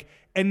is like,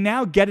 and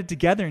now get it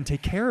together and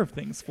take care of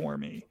things for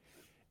me.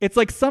 It's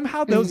like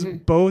somehow those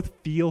both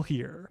feel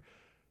here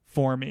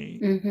for me.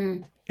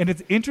 Mm-hmm. And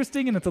it's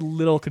interesting and it's a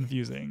little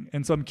confusing.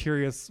 And so I'm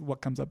curious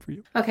what comes up for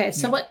you. Okay.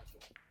 So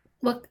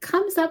what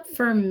comes up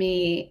for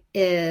me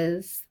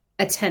is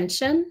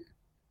attention,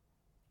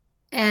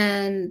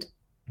 and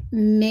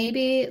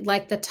maybe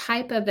like the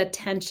type of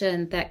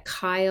attention that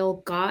Kyle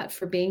got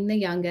for being the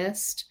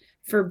youngest,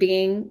 for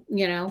being,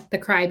 the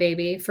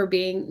crybaby, for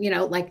being,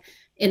 like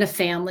in a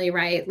family,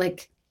 right?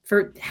 Like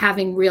for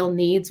having real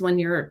needs when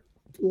you're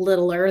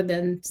littler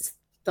than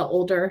the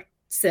older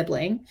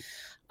sibling,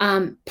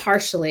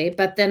 partially,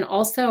 but then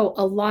also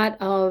a lot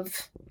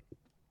of,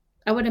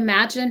 I would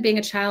imagine being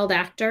a child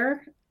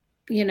actor,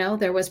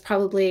 there was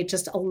probably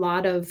just a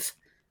lot of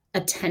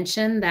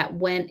attention that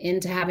went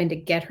into having to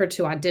get her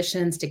to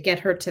auditions, to get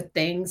her to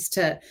things,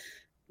 to,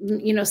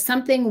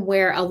 something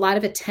where a lot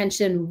of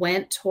attention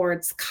went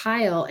towards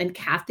Kyle, and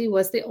Kathy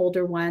was the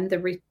older one,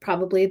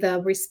 probably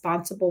the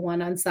responsible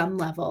one on some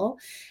level.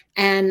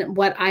 And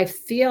what I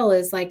feel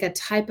is like a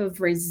type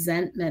of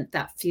resentment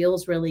that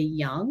feels really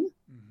young.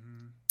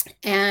 Mm-hmm.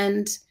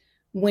 And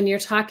when you're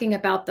talking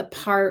about the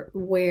part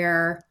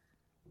where,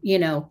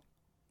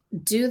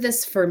 do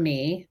this for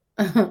me,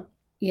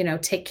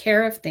 take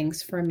care of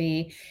things for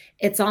me,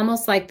 it's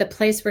almost like the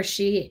place where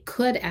she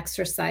could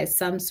exercise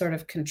some sort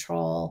of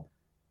control.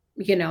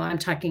 I'm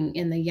talking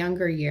in the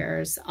younger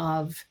years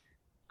of,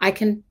 I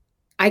can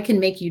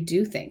make you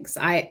do things.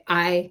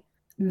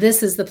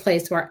 This is the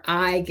place where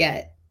I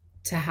get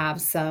to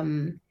have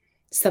some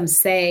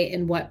say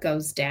in what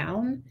goes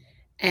down,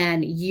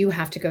 and you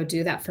have to go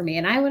do that for me.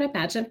 And I would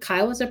imagine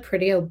Kyle was a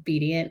pretty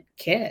obedient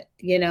kid,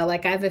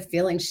 like I have a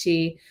feeling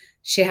she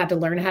had to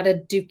learn how to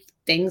do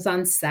things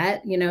on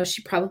set.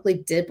 She probably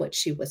did what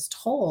she was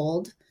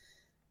told.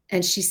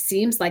 And she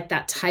seems like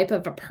that type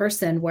of a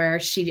person where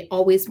she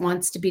always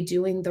wants to be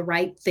doing the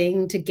right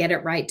thing, to get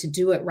it right, to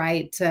do it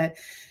right, to,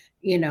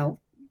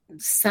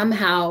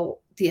 somehow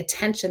the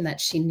attention that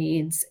she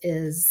needs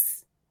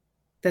is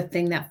the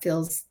thing that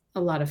feels a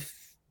lot of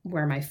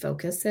where my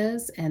focus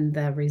is, and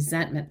the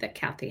resentment that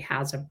Kathy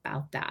has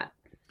about that.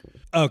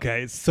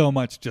 Okay, so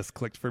much just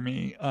clicked for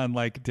me on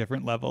like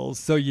different levels.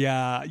 So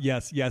yeah,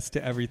 yes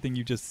to everything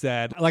you just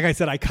said. Like I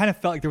said, I kind of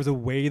felt like there was a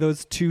way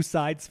those two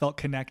sides felt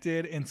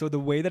connected. And so the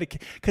way that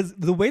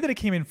it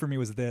came in for me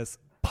was this.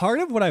 Part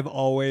of what I've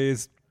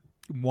always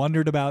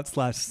wondered about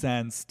 /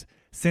 sensed,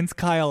 since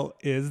Kyle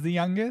is the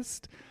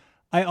youngest,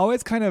 I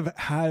always kind of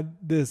had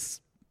this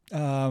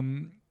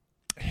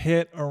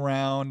hit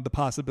around the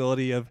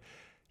possibility of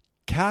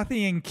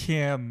Kathy and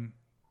Kim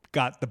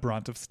got the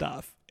brunt of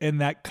stuff,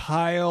 and that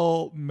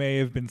Kyle may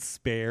have been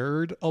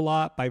spared a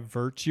lot by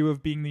virtue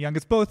of being the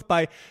youngest, both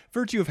by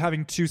virtue of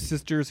having two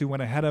sisters who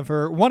went ahead of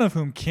her, one of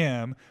whom,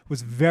 Kim,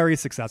 was very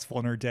successful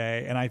in her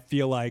day, and I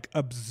feel like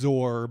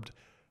absorbed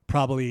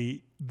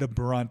probably the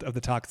brunt of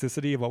the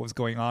toxicity of what was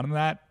going on in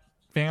that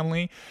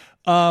family.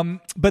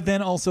 But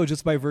then also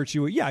just by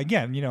virtue,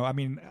 again,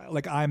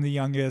 like I'm the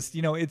youngest,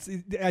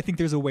 I think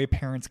there's a way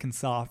parents can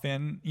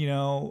soften,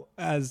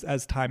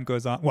 as time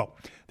goes on. Well,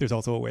 there's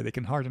also a way they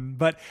can harden,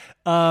 but,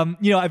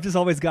 I've just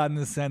always gotten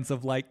the sense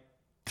of like,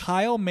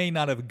 Kyle may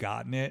not have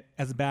gotten it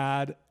as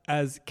bad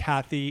as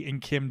Kathy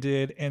and Kim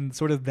did, and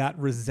sort of that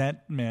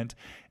resentment.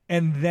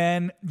 And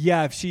then,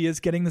 if she is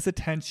getting this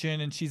attention,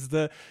 and she's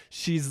the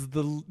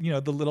the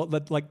little,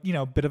 like,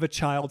 bit of a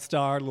child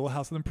star, Little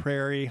House on the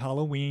Prairie,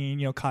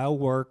 Halloween, Kyle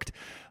worked.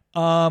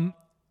 And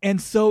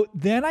so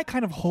then I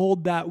kind of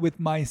hold that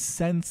with my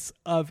sense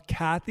of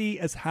Kathy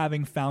as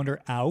having found her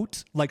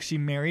out. Like, she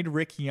married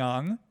Rick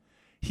Young.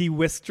 He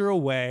whisked her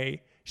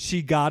away.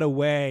 She got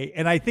away.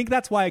 And I think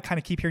that's why I kind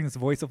of keep hearing this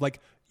voice of like,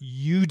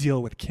 you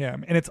deal with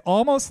Kim. And it's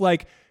almost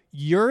like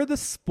you're the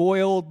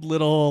spoiled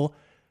little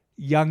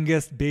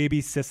youngest baby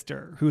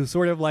sister who's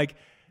sort of like,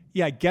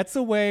 gets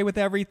away with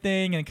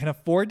everything and can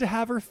afford to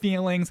have her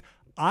feelings.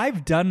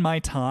 I've done my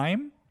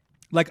time.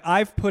 Like,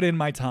 I've put in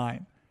my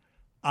time.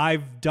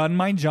 I've done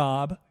my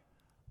job.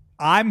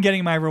 I'm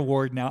getting my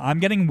reward now. I'm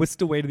getting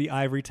whisked away to the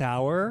ivory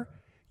tower.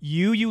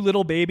 You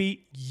little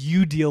baby,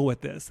 you deal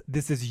with this.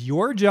 This is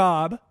your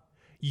job.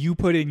 You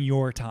put in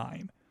your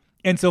time.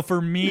 And so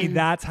for me,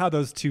 that's how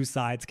those two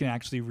sides can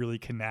actually really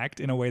connect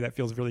in a way that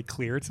feels really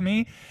clear to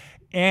me.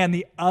 And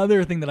the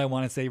other thing that I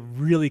want to say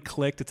really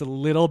clicked, it's a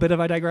little bit of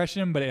a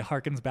digression, but it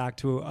harkens back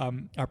to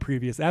our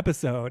previous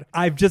episode.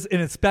 And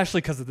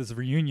especially because of this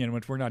reunion,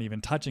 which we're not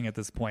even touching at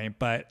this point,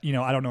 but,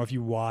 I don't know if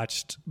you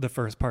watched the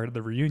first part of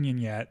the reunion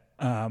yet.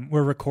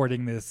 We're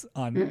recording this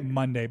on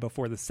Monday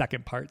before the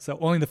second part, so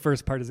only the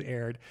first part is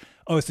aired.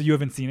 Oh, so you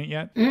haven't seen it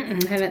yet? I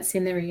haven't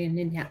seen the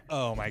reunion yet.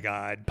 Oh my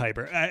God,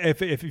 Piper!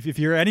 If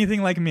you're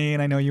anything like me,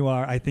 and I know you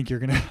are, I think you're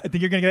gonna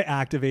get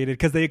activated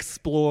because they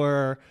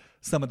explore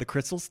some of the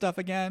Crystal stuff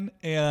again.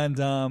 And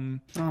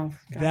gosh.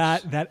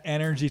 that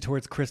energy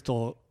towards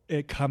Crystal,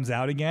 it comes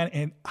out again.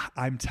 And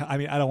I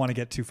mean, I don't want to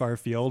get too far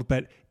afield,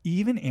 but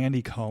even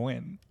Andy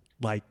Cohen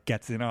like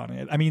gets in on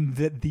it. I mean,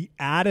 the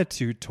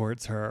attitude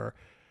towards her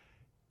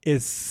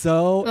is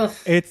so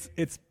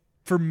it's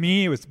for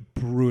me, it was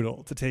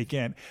brutal to take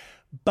in.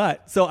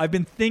 But so I've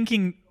been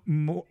thinking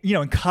more, you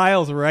know, and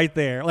Kyle's right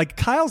there. Like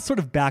Kyle's sort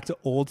of back to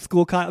old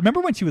school Kyle.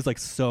 Remember when she was like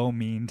so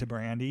mean to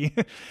Brandy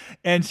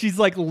and she's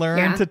like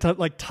learned to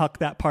like tuck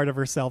that part of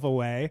herself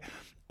away.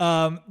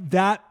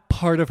 That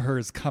part of her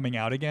is coming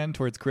out again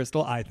towards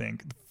Crystal, I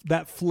think.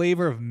 That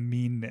flavor of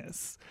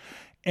meanness.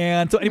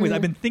 And so anyways,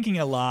 I've been thinking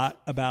a lot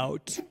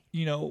about,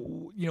 you know,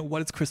 what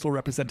does Crystal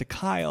represent to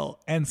Kyle?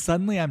 And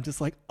suddenly I'm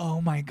just like,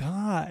 oh my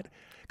God.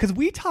 Because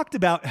we talked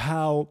about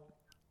how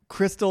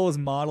Crystal is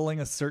modeling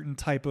a certain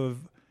type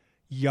of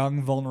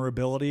young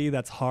vulnerability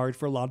that's hard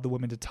for a lot of the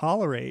women to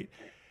tolerate,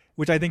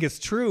 which I think is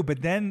true.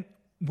 But then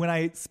when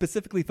I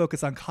specifically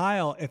focus on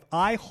Kyle, if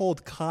I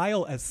hold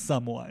Kyle as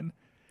someone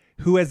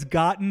who has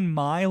gotten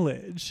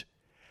mileage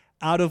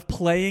out of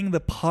playing the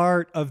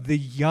part of the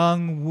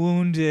young,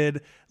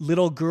 wounded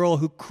little girl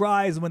who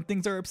cries when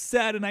things are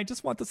upset and I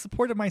just want the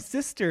support of my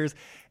sisters.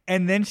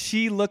 And then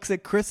she looks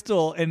at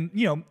Crystal and,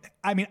 you know,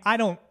 I mean, I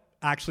don't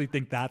actually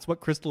think that's what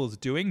Crystal is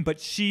doing, but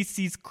she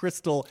sees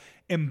Crystal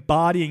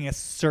embodying a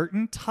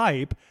certain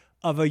type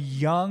of a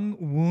young,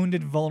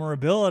 wounded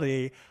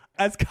vulnerability.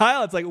 As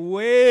Kyle, it's like,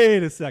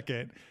 wait a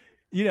second.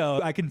 You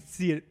know, I can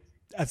see it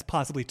as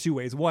possibly two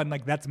ways. One,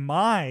 like that's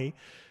my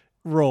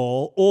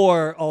role,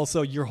 or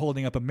also you're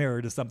holding up a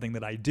mirror to something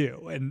that I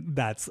do, and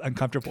that's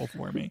uncomfortable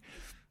for me.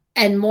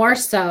 And more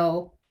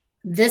so,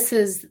 this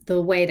is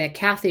the way that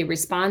Kathy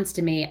responds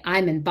to me.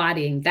 I'm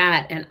embodying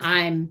that, and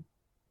I'm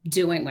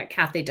doing what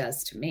Kathy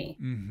does to me.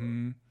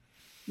 Mm-hmm.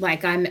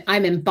 Like I'm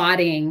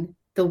embodying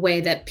the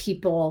way that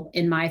people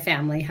in my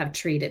family have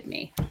treated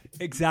me.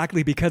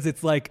 Exactly, because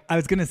it's like I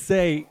was gonna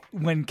say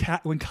when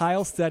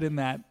Kyle said in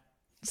that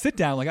sit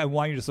down, like, I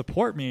want you to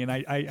support me. And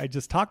I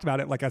just talked about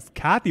it. Like, as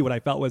Kathy, what I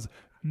felt was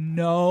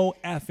no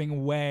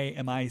effing way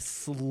am I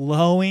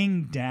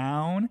slowing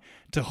down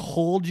to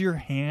hold your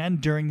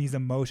hand during these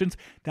emotions.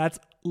 That's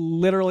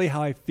literally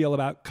how I feel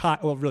about Kyle.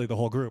 Well, really the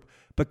whole group,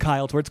 but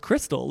Kyle towards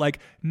Crystal. Like,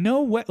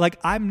 no way. Like,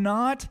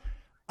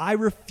 I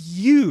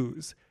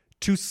refuse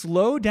to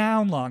slow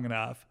down long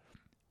enough.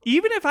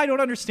 Even if I don't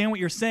understand what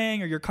you're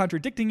saying or you're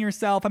contradicting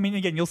yourself. I mean,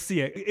 again, you'll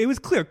see it. It was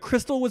clear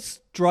Crystal was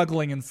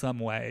struggling in some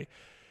way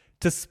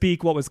to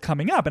speak what was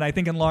coming up. And I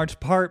think in large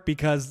part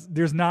because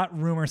there's not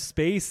room or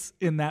space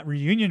in that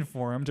reunion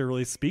forum to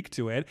really speak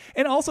to it.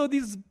 And also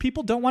these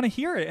people don't want to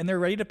hear it and they're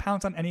ready to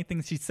pounce on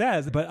anything she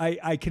says. But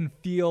I can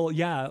feel,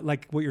 yeah,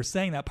 like what you're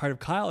saying, that part of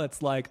Kyle,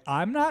 it's like,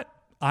 I'm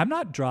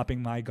not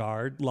dropping my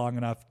guard long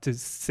enough to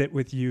sit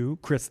with you,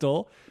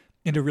 Crystal,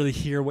 and to really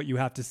hear what you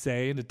have to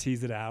say and to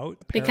tease it out.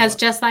 Because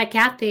just like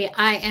Kathy,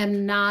 I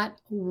am not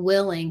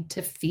willing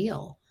to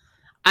feel.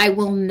 I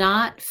will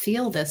not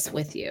feel this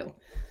with you.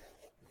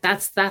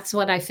 That's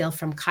what I feel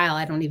from Kyle.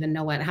 I don't even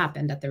know what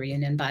happened at the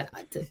reunion, but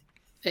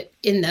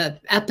in the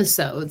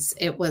episodes,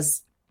 it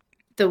was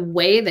the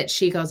way that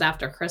she goes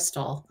after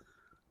Crystal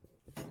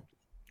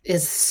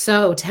is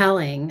so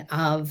telling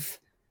of,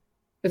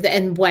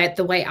 and what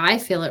the way I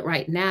feel it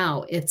right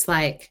now, it's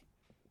like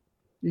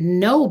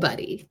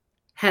nobody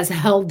has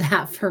held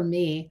that for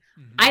me.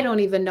 Mm-hmm. I don't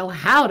even know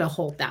how to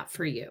hold that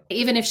for you.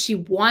 Even if she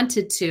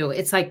wanted to,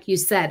 it's like you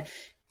said,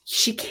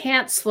 she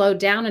can't slow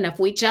down enough.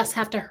 We just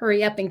have to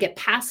hurry up and get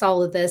past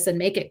all of this and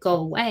make it go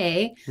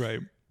away. Right.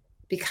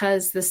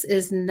 Because this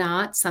is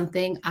not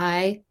something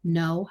I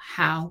know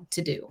how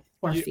to do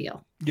or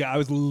feel. Yeah, I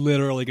was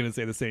literally going to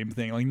say the same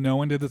thing. Like, no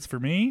one did this for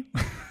me.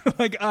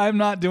 Like, I'm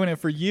not doing it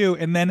for you.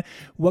 And then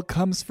what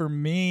comes for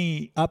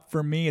me,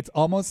 it's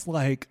almost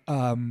like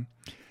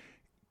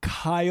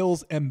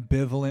Kyle's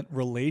ambivalent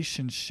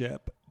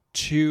relationship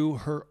to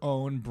her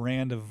own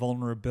brand of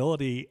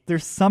vulnerability.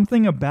 There's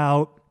something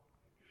about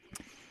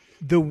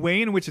the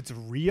way in which it's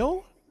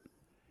real,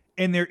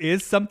 and there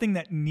is something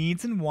that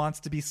needs and wants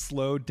to be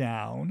slowed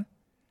down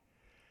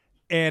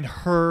and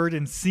heard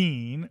and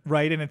seen,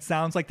 right? And it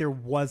sounds like there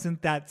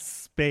wasn't that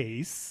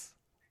space,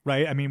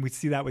 right? I mean, we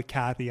see that with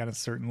Kathy on a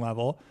certain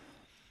level.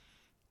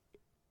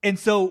 And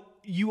so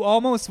you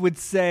almost would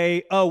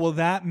say, oh, well,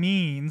 that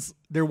means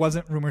there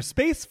wasn't room or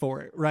space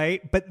for it,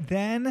 right? But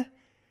then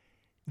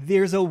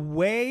there's a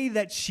way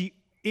that she,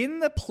 in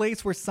the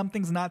place where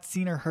something's not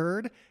seen or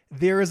heard,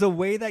 there is a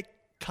way that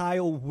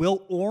Kyle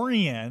will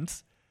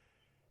orient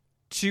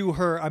to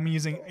her, I'm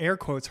using air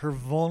quotes, her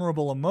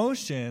vulnerable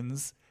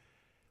emotions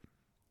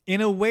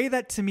in a way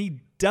that to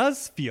me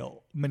does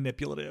feel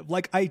manipulative.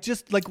 Like, I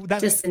just like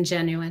that.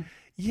 Disingenuous.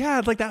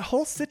 Yeah. Like that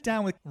whole sit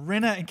down with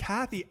Rinna and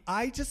Kathy,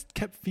 I just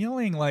kept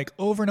feeling like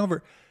over and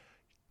over,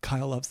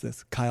 Kyle loves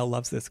this. Kyle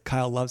loves this.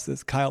 Kyle loves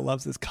this. Kyle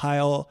loves this.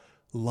 Kyle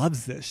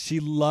loves this. She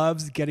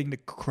loves getting to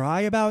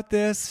cry about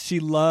this. She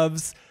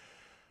loves,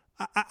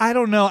 I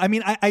don't know. I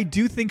mean, I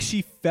do think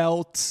she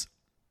felt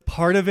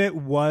part of it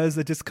was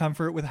a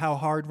discomfort with how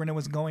hard Rinna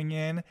was going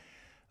in.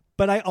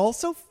 But I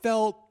also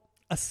felt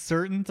a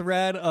certain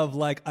thread of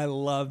like, I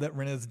love that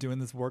Rinna's doing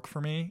this work for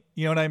me.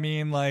 You know what I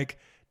mean? Like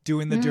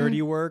doing the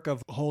dirty work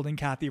of holding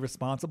Kathy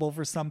responsible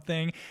for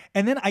something.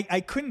 And then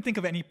I couldn't think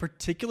of any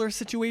particular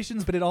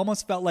situations, but it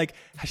almost felt like,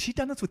 has she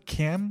done this with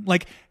Kim?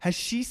 Like, has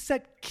she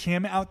set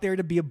Kim out there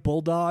to be a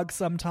bulldog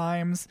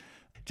sometimes?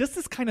 Just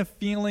this kind of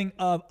feeling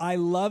of, I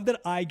love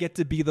that I get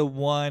to be the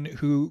one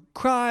who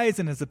cries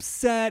and is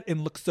upset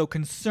and looks so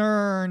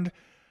concerned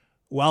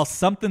while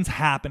something's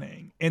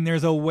happening. And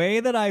there's a way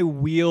that I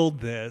wield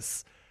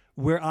this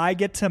where I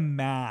get to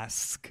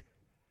mask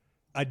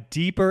a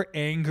deeper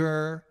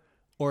anger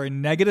or a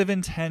negative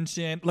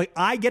intention. Like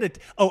I get it.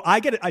 Oh,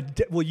 I get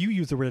it. Well, you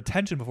used the word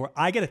attention before.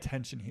 I get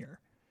attention here.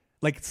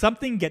 Like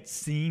something gets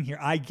seen here.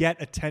 I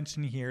get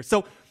attention here.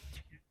 So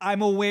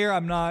I'm aware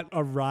I'm not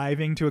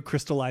arriving to a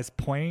crystallized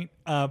point.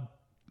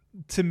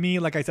 To me,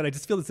 like I said, I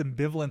just feel this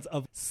ambivalence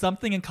of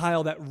something in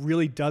Kyle that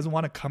really does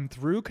want to come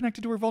through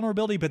connected to her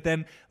vulnerability. But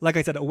then, like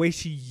I said, a way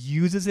she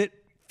uses it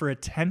for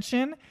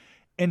attention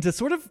and to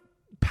sort of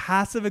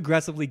passive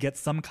aggressively get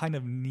some kind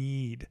of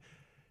need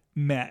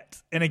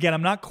met. And again,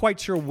 I'm not quite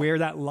sure where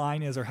that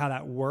line is or how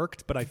that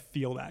worked, but I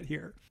feel that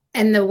here.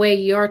 And the way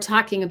you're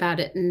talking about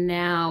it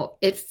now,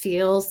 it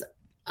feels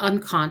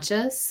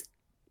unconscious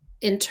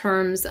in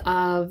terms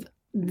of,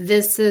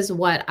 this is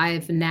what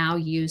I've now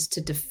used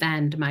to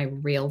defend my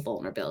real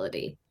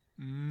vulnerability.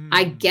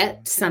 I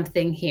get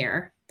something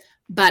here,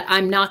 but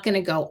I'm not going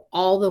to go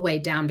all the way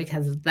down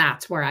because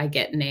that's where I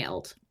get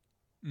nailed.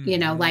 You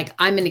know, like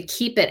I'm going to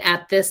keep it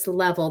at this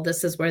level.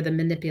 This is where the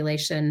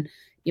manipulation,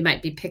 you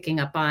might be picking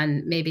up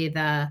on maybe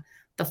the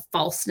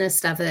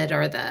falseness of it,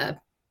 or the,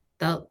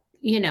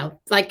 you know,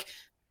 like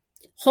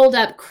hold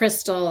up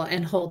Crystal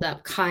and hold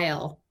up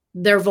Kyle.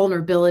 Their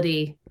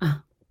vulnerability,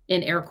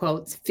 in air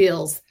quotes,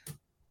 feels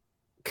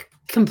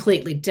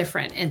completely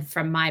different. And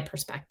from my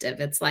perspective,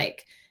 it's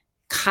like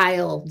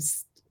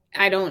Kyle's,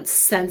 I don't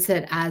sense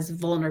it as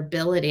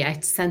vulnerability. I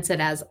sense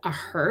it as a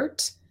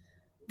hurt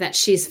that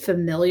she's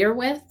familiar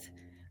with,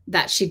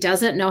 that she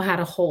doesn't know how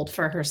to hold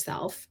for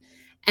herself,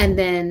 and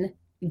then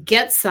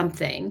get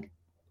something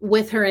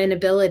with her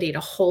inability to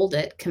hold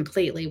it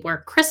completely,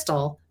 where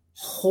Crystal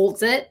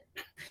holds it.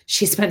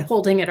 She's been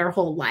holding it her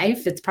whole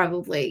life. It's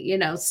probably, you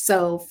know,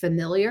 so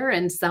familiar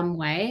in some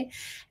way.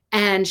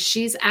 And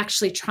she's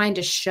actually trying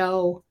to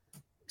show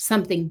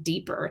something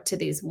deeper to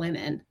these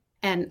women.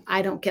 And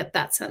I don't get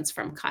that sense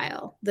from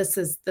Kyle. This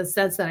is the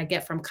sense that I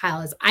get from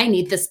Kyle is, I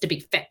need this to be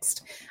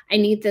fixed. I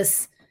need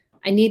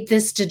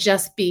this to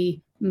just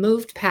be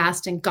moved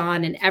past and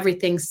gone and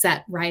everything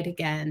set right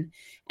again.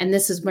 And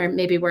this is where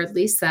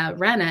Lisa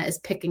Rinna is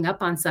picking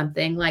up on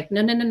something like,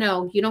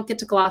 no, you don't get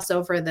to gloss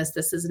over this.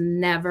 This is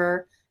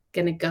never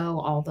going to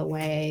go all the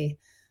way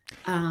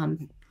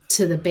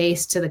to the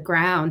base, to the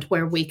ground,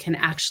 where we can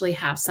actually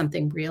have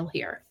something real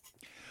here.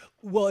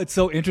 Well, it's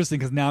so interesting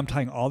because now I'm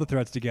tying all the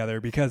threads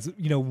together because,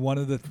 you know, one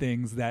of the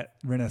things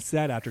that Rinna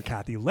said after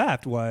Kathy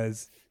left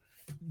was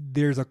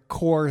there's a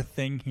core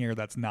thing here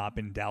that's not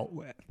been dealt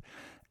with.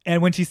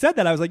 And when she said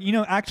that, I was like, you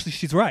know, actually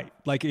she's right.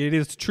 Like it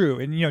is true.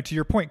 And, you know, to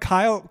your point,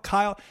 Kyle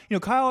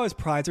always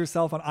prides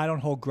herself on, I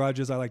don't hold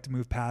grudges. I like to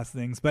move past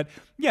things. But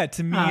yeah,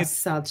 to me, it's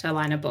such a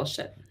line of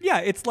bullshit. Yeah.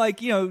 It's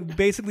like, you know,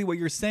 basically what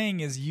you're saying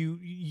is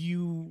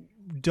you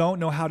don't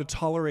know how to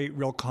tolerate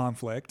real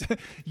conflict.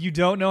 You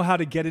don't know how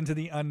to get into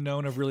the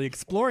unknown of really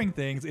exploring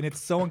things. And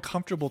it's so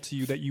uncomfortable to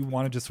you that you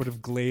want to just sort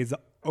of glaze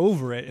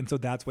over it. And so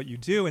that's what you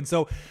do. And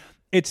so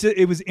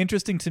it was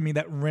interesting to me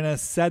that Rinna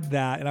said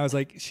that, and I was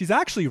like, she's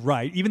actually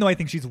right, even though I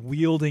think she's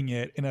wielding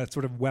it in a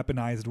sort of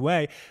weaponized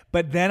way.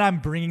 But then I'm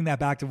bringing that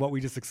back to what we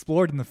just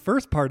explored in the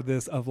first part of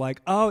this of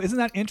like, oh, isn't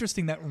that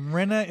interesting that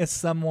Rinna is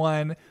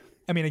someone,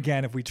 I mean,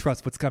 again, if we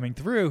trust what's coming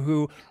through,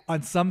 who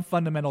on some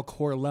fundamental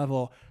core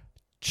level,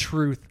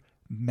 truth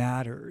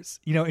matters,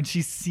 you know, and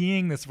she's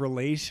seeing this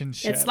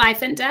relationship. It's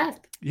life and death.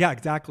 Yeah,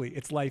 exactly.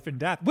 It's life and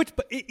death, which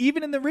but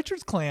even in the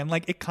Richards clan,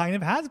 like it kind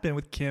of has been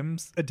with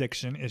Kim's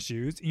addiction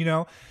issues, you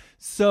know,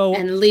 so.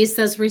 And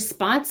Lisa's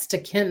response to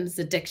Kim's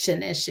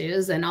addiction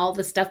issues and all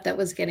the stuff that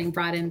was getting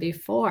brought in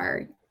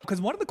before. Because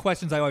one of the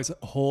questions I always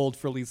hold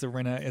for Lisa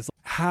Rinna is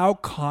how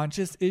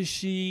conscious is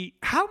she?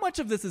 How much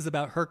of this is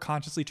about her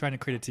consciously trying to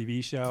create a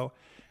TV show?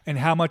 And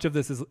how much of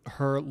this is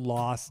her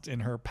lost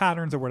in her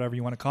patterns or whatever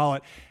you want to call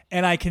it.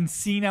 And I can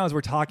see now as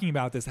we're talking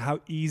about this,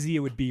 how easy it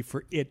would be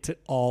for it to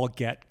all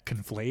get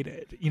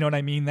conflated. You know what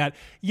I mean? That,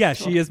 yeah,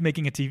 she is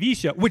making a TV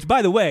show, which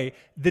by the way,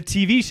 the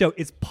TV show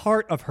is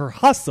part of her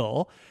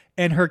hustle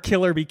and her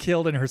kill or be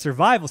killed and her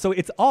survival. So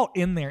it's all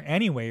in there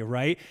anyway,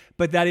 right?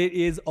 But that it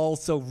is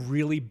also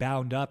really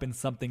bound up in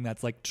something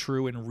that's like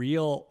true and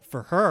real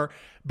for her.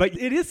 But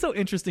it is so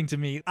interesting to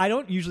me. I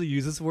don't usually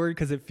use this word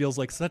because it feels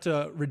like such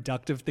a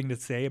reductive thing to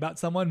say about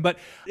someone, but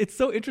it's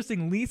so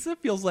interesting. Lisa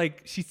feels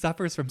like she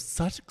suffers from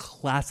such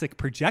classic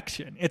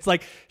projection. It's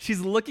like she's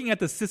looking at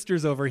the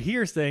sisters over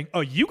here saying, oh,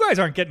 you guys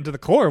aren't getting to the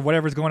core of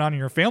whatever's going on in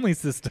your family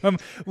system,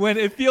 when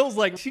it feels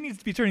like she needs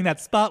to be turning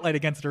that spotlight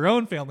against her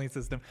own family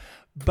system.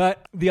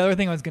 But the other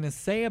thing I was going to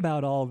say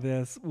about all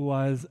this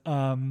was,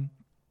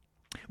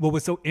 What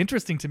was so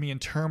interesting to me in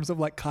terms of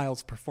like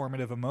Kyle's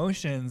performative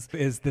emotions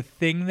is the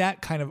thing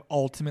that kind of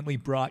ultimately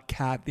brought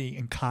Kathy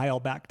and Kyle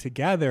back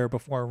together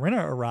before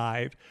Rinna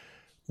arrived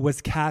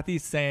was Kathy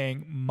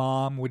saying,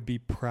 Mom would be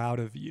proud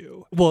of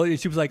you. Well,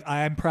 she was like,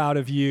 I'm proud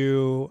of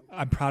you.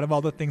 I'm proud of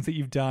all the things that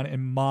you've done,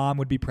 and Mom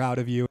would be proud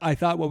of you. I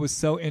thought what was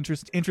so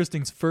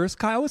interesting, first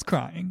Kyle was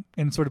crying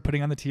and sort of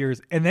putting on the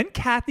tears, and then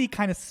Kathy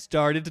kind of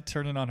started to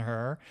turn it on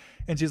her.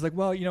 And she's like,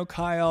 well,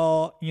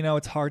 Kyle,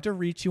 it's hard to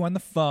reach you on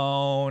the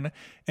phone,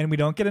 and we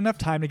don't get enough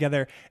time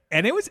together.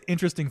 And it was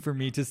interesting for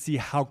me to see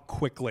how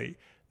quickly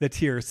the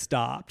tears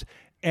stopped.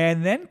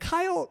 And then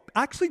Kyle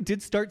actually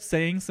did start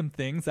saying some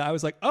things that I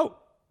was like, oh,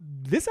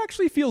 this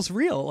actually feels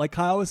real. Like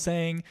Kyle was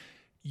saying,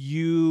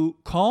 you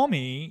call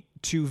me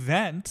to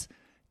vent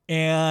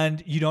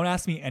and you don't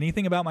ask me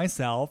anything about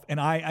myself. And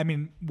I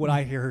mean, what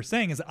I hear her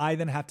saying is I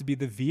then have to be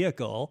the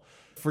vehicle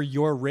for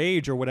your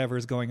rage or whatever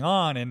is going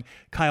on. And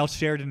Kyle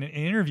shared in an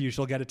interview,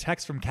 she'll get a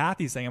text from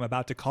Kathy saying, I'm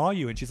about to call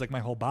you. And she's like,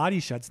 my whole body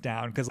shuts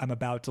down because I'm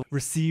about to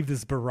receive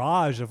this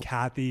barrage of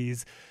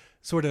Kathy's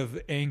sort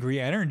of angry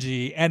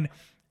energy. And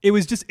it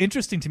was just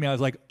interesting to me. I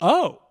was like,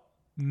 oh,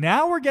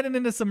 now we're getting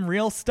into some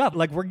real stuff.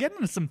 Like we're getting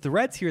into some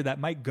threads here that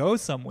might go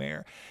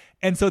somewhere.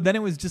 And so then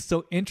it was just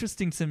so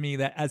interesting to me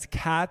that as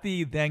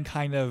Kathy then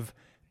kind of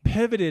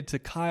pivoted to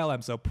Kyle,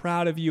 I'm so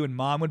proud of you and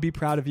Mom would be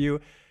proud of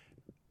you,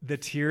 the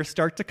tears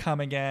start to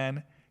come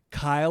again.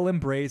 Kyle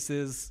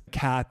embraces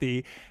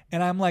Kathy.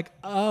 And I'm like,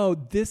 oh,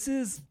 this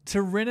is, to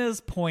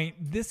Rinna's point,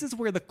 this is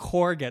where the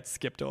core gets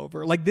skipped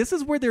over. Like this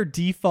is where they're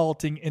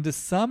defaulting into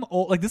some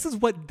old, like this is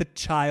what the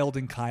child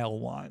in Kyle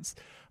wants.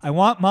 I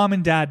want Mom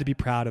and Dad to be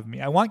proud of me.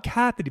 I want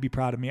Kathy to be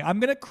proud of me. I'm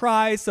going to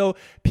cry so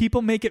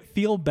people make it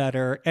feel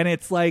better. And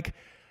it's like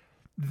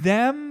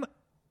them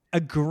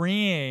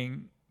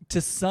agreeing to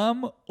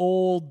some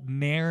old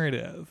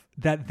narrative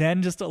that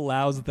then just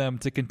allows them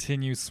to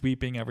continue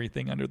sweeping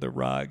everything under the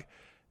rug.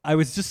 I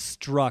was just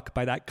struck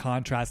by that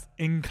contrast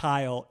in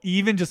Kyle,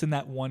 even just in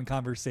that one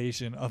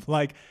conversation of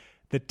like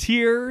the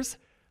tears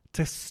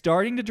to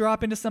starting to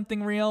drop into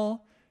something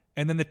real.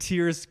 And then the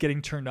tears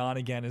getting turned on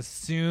again as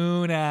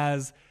soon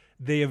as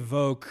they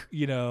evoke,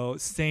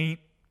 Saint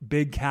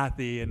Big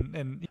Kathy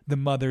and the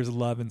mother's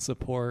love and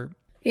support.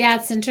 Yeah,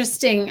 it's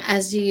interesting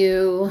as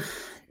you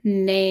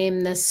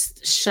name this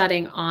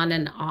shutting on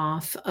and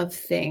off of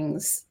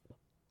things,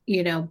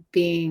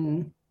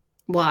 being,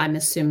 well, I'm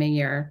assuming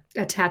you're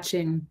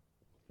attaching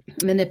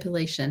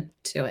manipulation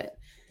to it.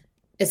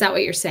 Is that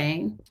what you're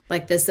saying?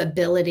 Like this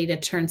ability to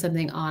turn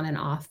something on and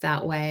off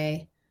that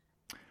way?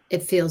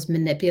 It feels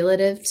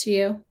manipulative to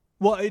you?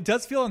 Well, it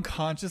does feel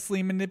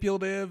unconsciously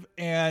manipulative.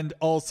 And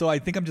also, I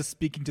think I'm just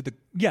speaking to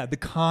the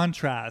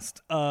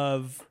contrast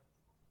of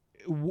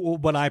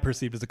what I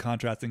perceive as a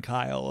contrast in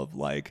Kyle of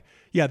like,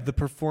 the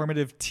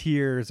performative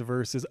tears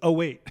versus, oh,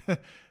 wait,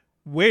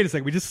 wait a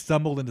second. We just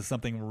stumbled into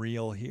something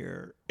real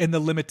here. And the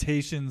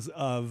limitations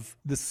of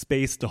the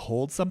space to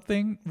hold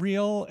something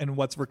real and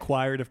what's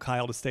required of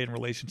Kyle to stay in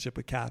relationship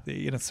with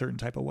Kathy in a certain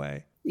type of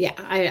way.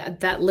 Yeah,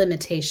 that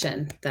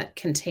limitation, that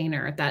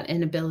container, that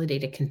inability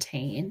to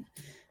contain,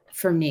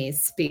 for me,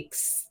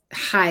 speaks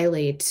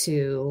highly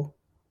to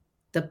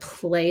the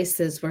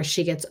places where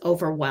she gets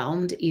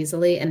overwhelmed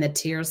easily and the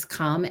tears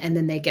come and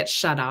then they get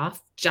shut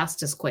off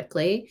just as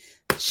quickly.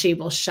 She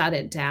will shut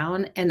it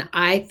down. And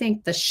I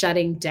think the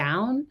shutting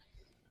down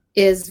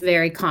is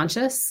very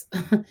conscious.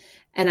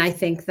 And I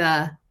think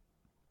the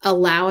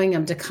allowing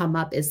them to come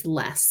up is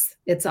less.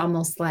 It's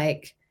almost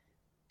like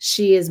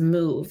she is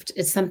moved.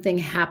 It's something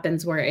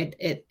happens where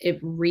it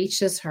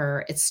reaches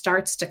her, it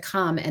starts to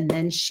come, and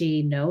then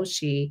she knows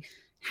she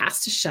has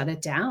to shut it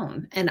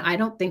down. And I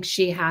don't think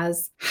she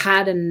has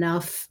had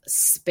enough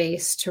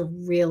space to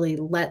really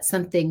let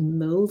something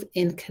move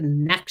in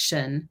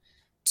connection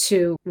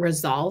to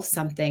resolve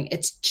something.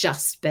 It's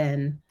just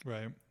been,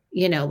 right,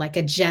 like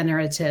a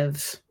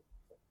generative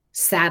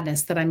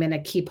sadness that I'm going to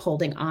keep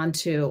holding on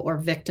to,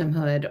 or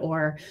victimhood,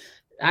 or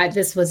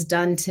this was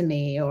done to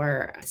me,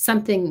 or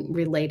something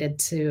related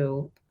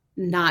to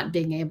not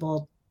being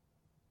able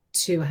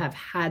to have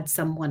had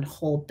someone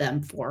hold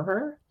them for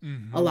her,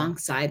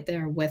 alongside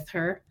there with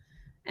her.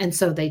 And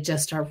so they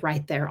just are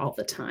right there all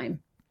the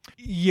time.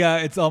 Yeah,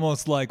 it's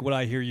almost like what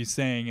I hear you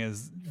saying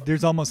is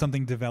there's almost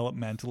something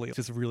developmentally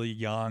just really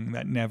young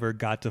that never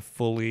got to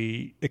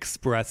fully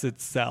express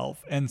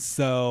itself. And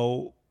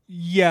so,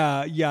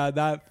 yeah,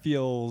 that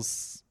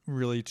feels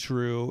really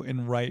true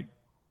and right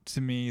to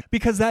me,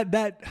 because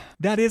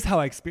that is how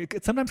I experience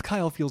it. Sometimes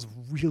Kyle feels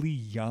really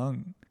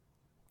young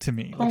to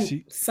me.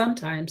 Like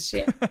sometimes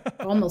she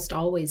almost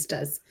always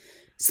does,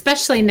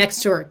 especially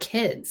next to her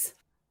kids.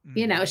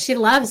 She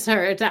loves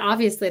her.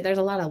 Obviously, there's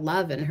a lot of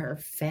love in her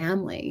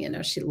family.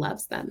 She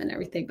loves them and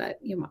everything. But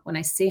when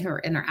I see her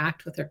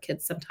interact with her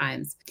kids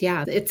sometimes,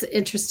 it's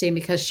interesting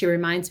because she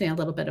reminds me a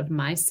little bit of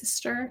my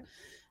sister.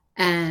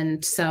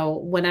 And so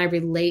when I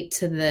relate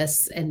to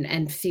this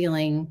and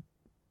feeling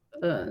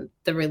the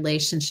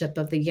relationship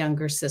of the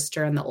younger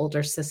sister and the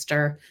older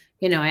sister,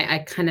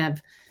 I kind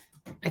of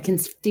I can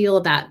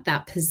feel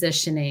that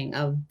positioning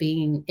of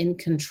being in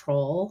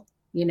control,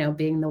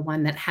 being the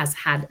one that has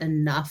had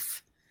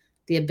enough,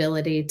 the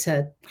ability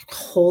to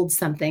hold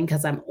something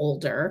because I'm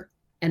older,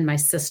 and my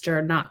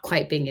sister not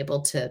quite being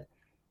able to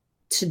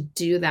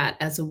do that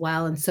as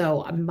well. And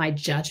so my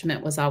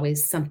judgment was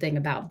always something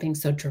about being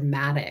so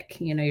dramatic,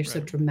 you're so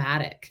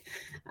dramatic,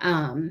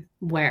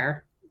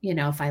 where,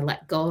 if I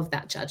let go of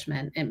that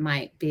judgment, it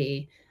might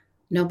be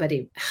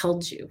nobody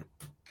held you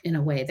in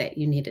a way that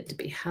you needed to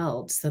be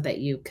held so that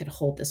you could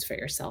hold this for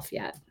yourself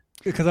yet.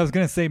 Because I was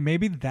going to say,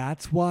 maybe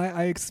that's why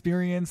I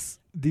experience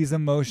these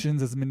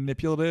emotions as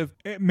manipulative.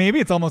 Maybe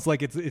it's almost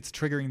like it's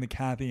triggering the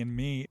Kathy in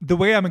me. The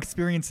way I'm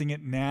experiencing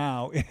it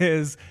now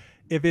is,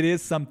 if it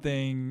is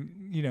something,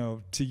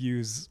 to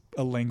use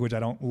a language I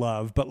don't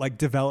love, but like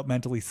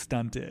developmentally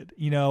stunted,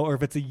 or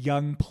if it's a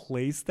young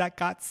place that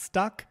got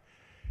stuck.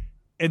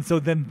 And so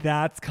then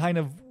that's kind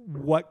of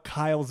what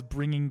Kyle's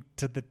bringing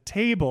to the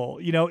table.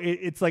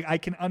 It's like, I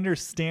can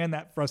understand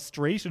that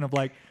frustration of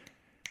like,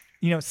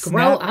 snap,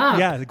 grow up.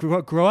 Yeah,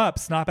 grow up,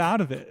 snap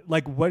out of it.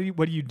 Like, what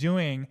are you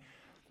doing?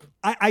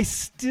 I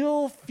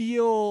still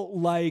feel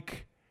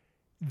like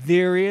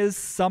there is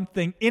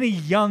something in a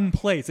young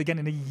place, again,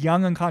 in a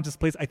young unconscious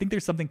place. I think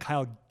there's something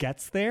Kyle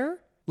gets there.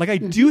 Like, I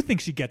do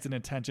think she gets an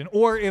attention,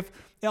 or if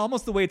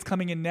almost the way it's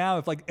coming in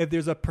now, if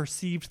there's a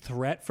perceived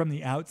threat from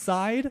the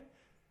outside,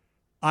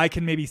 I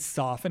can maybe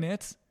soften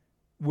it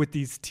with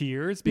these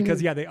tears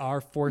because they are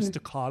forced to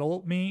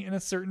coddle me in a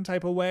certain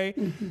type of way.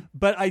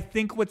 But I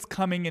think what's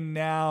coming in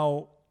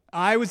now,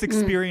 I was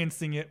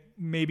experiencing it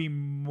maybe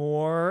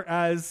more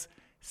as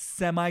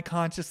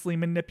semi-consciously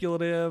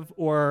manipulative,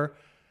 or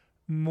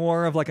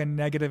more of like a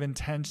negative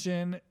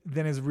intention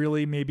than is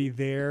really maybe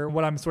there.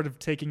 What I'm sort of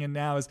taking in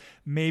now is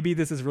maybe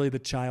this is really the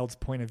child's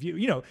point of view,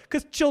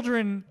 because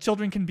children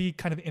can be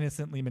kind of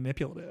innocently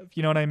manipulative.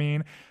 You know what I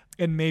mean?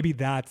 And maybe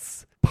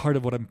that's part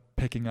of what I'm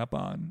picking up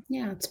on.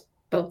 Yeah, it's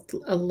both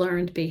a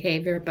learned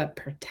behavior, but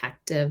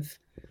protective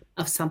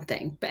of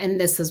something. And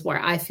this is where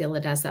I feel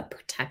it as a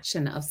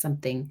protection of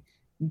something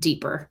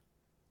deeper,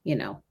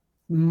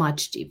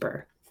 much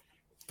deeper,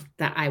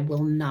 that I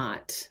will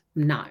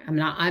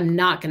I'm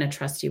not going to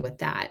trust you with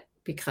that,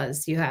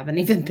 because you haven't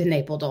even been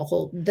able to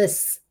hold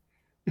this,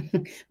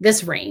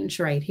 this range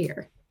right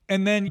here.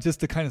 And then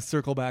just to kind of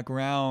circle back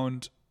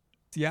around,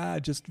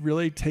 just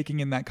really taking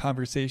in that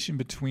conversation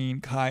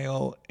between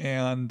Kyle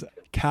and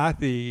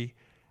Kathy,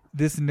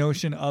 this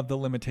notion of the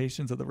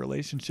limitations of the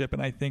relationship.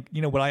 And I think,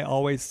 what I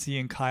always see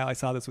in Kyle, I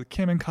saw this with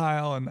Kim and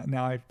Kyle, and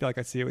now I feel like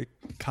I see it with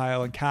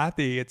Kyle and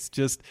Kathy. It's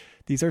just,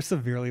 these are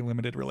severely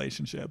limited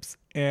relationships.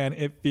 And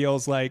it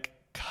feels like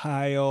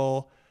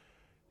Kyle,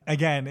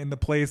 again, in the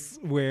place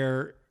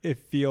where it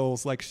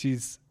feels like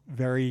she's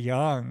very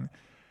young,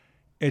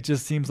 it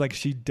just seems like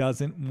she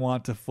doesn't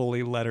want to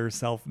fully let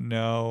herself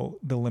know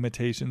the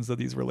limitations of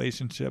these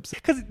relationships.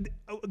 Because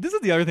this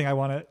is the other thing I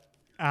want to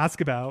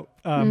ask about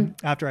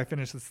after I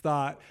finish this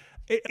thought.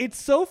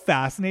 It's so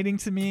fascinating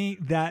to me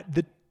that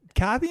the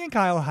Kathy and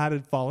Kyle had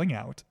a falling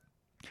out,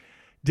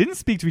 didn't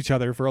speak to each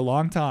other for a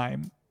long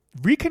time,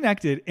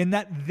 reconnected, and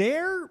that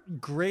their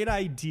great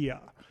idea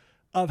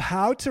of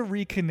how to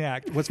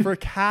reconnect was for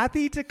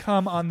Kathy to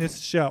come on this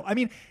show. I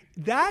mean,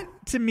 that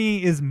to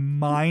me is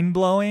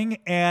mind-blowing,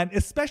 and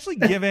especially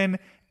given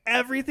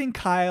everything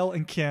Kyle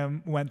and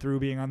Kim went through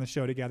being on the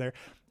show together.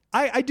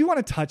 I do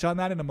want to touch on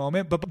that in a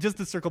moment, but just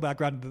to circle back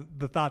around to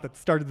the thought that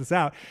started this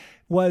out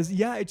was,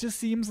 it just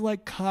seems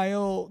like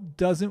Kyle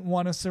doesn't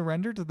want to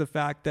surrender to the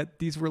fact that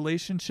these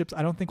relationships,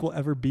 I don't think will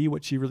ever be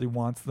what she really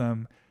wants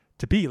them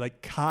to be.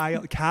 Like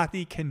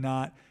Kathy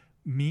cannot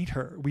meet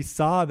her. We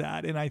saw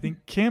that. And I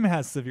think Kim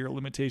has severe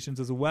limitations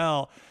as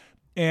well.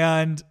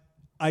 And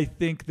I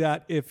think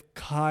that if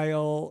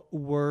Kyle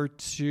were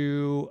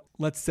to,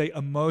 let's say,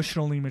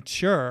 emotionally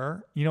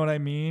mature, you know what I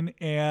mean?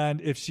 And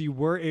if she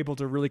were able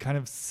to really kind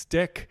of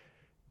stick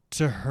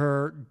to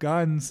her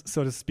guns,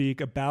 so to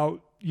speak,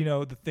 about,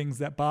 the things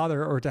that bother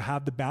her, or to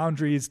have the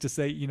boundaries to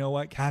say, you know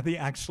what, Kathy,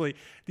 actually,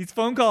 these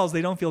phone calls,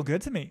 they don't feel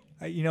good to me.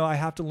 I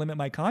have to limit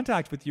my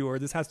contact with you, or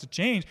this has to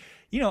change.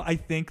 I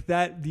think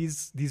that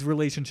these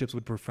relationships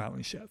would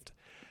profoundly shift.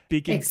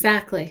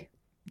 Exactly.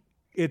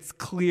 It's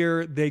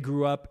clear they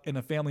grew up in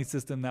a family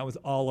system that was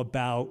all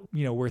about,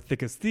 we're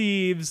thick as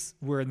thieves,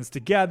 we're in this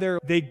together.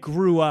 They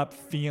grew up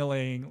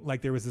feeling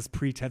like there was this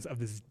pretense of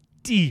this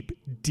deep,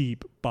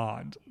 deep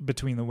bond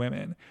between the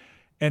women.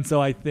 And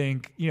so I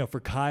think, for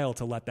Kyle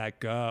to let that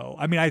go,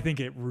 I think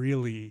it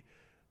really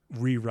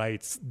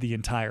rewrites the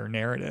entire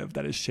narrative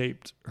that has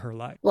shaped her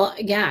life. Well,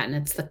 yeah, and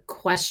it's the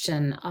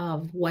question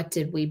of, what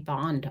did we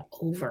bond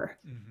over?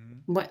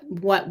 Mm-hmm.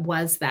 What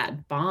was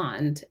that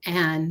bond?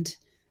 And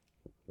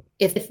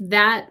if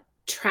that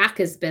track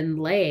has been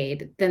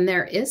laid, then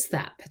there is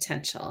that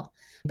potential.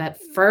 But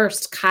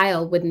first,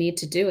 Kyle would need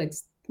to do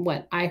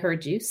what I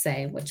heard you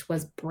say, which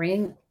was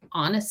bring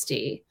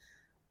honesty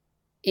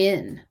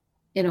in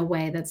a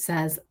way that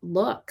says,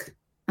 look,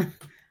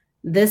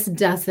 this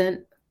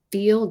doesn't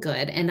feel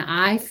good. And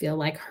I feel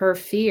like her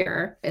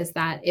fear is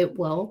that it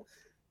will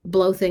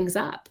blow things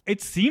up.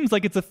 It seems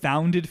like it's a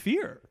founded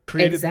fear.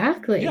 Created,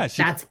 exactly. Yeah,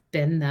 that's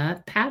been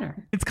the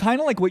pattern. It's kind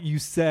of like what you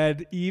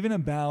said, even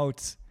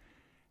about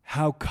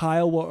how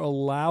Kyle will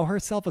allow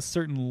herself a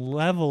certain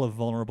level of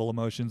vulnerable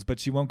emotions, but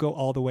she won't go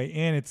all the way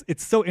in.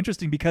 It's so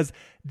interesting because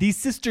these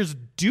sisters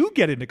do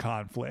get into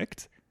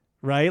conflict,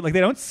 right? Like they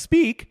don't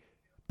speak,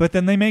 but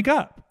then they make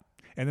up.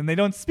 And then they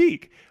don't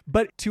speak.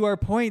 But to our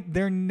point,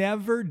 they're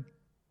never,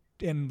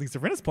 and Lisa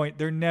Rinna's point,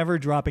 they're never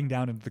dropping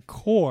down into the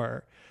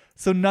core.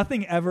 So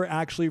nothing ever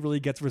actually really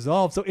gets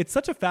resolved. So it's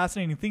such a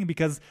fascinating thing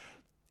because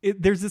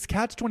there's this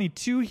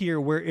catch-22 here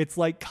where it's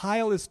like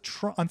Kyle is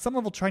on some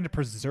level trying to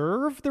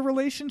preserve the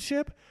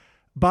relationship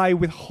by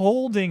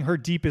withholding her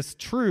deepest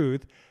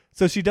truth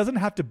so she doesn't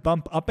have to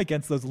bump up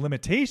against those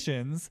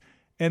limitations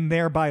and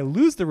thereby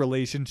lose the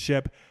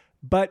relationship.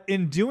 But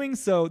in doing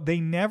so,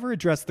 they never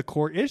address the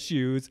core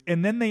issues,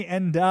 and then they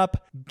end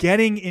up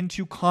getting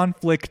into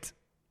conflict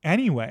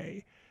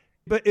anyway.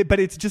 But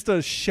it's just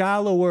a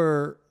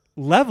shallower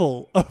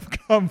level of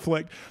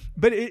conflict.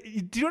 But do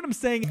you know what I'm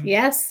saying?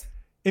 Yes.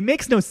 It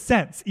makes no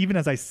sense, even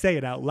as I say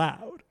it out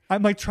loud.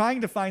 I'm like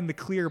trying to find the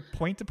clear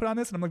point to put on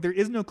this, and I'm like, there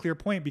is no clear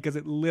point because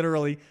it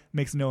literally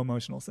makes no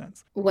emotional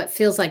sense. What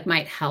feels like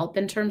might help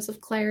in terms of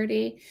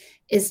clarity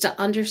is to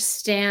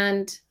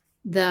understand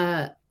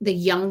the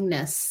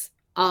youngness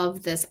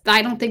of this.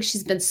 I don't think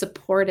she's been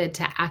supported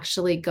to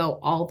actually go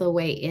all the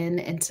way in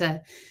and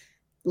to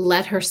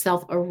let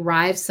herself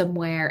arrive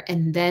somewhere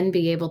and then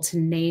be able to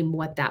name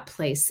what that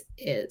place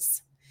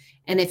is.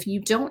 And if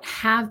you don't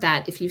have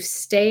that, if you've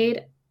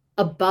stayed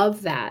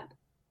above that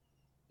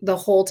the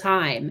whole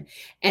time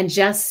and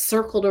just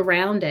circled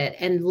around it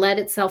and let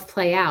itself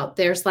play out,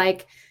 there's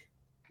like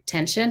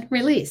tension,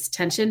 release,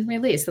 tension,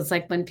 release. It's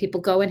like when people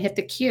go and hit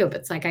the cube.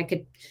 It's like I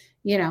could,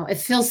 it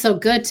feels so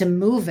good to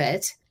move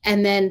it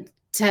and then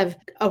to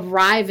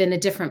arrive in a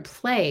different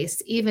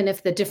place, even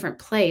if the different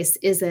place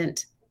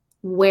isn't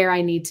where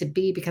I need to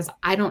be, because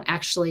I don't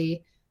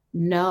actually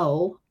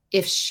know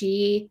if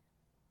she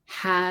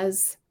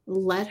has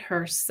let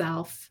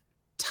herself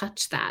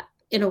touch that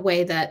in a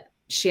way that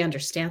she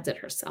understands it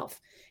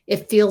herself.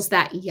 It feels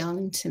that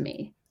young to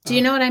me. Do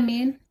you know what I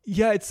mean?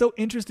 Yeah, it's so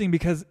interesting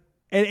because,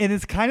 and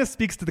it kind of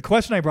speaks to the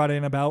question I brought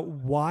in about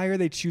why are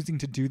they choosing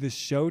to do this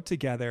show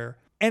together?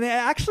 And it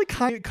actually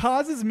kind of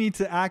causes me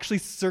to actually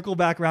circle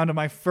back around to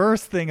my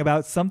first thing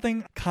about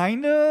something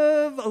kind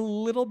of a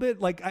little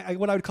bit like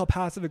what I would call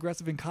passive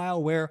aggressive in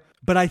Kyle,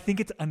 but I think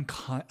it's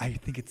I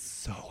think it's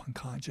so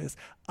unconscious.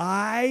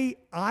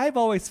 I've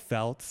always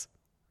felt,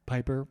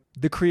 Piper,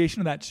 the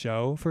creation of that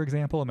show, for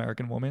example,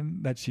 American Woman,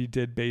 that she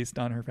did based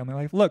on her family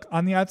life. Look,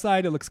 on the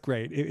outside, it looks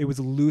great. It was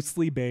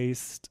loosely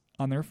based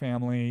on their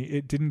family.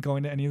 It didn't go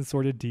into any of the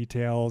sort of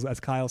details. As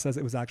Kyle says,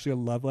 it was actually a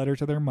love letter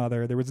to their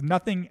mother. There was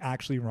nothing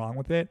actually wrong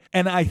with it.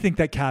 And I think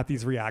that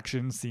Kathy's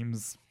reaction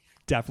seems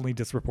definitely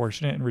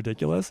disproportionate and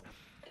ridiculous.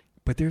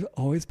 But there's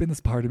always been this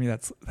part of me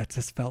that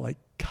just felt like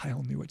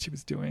Kyle knew what she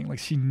was doing. Like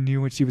she knew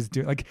what she was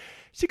doing. Like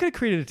she could have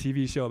created a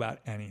TV show about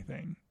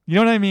anything. You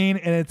know what I mean?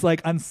 And it's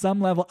like on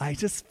some level, I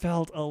just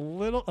felt a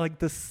little like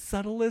the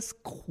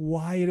subtlest,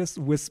 quietest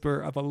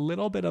whisper of a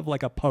little bit of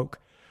like a poke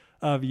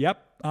of,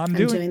 yep, I'm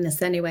doing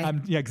this anyway.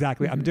 Yeah,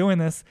 exactly. Mm-hmm. I'm doing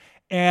this.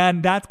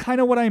 And that's kind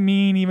of what I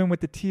mean, even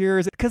with the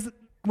tears. Because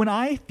when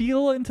I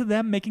feel into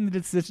them making the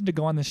decision to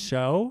go on the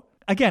show,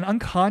 again,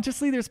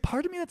 unconsciously, there's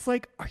part of me that's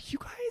like, are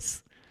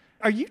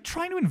you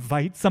trying to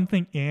invite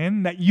something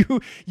in that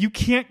you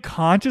can't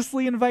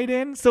consciously invite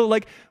in? So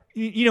like,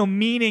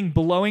 meaning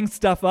blowing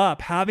stuff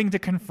up, having to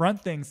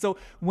confront things. So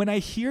when I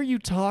hear you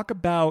talk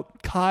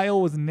about Kyle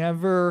was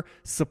never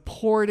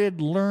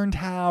supported, learned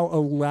how,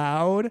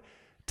 allowed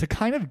to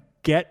kind of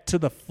get to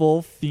the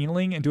full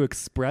feeling and to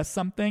express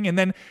something. And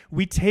then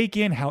we take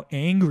in how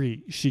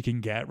angry she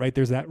can get, right?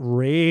 There's that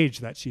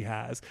rage that she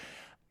has.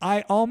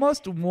 I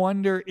almost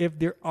wonder if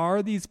there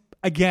are these,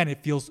 again,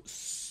 it feels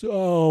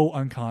so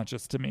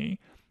unconscious to me,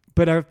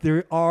 but if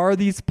there are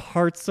these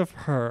parts of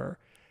her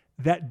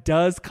that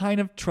does kind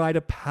of try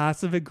to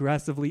passive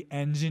aggressively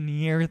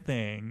engineer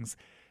things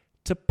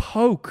to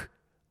poke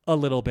a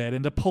little bit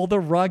and to pull the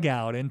rug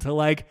out and to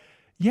like,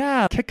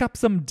 yeah, kick up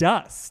some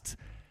dust.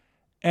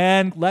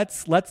 And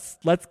let's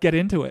get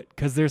into it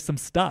because there's some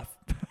stuff.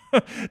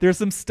 There's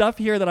some stuff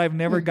here that I've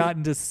never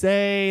gotten to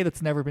say,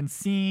 that's never been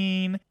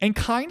seen. And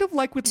kind of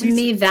like with Lisa. To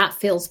me, that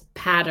feels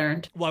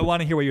patterned. Well, I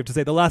want to hear what you have to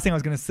say. The last thing I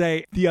was going to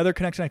say, the other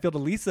connection I feel to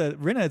Lisa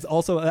Rinna is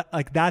also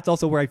like, that's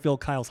also where I feel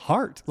Kyle's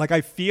heart. Like I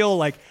feel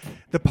like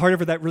the part of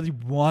her that really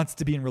wants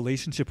to be in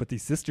relationship with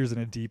these sisters in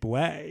a deep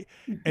way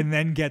and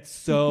then gets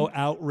so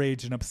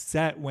outraged and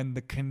upset when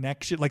the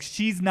connection, like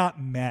she's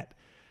not met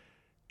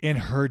in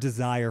her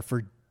desire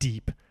for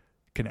deep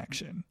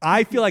connection.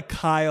 I feel like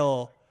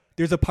Kyle,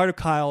 there's a part of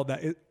Kyle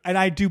that, and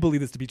I do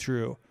believe this to be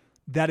true,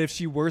 that if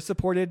she were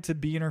supported to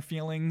be in her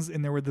feelings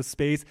and there were the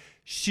space,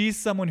 she's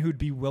someone who'd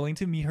be willing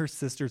to meet her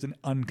sisters in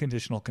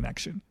unconditional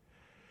connection.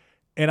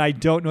 And I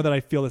don't know that I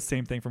feel the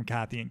same thing from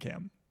Kathy and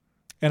Kim.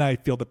 And I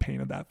feel the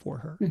pain of that for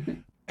her.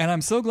 And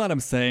I'm so glad I'm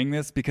saying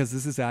this because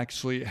this is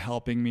actually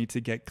helping me to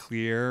get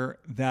clear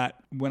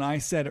that when I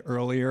said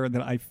earlier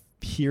that I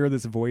hear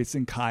this voice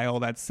in Kyle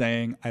that's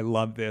saying, I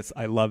love this,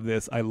 I love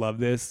this, I love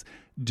this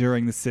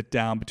during the sit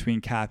down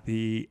between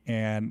Kathy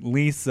and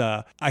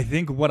Lisa, I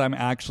think what I'm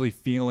actually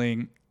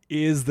feeling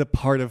is the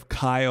part of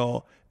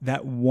Kyle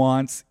that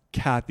wants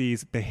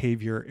Kathy's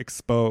behavior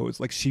exposed.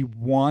 Like she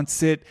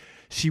wants it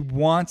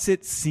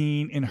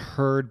seen and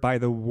heard by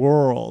the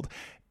world.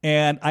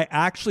 And I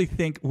actually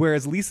think,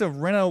 whereas Lisa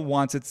Rinna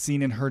wants it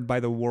seen and heard by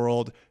the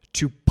world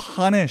to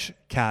punish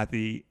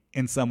Kathy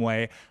in some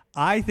way,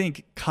 I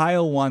think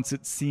Kyle wants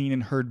it seen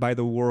and heard by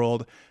the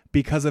world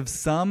because of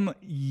some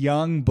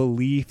young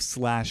belief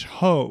 /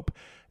 hope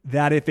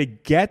that if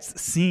it gets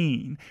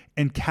seen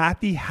and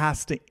Kathy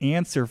has to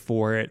answer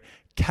for it,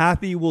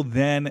 Kathy will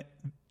then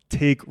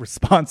take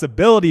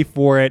responsibility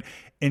for it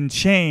and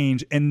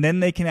change, and then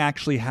they can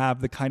actually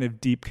have the kind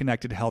of deep,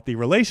 connected, healthy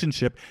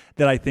relationship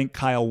that I think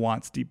Kyle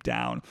wants deep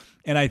down.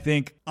 And I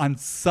think on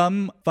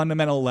some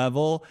fundamental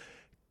level,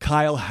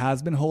 Kyle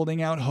has been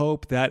holding out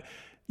hope that,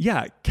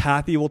 yeah,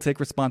 Kathy will take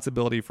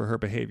responsibility for her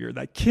behavior,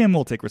 that Kim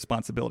will take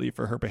responsibility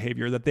for her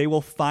behavior, that they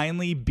will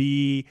finally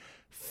be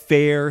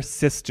fair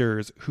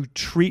sisters who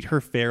treat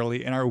her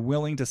fairly and are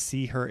willing to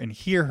see her and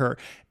hear her,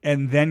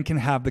 and then can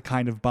have the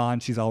kind of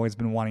bond she's always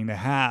been wanting to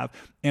have.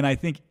 And I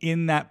think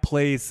in that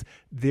place,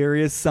 there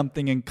is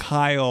something in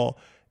Kyle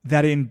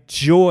that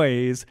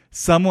enjoys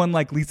someone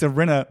like Lisa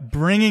Rinna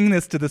bringing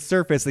this to the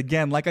surface.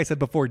 Again, like I said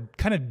before,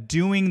 kind of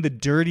doing the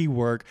dirty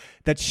work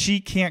that she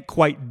can't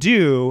quite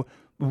do.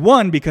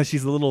 One, because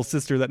she's a little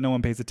sister that no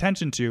one pays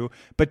attention to,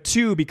 but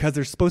two, because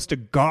they're supposed to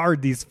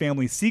guard these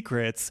family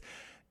secrets.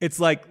 It's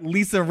like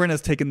Lisa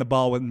Rinna's taking the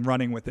ball and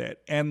running with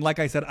it. And like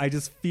I said, I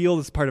just feel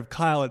this part of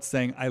Kyle that's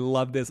saying, I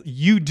love this.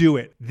 You do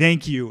it.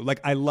 Thank you. Like,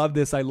 I love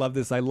this. I love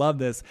this. I love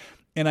this.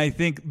 And I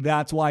think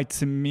that's why,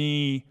 to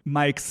me,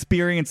 my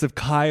experience of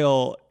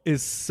Kyle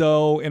is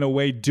so, in a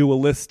way,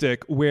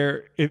 dualistic,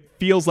 where it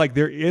feels like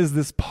there is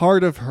this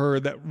part of her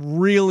that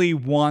really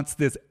wants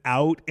this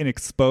out and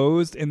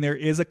exposed, and there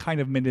is a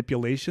kind of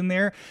manipulation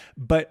there,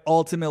 but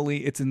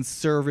ultimately it's in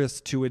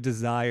service to a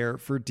desire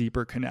for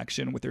deeper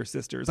connection with her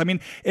sisters. I mean,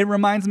 it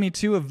reminds me,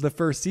 too, of the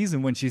first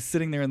season when she's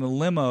sitting there in the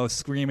limo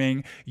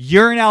screaming,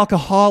 "You're an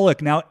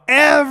alcoholic." Now,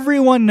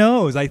 everyone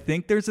knows. I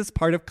think there's this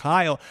part of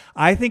Kyle.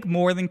 I think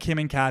more than Kim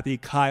and Kathy,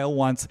 Kyle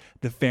wants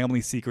the family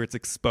secrets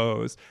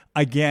exposed.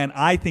 Again,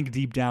 I think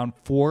deep down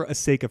for a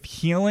sake of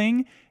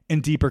healing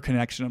and deeper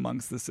connection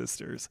amongst the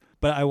sisters.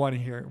 But I want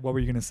to hear, what were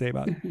you going to say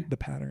about the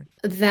pattern?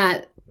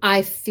 That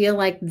I feel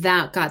like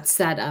that got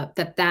set up,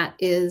 that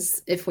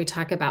is, if we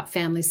talk about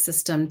family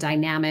system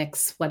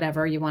dynamics,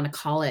 whatever you want to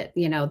call it,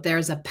 you know,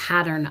 there's a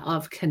pattern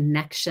of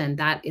connection.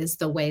 That is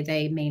the way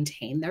they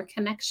maintain their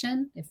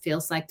connection. It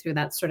feels like through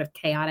that sort of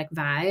chaotic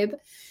vibe.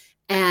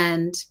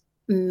 And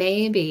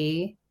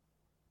maybe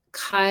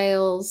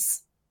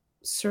Kyle's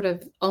sort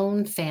of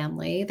own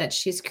family that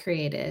she's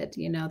created,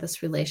 you know,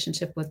 this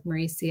relationship with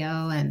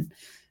Mauricio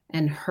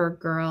and her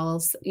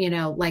girls, you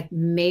know, like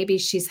maybe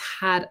she's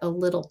had a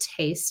little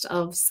taste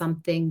of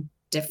something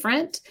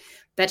different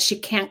that she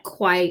can't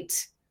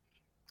quite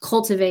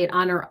cultivate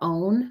on her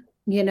own,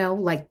 you know,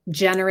 like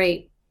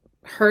generate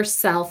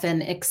herself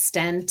and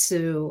extend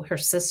to her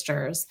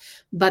sisters,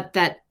 but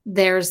that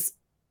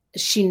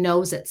she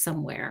knows it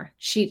somewhere.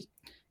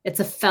 It's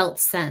a felt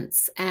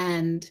sense,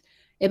 and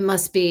it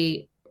must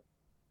be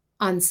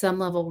on some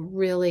level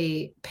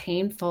really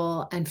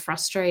painful and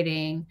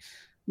frustrating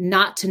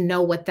not to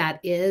know what that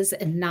is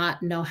and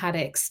not know how to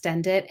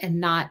extend it and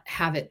not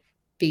have it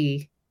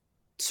be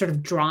sort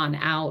of drawn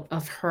out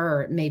of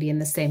her, maybe in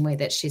the same way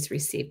that she's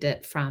received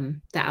it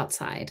from the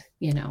outside,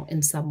 you know,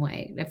 in some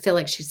way. I feel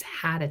like she's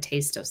had a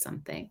taste of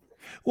something.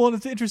 Well,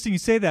 it's interesting you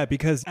say that,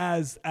 because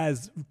as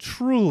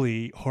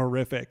truly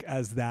horrific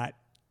as that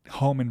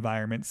home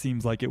environment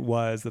seems like it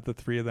was that the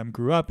three of them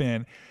grew up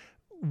in,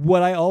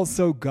 what I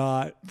also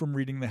got from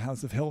reading The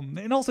House of Hilton,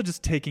 and also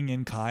just taking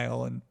in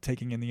Kyle and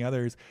taking in the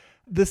others,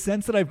 the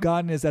sense that I've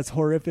gotten is, as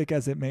horrific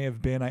as it may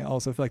have been, I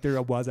also feel like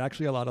there was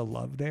actually a lot of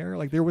love there.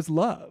 Like, there was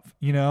love,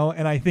 you know?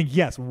 And I think,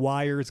 yes,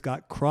 wires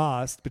got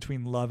crossed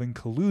between love and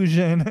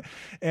collusion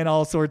and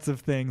all sorts of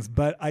things.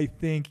 But I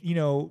think, you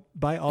know,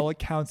 by all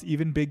accounts,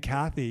 even Big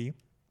Kathy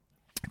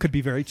could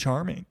be very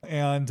charming,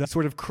 and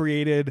sort of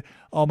created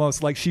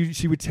almost like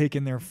she would take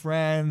in their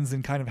friends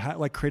and kind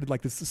of created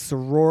like this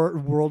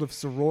world of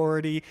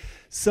sorority.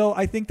 So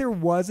I think there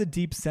was a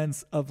deep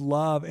sense of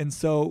love. And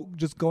so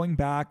just going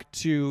back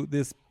to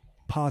this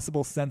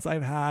possible sense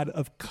I've had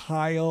of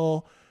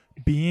Kyle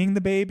being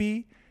the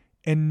baby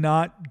and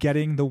not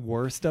getting the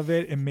worst of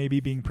it and maybe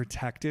being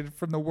protected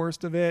from the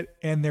worst of it,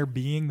 and there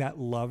being that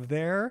love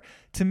there,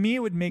 to me, it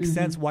would make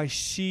sense why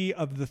she,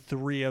 of the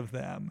three of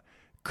them,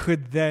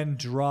 could then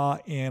draw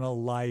in a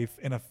life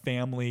and a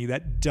family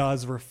that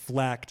does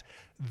reflect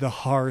the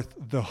hearth,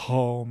 the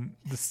home,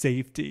 the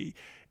safety,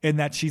 and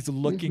that she's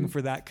looking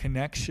for that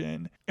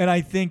connection. And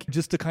I think,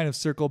 just to kind of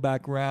circle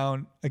back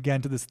around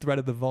again to this thread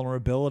of the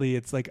vulnerability,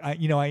 it's like, I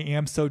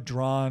am so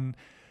drawn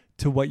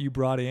to what you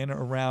brought in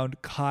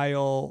around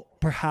Kyle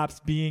perhaps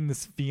being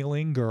this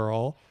feeling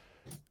girl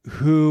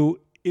who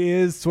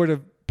is sort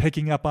of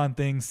picking up on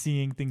things,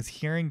 seeing things,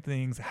 hearing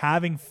things,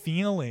 having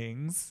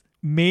feelings,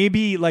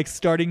 maybe like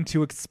starting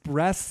to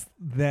express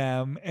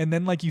them. And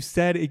then, like you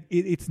said,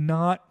 it's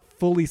not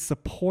fully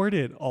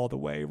supported all the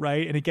way,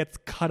 right? And it gets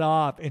cut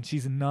off and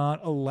she's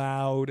not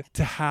allowed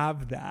to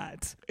have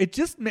that.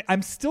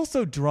 I'm still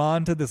so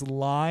drawn to this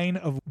line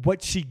of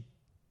what she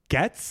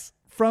gets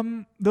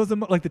from those,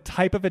 like the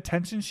type of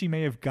attention she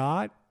may have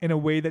got in a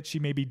way that she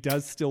maybe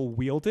does still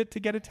wield it to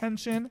get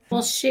attention.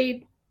 Well,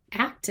 she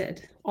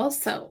acted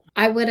also.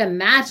 I would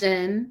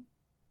imagine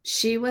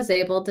she was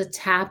able to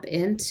tap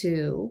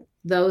into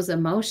those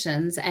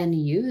emotions and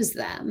use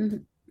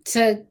them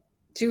to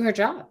do her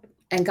job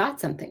and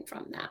got something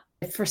from that.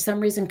 If for some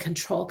reason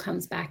control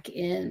comes back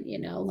in,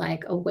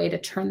 like a way to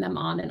turn them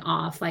on and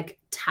off, like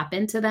tap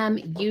into them,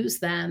 use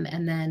them,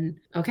 and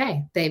then,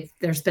 okay,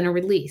 there's been a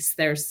release.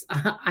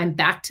 I'm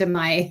back to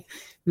my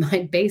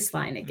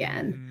baseline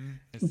again.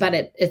 Mm-hmm. But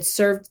it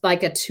served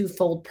like a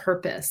twofold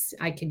purpose.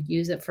 I could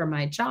use it for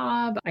my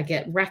job. I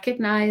get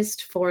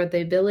recognized for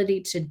the ability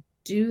to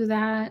do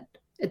that.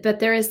 But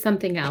there is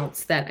something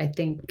else that I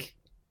think,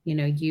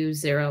 you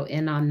zero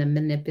in on the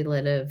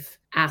manipulative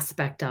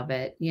aspect of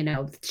it.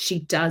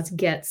 She does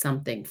get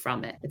something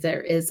from it.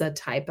 There is a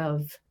type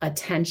of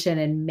attention,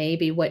 and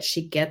maybe what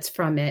she gets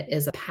from it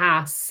is a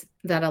pass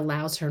that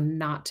allows her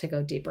not to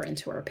go deeper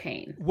into her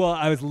pain. Well,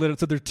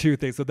 so there's two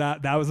things. So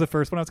that was the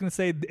first one I was going to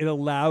say. It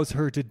allows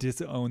her to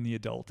disown the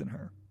adult in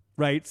her.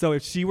 Right. So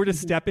if she were to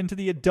step into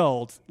the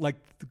adult, like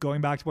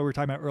going back to what we were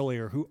talking about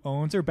earlier, who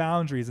owns her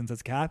boundaries and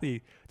says,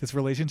 Kathy, this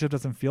relationship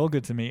doesn't feel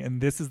good to me.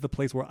 And this is the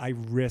place where I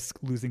risk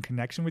losing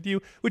connection with you,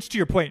 which, to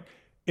your point,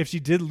 if she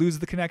did lose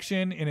the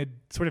connection in a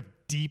sort of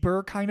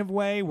deeper kind of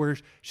way where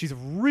she's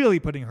really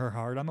putting her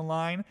heart on the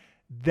line,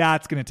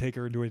 that's going to take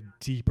her into a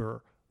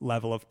deeper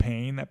level of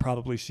pain that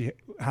probably she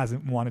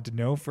hasn't wanted to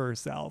know for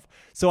herself.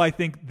 So I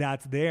think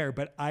that's there.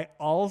 But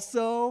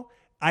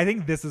I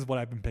think this is what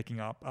I've been picking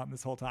up on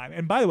this whole time.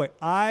 And by the way,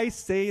 I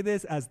say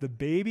this as the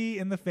baby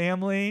in the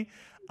family.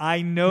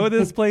 I know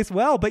this place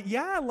well, but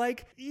yeah,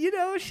 like,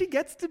 she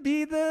gets to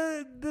be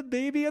the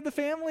baby of the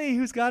family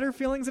who's got her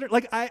feelings in her.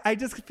 Like, I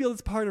just feel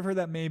it's part of her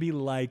that maybe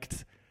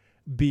liked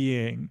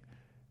being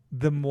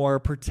the more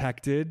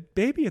protected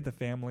baby of the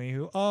family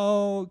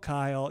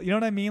Kyle, you know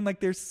what I mean? Like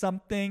there's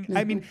something,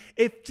 I mean,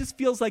 it just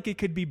feels like it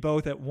could be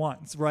both at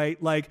once,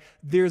 right? Like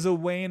there's a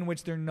way in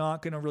which they're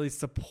not going to really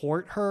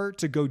support her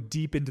to go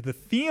deep into the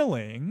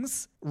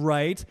feelings,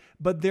 right?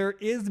 But there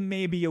is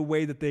maybe a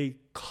way that they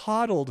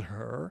coddled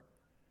her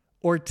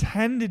or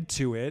tended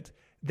to it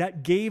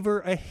that gave her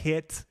a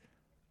hit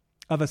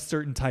of a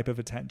certain type of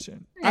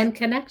attention. And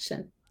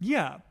connection.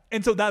 Yeah.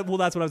 And so that's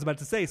what I was about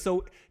to say.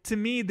 So to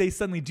me, they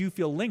suddenly do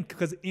feel linked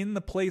because in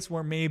the place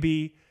where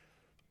maybe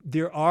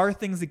there are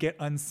things that get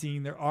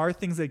unseen, there are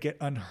things that get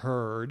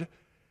unheard,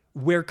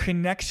 where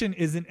connection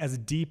isn't as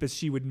deep as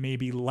she would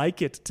maybe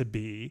like it to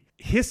be,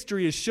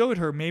 history has showed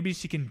her maybe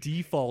she can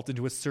default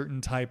into a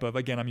certain type of,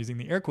 again, I'm using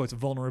the air quotes,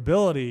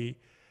 vulnerability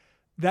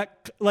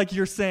that, like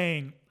you're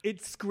saying,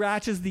 it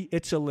scratches the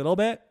itch a little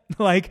bit.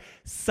 Like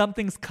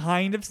something's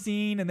kind of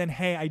seen and then,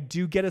 hey, I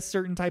do get a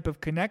certain type of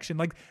connection.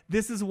 Like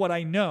this is what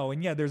I know.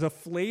 And yeah, there's a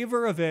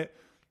flavor of it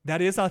that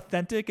is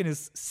authentic and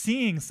is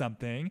seeing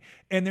something.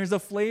 And there's a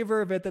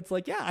flavor of it that's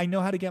like, yeah, I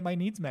know how to get my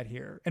needs met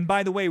here. And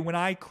by the way, when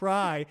I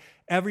cry,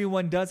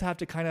 everyone does have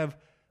to kind of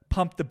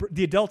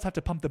the adults have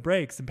to pump the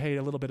brakes and pay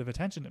a little bit of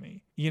attention to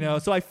me,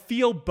 So I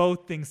feel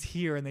both things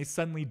here and they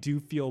suddenly do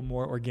feel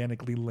more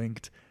organically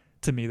linked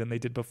to me than they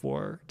did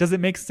before. Does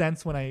it make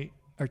sense when I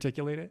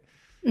articulate it?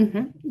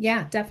 Mm-hmm.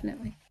 Yeah,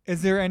 definitely.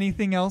 Is there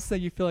anything else that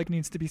you feel like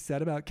needs to be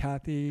said about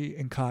Kathy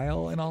and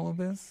Kyle and all of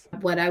this?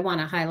 What I want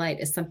to highlight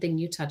is something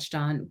you touched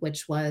on,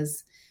 which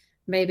was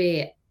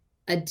maybe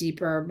a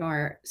deeper,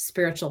 more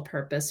spiritual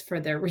purpose for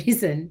their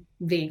reason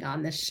being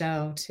on this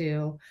show,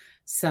 to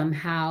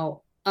somehow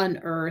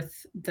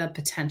unearth the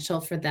potential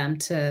for them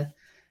to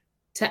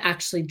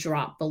actually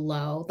drop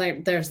below.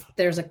 Like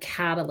there's a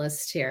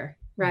catalyst here,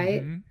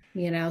 right? Mm-hmm.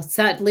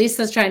 So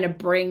Lisa's trying to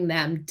bring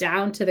them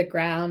down to the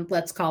ground.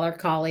 Let's call her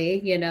Kali.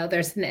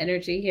 There's an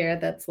energy here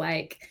that's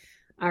like,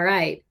 all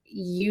right,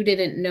 you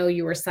didn't know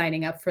you were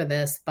signing up for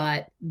this,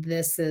 but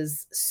this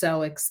is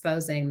so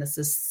exposing. This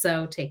is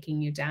so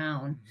taking you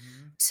down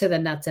to the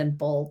nuts and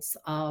bolts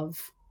of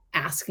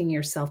asking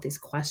yourself these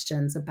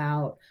questions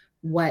about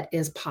what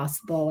is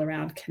possible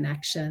around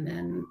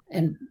connection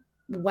and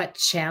what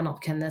channel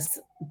can this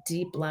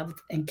deep love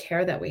and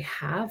care that we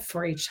have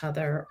for each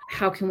other,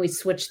 how can we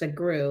switch the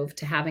groove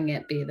to having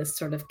it be this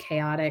sort of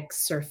chaotic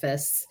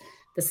surface?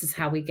 This is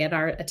how we get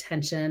our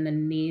attention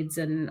and needs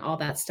and all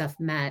that stuff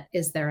met.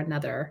 Is there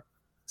another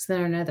Is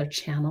there another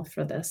channel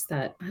for this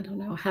that, I don't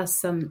know, has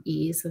some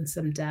ease and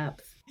some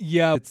depth?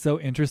 Yeah, it's so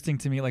interesting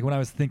to me. Like when I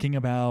was thinking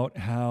about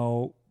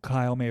how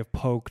Kyle may have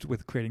poked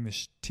with creating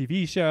this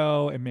TV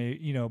show, and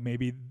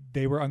maybe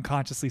they were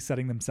unconsciously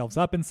setting themselves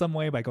up in some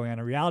way by going on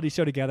a reality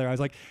show together. I was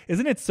like,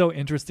 isn't it so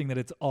interesting that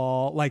it's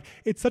all like,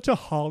 it's such a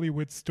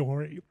Hollywood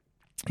story.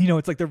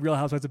 It's like the Real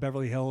Housewives of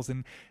Beverly Hills.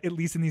 And at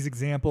least in these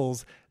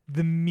examples,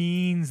 the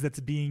means that's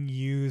being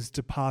used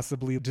to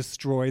possibly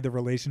destroy the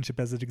relationship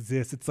as it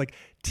exists. It's like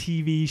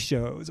TV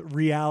shows,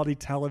 reality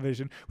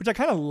television, which I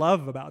kind of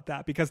love about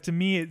that, because to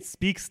me, it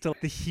speaks to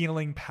the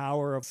healing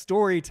power of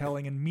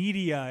storytelling and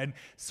media. And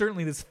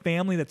certainly this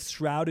family that's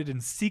shrouded in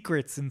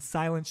secrets and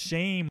silent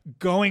shame,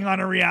 going on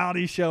a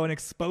reality show and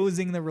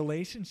exposing the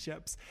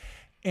relationships.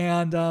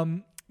 And,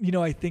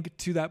 I think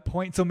to that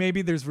point, so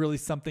maybe there's really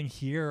something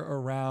here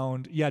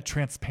around,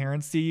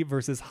 transparency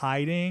versus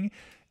hiding,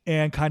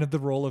 and kind of the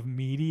role of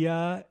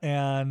media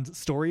and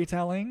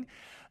storytelling.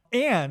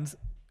 And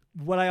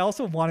what I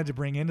also wanted to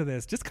bring into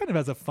this, just kind of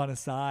as a fun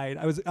aside,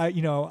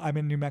 I'm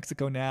in New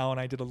Mexico now, and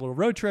I did a little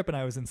road trip, and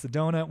I was in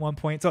Sedona at one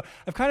point. So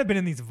I've kind of been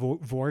in these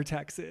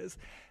vortexes,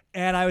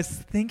 and I was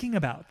thinking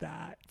about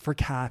that for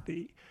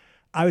Kathy.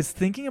 I was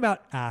thinking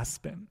about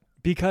Aspen.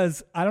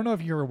 Because I don't know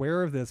if you're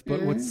aware of this,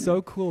 but what's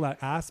so cool about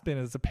Aspen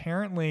is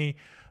apparently,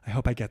 I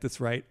hope I get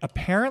this right,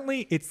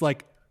 apparently it's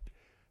like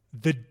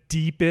the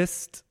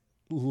deepest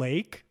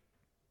lake.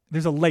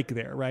 There's a lake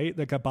there, right?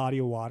 Like a body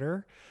of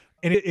water.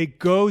 And it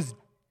goes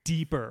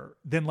deeper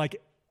than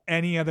like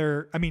any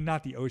other, I mean,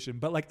 not the ocean,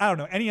 but like, I don't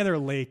know, any other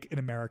lake in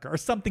America or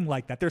something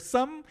like that. There's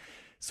some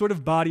sort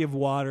of body of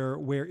water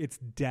where its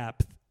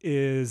depth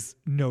is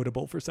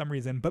notable for some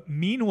reason. But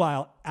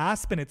meanwhile,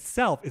 Aspen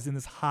itself is in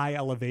this high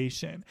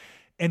elevation.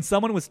 And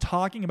someone was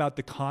talking about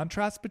the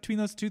contrast between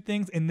those two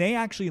things, and they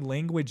actually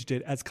languaged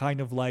it as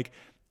kind of like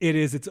it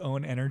is its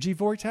own energy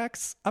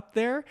vortex up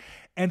there.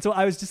 And so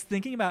I was just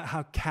thinking about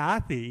how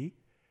Kathy,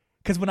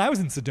 because when I was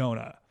in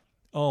Sedona,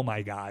 oh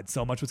my God,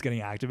 so much was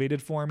getting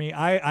activated for me.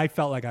 I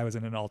felt like I was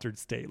in an altered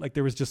state. Like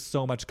there was just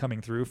so much coming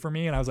through for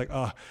me. And I was like,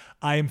 oh,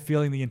 I am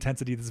feeling the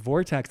intensity of this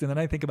vortex. And then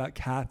I think about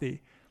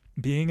Kathy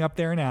being up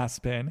there in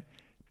Aspen,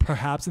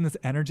 perhaps in this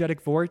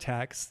energetic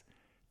vortex,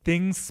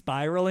 things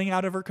spiraling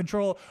out of her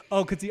control.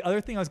 Oh, because the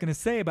other thing I was going to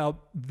say about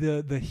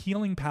the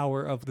healing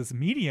power of this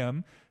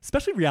medium,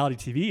 especially reality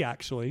TV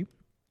actually,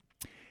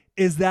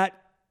 is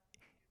that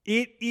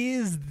it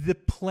is the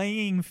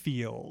playing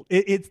field.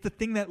 It's the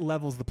thing that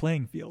levels the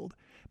playing field.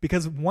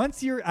 Because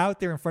once you're out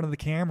there in front of the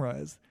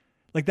cameras,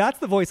 like that's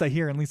the voice I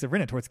hear in Lisa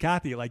Rinna towards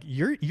Kathy. Like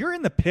you're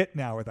in the pit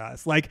now with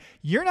us. Like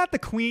you're not the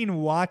queen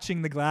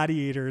watching the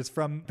gladiators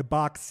from the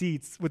box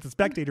seats with the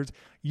spectators.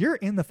 You're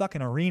in the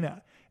fucking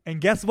arena. And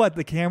guess what?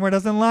 The camera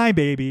doesn't lie,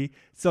 baby.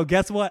 So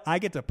guess what? I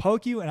get to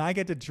poke you and I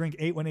get to drink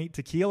 818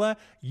 tequila.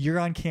 You're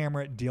on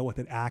camera. Deal with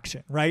it.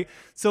 Action. Right?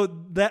 So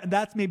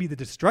that's maybe the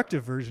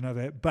destructive version of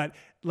it. But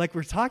like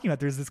we're talking about,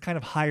 there's this kind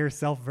of higher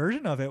self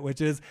version of it, which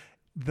is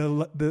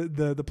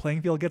the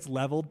playing field gets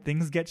leveled,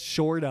 things get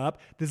shored up.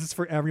 This is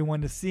for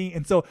everyone to see.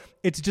 And so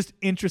it's just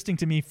interesting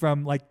to me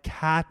from like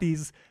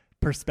Kathy's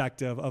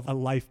perspective of a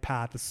life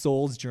path, a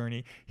soul's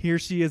journey. Here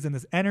she is in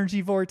this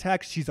energy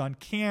vortex. She's on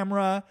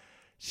camera.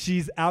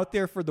 She's out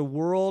there for the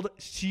world.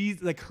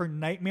 She's like, her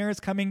nightmare is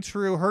coming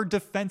true. Her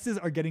defenses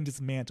are getting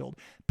dismantled.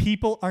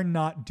 People are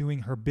not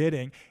doing her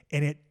bidding.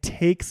 And it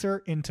takes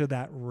her into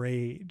that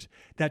rage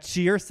that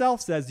she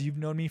herself says, you've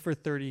known me for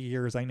 30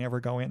 years. I never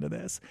go into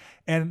this.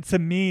 And to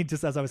me,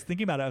 just as I was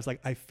thinking about it, I was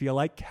like, I feel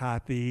like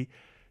Kathy,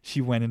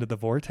 she went into the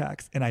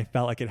vortex, and I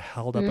felt like it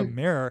held up a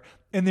mirror,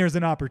 and there's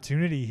an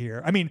opportunity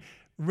here. I mean,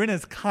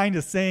 Rinna's kind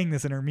of saying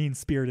this in her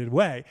mean-spirited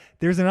way.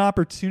 There's an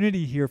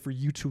opportunity here for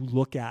you to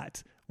look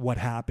at what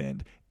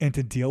happened and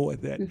to deal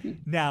with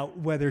it. Now,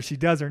 whether she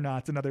does or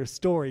not, it's another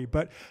story,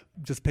 but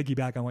just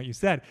piggyback on what you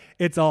said,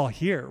 it's all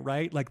here,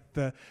 right? Like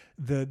the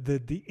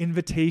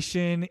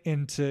invitation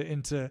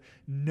into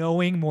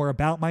knowing more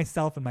about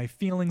myself and my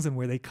feelings and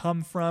where they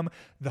come from,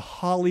 the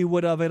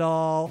Hollywood of it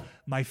all,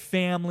 my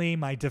family,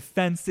 my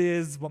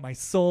defenses, what my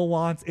soul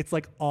wants. It's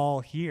like all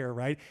here,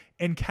 right?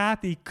 And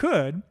Kathy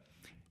could,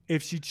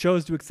 if she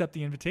chose to accept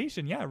the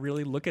invitation,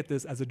 really look at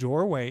this as a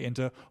doorway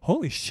into,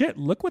 holy shit,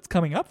 look what's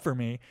coming up for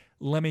me.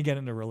 Let me get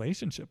into a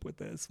relationship with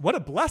this. What a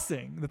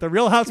blessing that the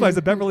Real Housewives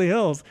of Beverly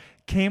Hills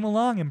came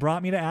along and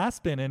brought me to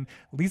Aspen, and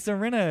Lisa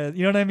Rinna,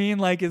 you know what I mean?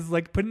 Like, is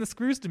like putting the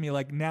screws to me.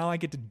 Like, now I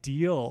get to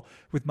deal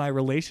with my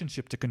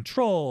relationship to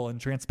control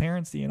and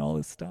transparency and all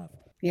this stuff.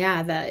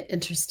 Yeah, the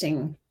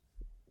interesting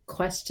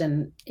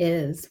question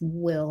is,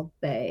 will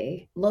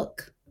they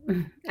look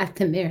at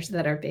the mirrors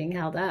that are being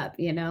held up?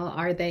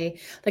 Are they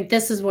like,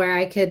 this is where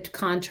I could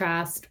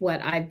contrast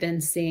what I've been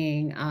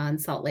seeing on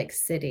Salt Lake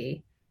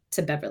City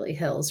to Beverly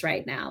Hills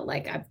right now.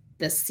 Like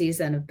this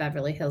season of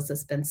Beverly Hills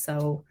has been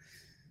so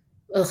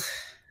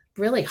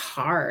really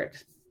hard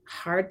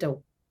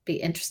to be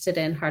interested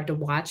in, hard to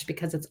watch,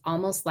 because it's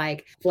almost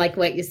like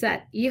what you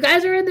said, you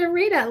guys are in the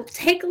arena,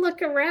 take a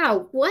look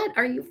around. What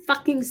are you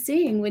fucking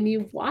seeing when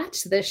you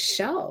watch this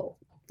show?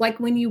 like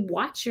when you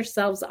watch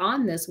yourselves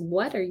on this,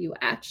 what are you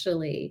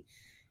actually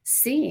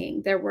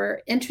seeing? There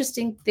were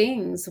interesting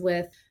things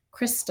with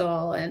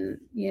Crystal and,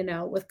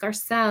 with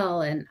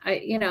Garcelle. And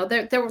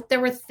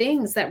there were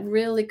things that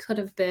really could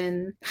have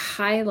been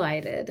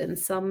highlighted in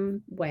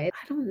some way.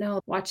 I don't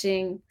know,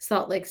 watching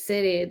Salt Lake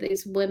City,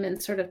 these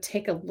women sort of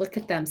take a look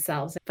at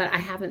themselves, but I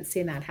haven't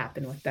seen that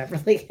happen with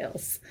Beverly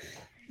Hills.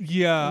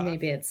 Yeah.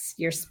 Maybe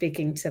you're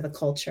speaking to the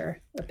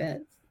culture a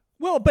bit.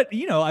 Well, but,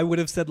 I would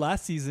have said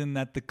last season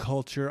that the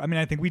culture,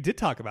 I think we did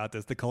talk about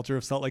this. The culture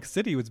of Salt Lake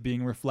City was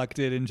being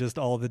reflected in just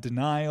all the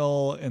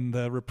denial and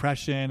the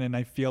repression. And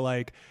I feel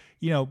like,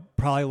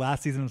 probably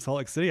last season of Salt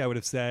Lake City, I would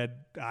have said,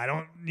 I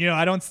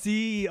don't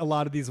see a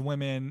lot of these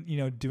women,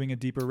 doing a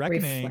deeper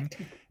reckoning.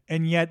 Reflecting.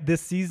 And yet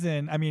this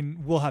season,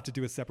 we'll have to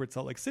do a separate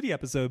Salt Lake City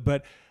episode,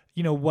 but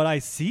what I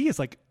see is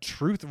like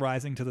truth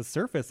rising to the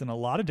surface in a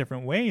lot of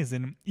different ways.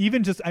 And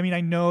even just,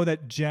 I know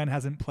that Jen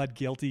hasn't pled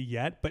guilty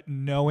yet, but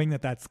knowing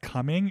that that's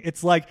coming,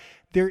 it's like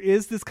there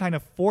is this kind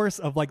of force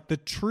of like the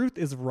truth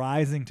is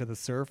rising to the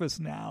surface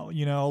now,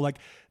 like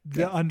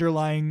the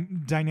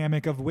underlying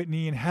dynamic of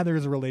Whitney and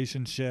Heather's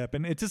relationship.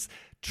 And it just,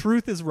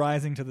 truth is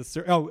rising to the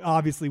surface. Oh,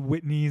 obviously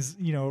Whitney's,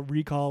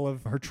 recall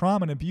of her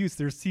trauma and abuse.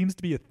 There seems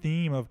to be a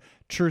theme of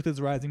truth is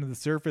rising to the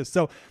surface.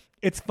 So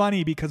it's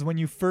funny because when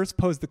you first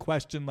pose the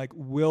question, like,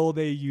 will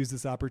they use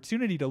this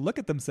opportunity to look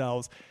at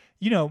themselves?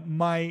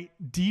 My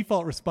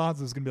default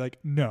response is going to be like,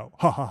 no,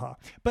 ha ha ha.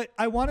 But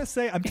I want to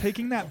say I'm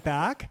taking that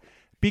back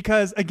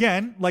because,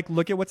 again, like,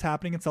 look at what's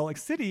happening in Salt Lake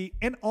City.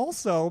 And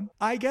also,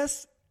 I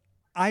guess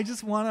I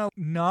just want to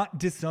not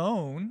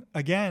disown,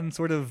 again,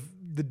 sort of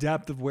the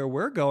depth of where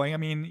we're going.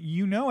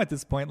 At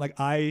this point, like,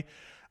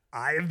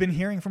 I've been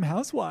hearing from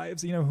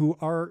housewives, who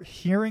are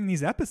hearing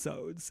these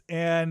episodes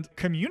and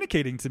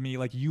communicating to me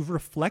like, you've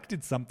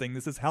reflected something.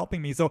 This is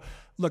helping me. So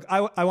look,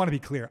 I want to be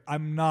clear.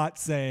 I'm not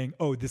saying,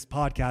 oh, this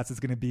podcast is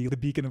going to be the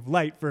beacon of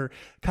light for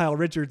Kyle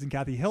Richards and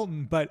Kathy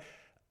Hilton. But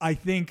I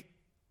think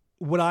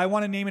what I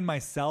want to name in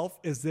myself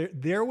is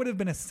there would have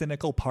been a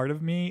cynical part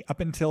of me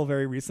up until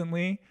very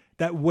recently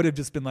that would have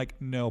just been like,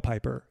 no,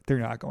 Piper, they're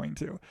not going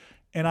to.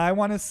 And I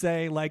want to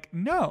say, like,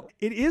 no,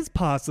 it is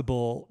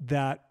possible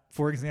that,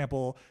 for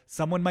example,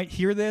 someone might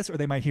hear this or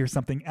they might hear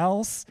something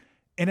else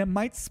and it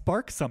might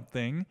spark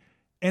something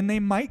and they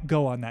might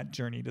go on that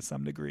journey to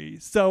some degree.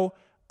 So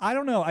I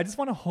don't know. I just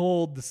want to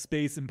hold the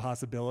space and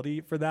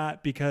possibility for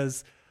that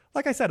because,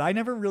 like I said, I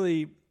never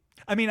really,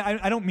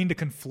 I don't mean to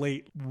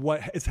conflate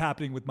what is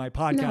happening with my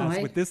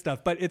podcast with this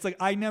stuff, but it's like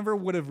I never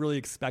would have really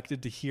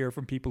expected to hear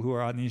from people who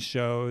are on these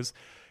shows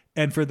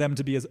and for them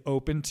to be as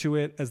open to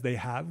it as they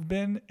have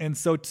been. And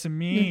so to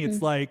me,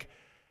 it's like,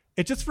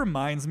 it just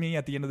reminds me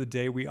at the end of the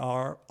day, we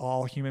are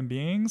all human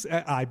beings,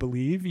 I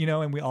believe,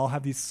 and we all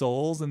have these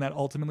souls, and that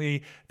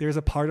ultimately there's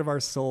a part of our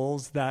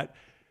souls that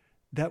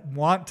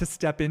want to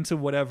step into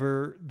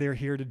whatever they're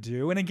here to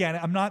do. And again,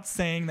 I'm not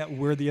saying that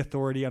we're the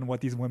authority on what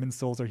these women's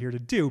souls are here to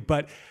do,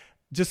 but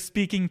just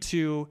speaking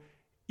to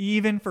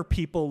even for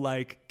people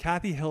like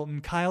Kathy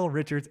Hilton, Kyle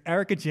Richards,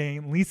 Erica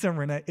Jane, Lisa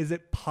Rinna, is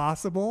it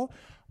possible?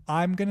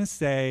 I'm going to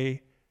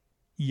say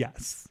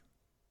yes.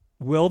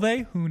 Will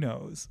they? Who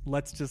knows?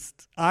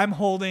 I'm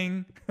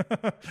holding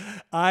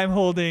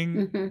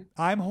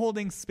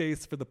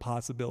space for the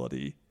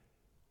possibility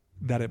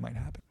that it might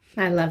happen.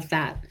 I love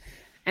that.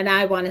 And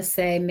I want to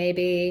say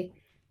maybe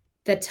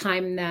the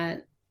time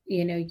that,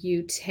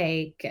 you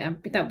take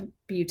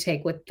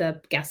with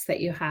the guests that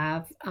you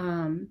have,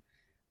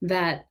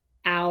 that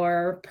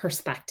our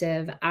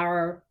perspective,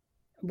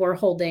 we're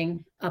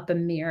holding up a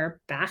mirror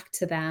back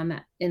to them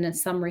in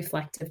some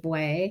reflective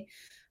way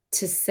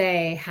to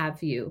say,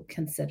 have you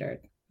considered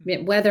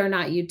whether or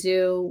not you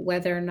do,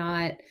 whether or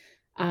not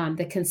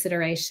the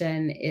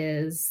consideration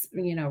is,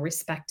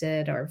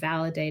 respected or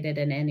validated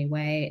in any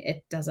way,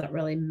 it doesn't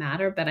really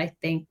matter. But I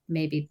think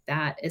maybe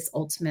that is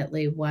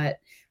ultimately what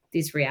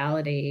these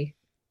reality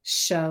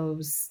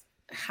shows,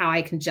 how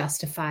I can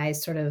justify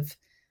sort of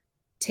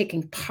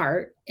taking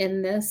part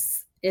in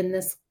this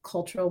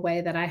cultural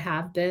way that I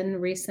have been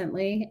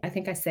recently. I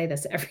think I say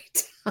this every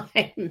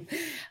time,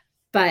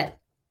 but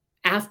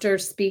after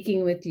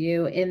speaking with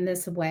you in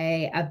this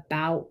way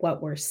about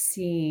what we're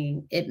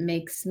seeing, it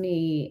makes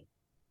me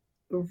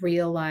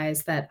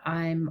realize that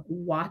I'm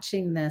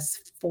watching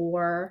this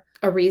for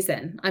a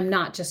reason. I'm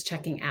not just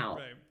checking out.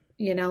 Right.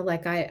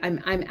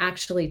 I'm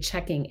actually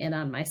checking in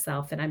on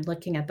myself, and I'm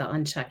looking at the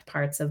unchecked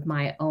parts of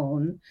my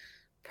own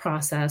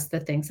process, the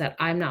things that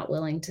I'm not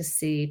willing to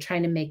see,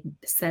 trying to make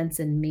sense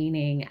and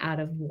meaning out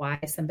of why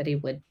somebody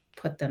would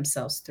put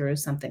themselves through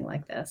something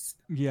like this.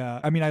 Yeah.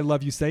 I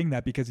love you saying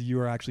that because you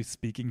are actually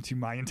speaking to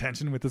my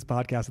intention with this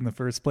podcast in the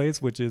first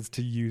place, which is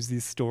to use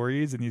these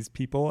stories and these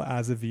people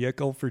as a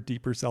vehicle for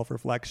deeper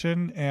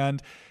self-reflection.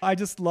 And I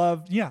just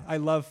love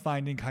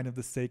finding kind of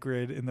the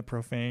sacred in the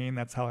profane.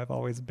 That's how I've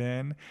always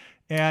been.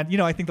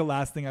 And, I think the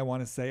last thing I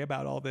want to say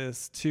about all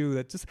this too,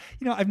 that just,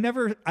 I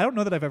don't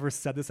know that I've ever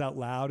said this out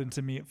loud, and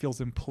to me, it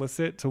feels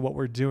implicit to what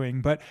we're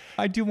doing, but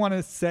I do want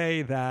to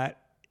say that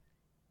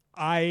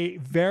I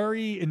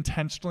very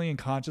intentionally and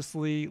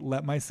consciously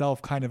let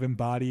myself kind of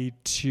embody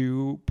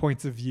two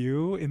points of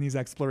view in these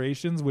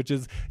explorations, which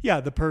is,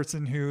 the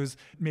person who's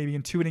maybe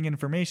intuiting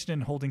information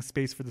and holding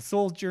space for the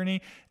soul's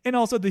journey, and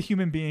also the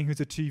human being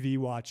who's a TV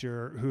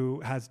watcher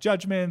who has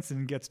judgments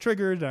and gets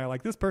triggered. And I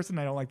like this person,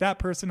 I don't like that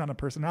person on a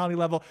personality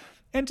level.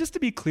 And just to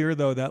be clear,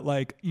 though, that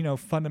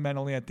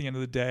fundamentally at the end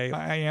of the day,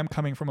 I am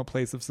coming from a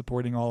place of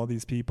supporting all of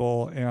these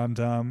people.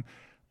 And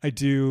I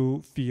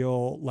do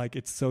feel like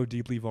it's so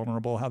deeply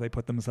vulnerable how they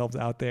put themselves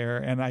out there.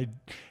 And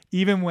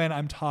even when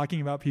I'm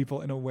talking about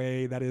people in a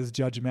way that is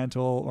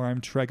judgmental, or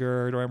I'm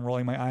triggered, or I'm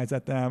rolling my eyes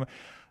at them,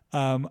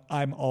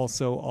 I'm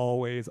also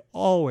always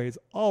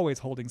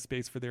holding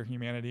space for their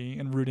humanity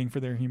and rooting for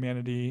their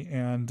humanity.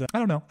 And I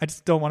don't know, I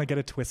just don't want to get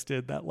it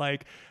twisted that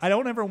I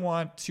don't ever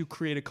want to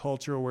create a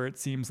culture where it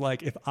seems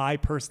like if I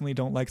personally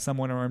don't like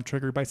someone, or I'm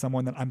triggered by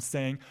someone, that I'm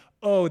saying,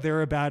 oh,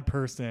 they're a bad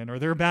person, or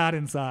they're bad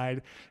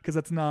inside, because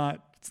it's not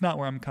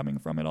where I'm coming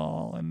from at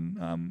all.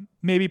 And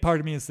maybe part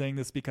of me is saying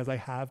this because I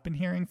have been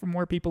hearing from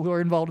more people who are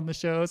involved in the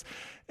shows.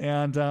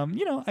 And,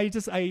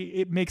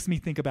 it makes me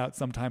think about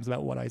sometimes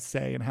about what I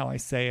say and how I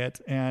say it.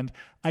 And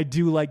I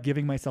do like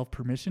giving myself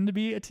permission to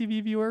be a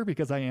TV viewer,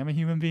 because I am a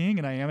human being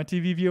and I am a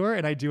TV viewer,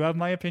 and I do have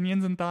my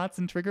opinions and thoughts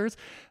and triggers.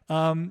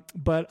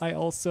 But I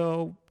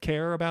also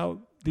care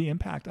about the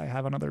impact I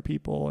have on other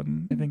people.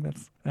 And I think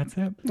that's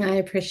it. I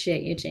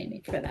appreciate you,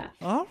 Jamie, for that.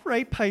 All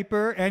right,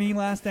 Piper,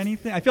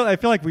 anything? I feel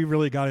like we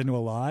really got into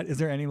a lot. Is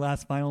there any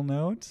last final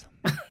note?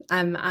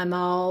 I'm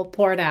all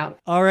poured out.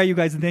 All right, you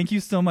guys, thank you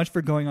so much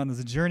for going on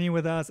this journey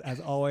with us. As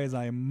always,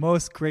 I am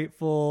most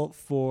grateful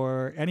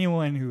for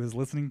anyone who is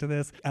listening to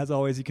this. As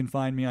always, you can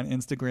find me on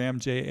Instagram,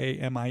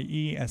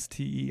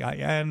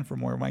 JAMIESTEIN, for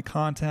more of my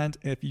content.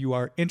 If you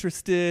are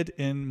interested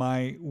in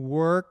my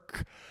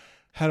work,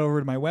 head over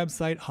to my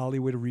website,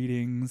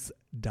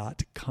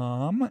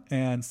 hollywoodreadings.com,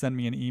 and send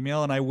me an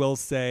email. And I will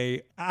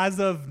say, as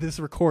of this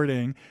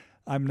recording,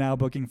 I'm now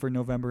booking for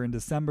November and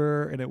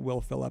December, and it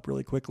will fill up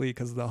really quickly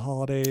because of the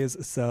holidays.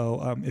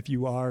 So if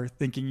you are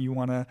thinking you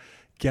want to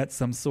get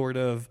some sort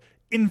of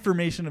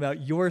information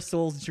about your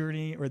soul's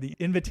journey, or the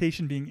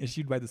invitation being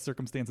issued by the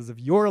circumstances of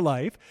your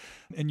life,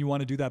 and you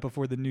want to do that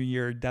before the new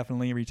year,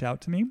 definitely reach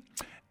out to me.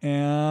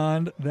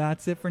 And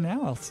that's it for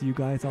now. I'll see you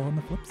guys all on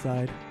the flip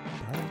side.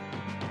 Bye.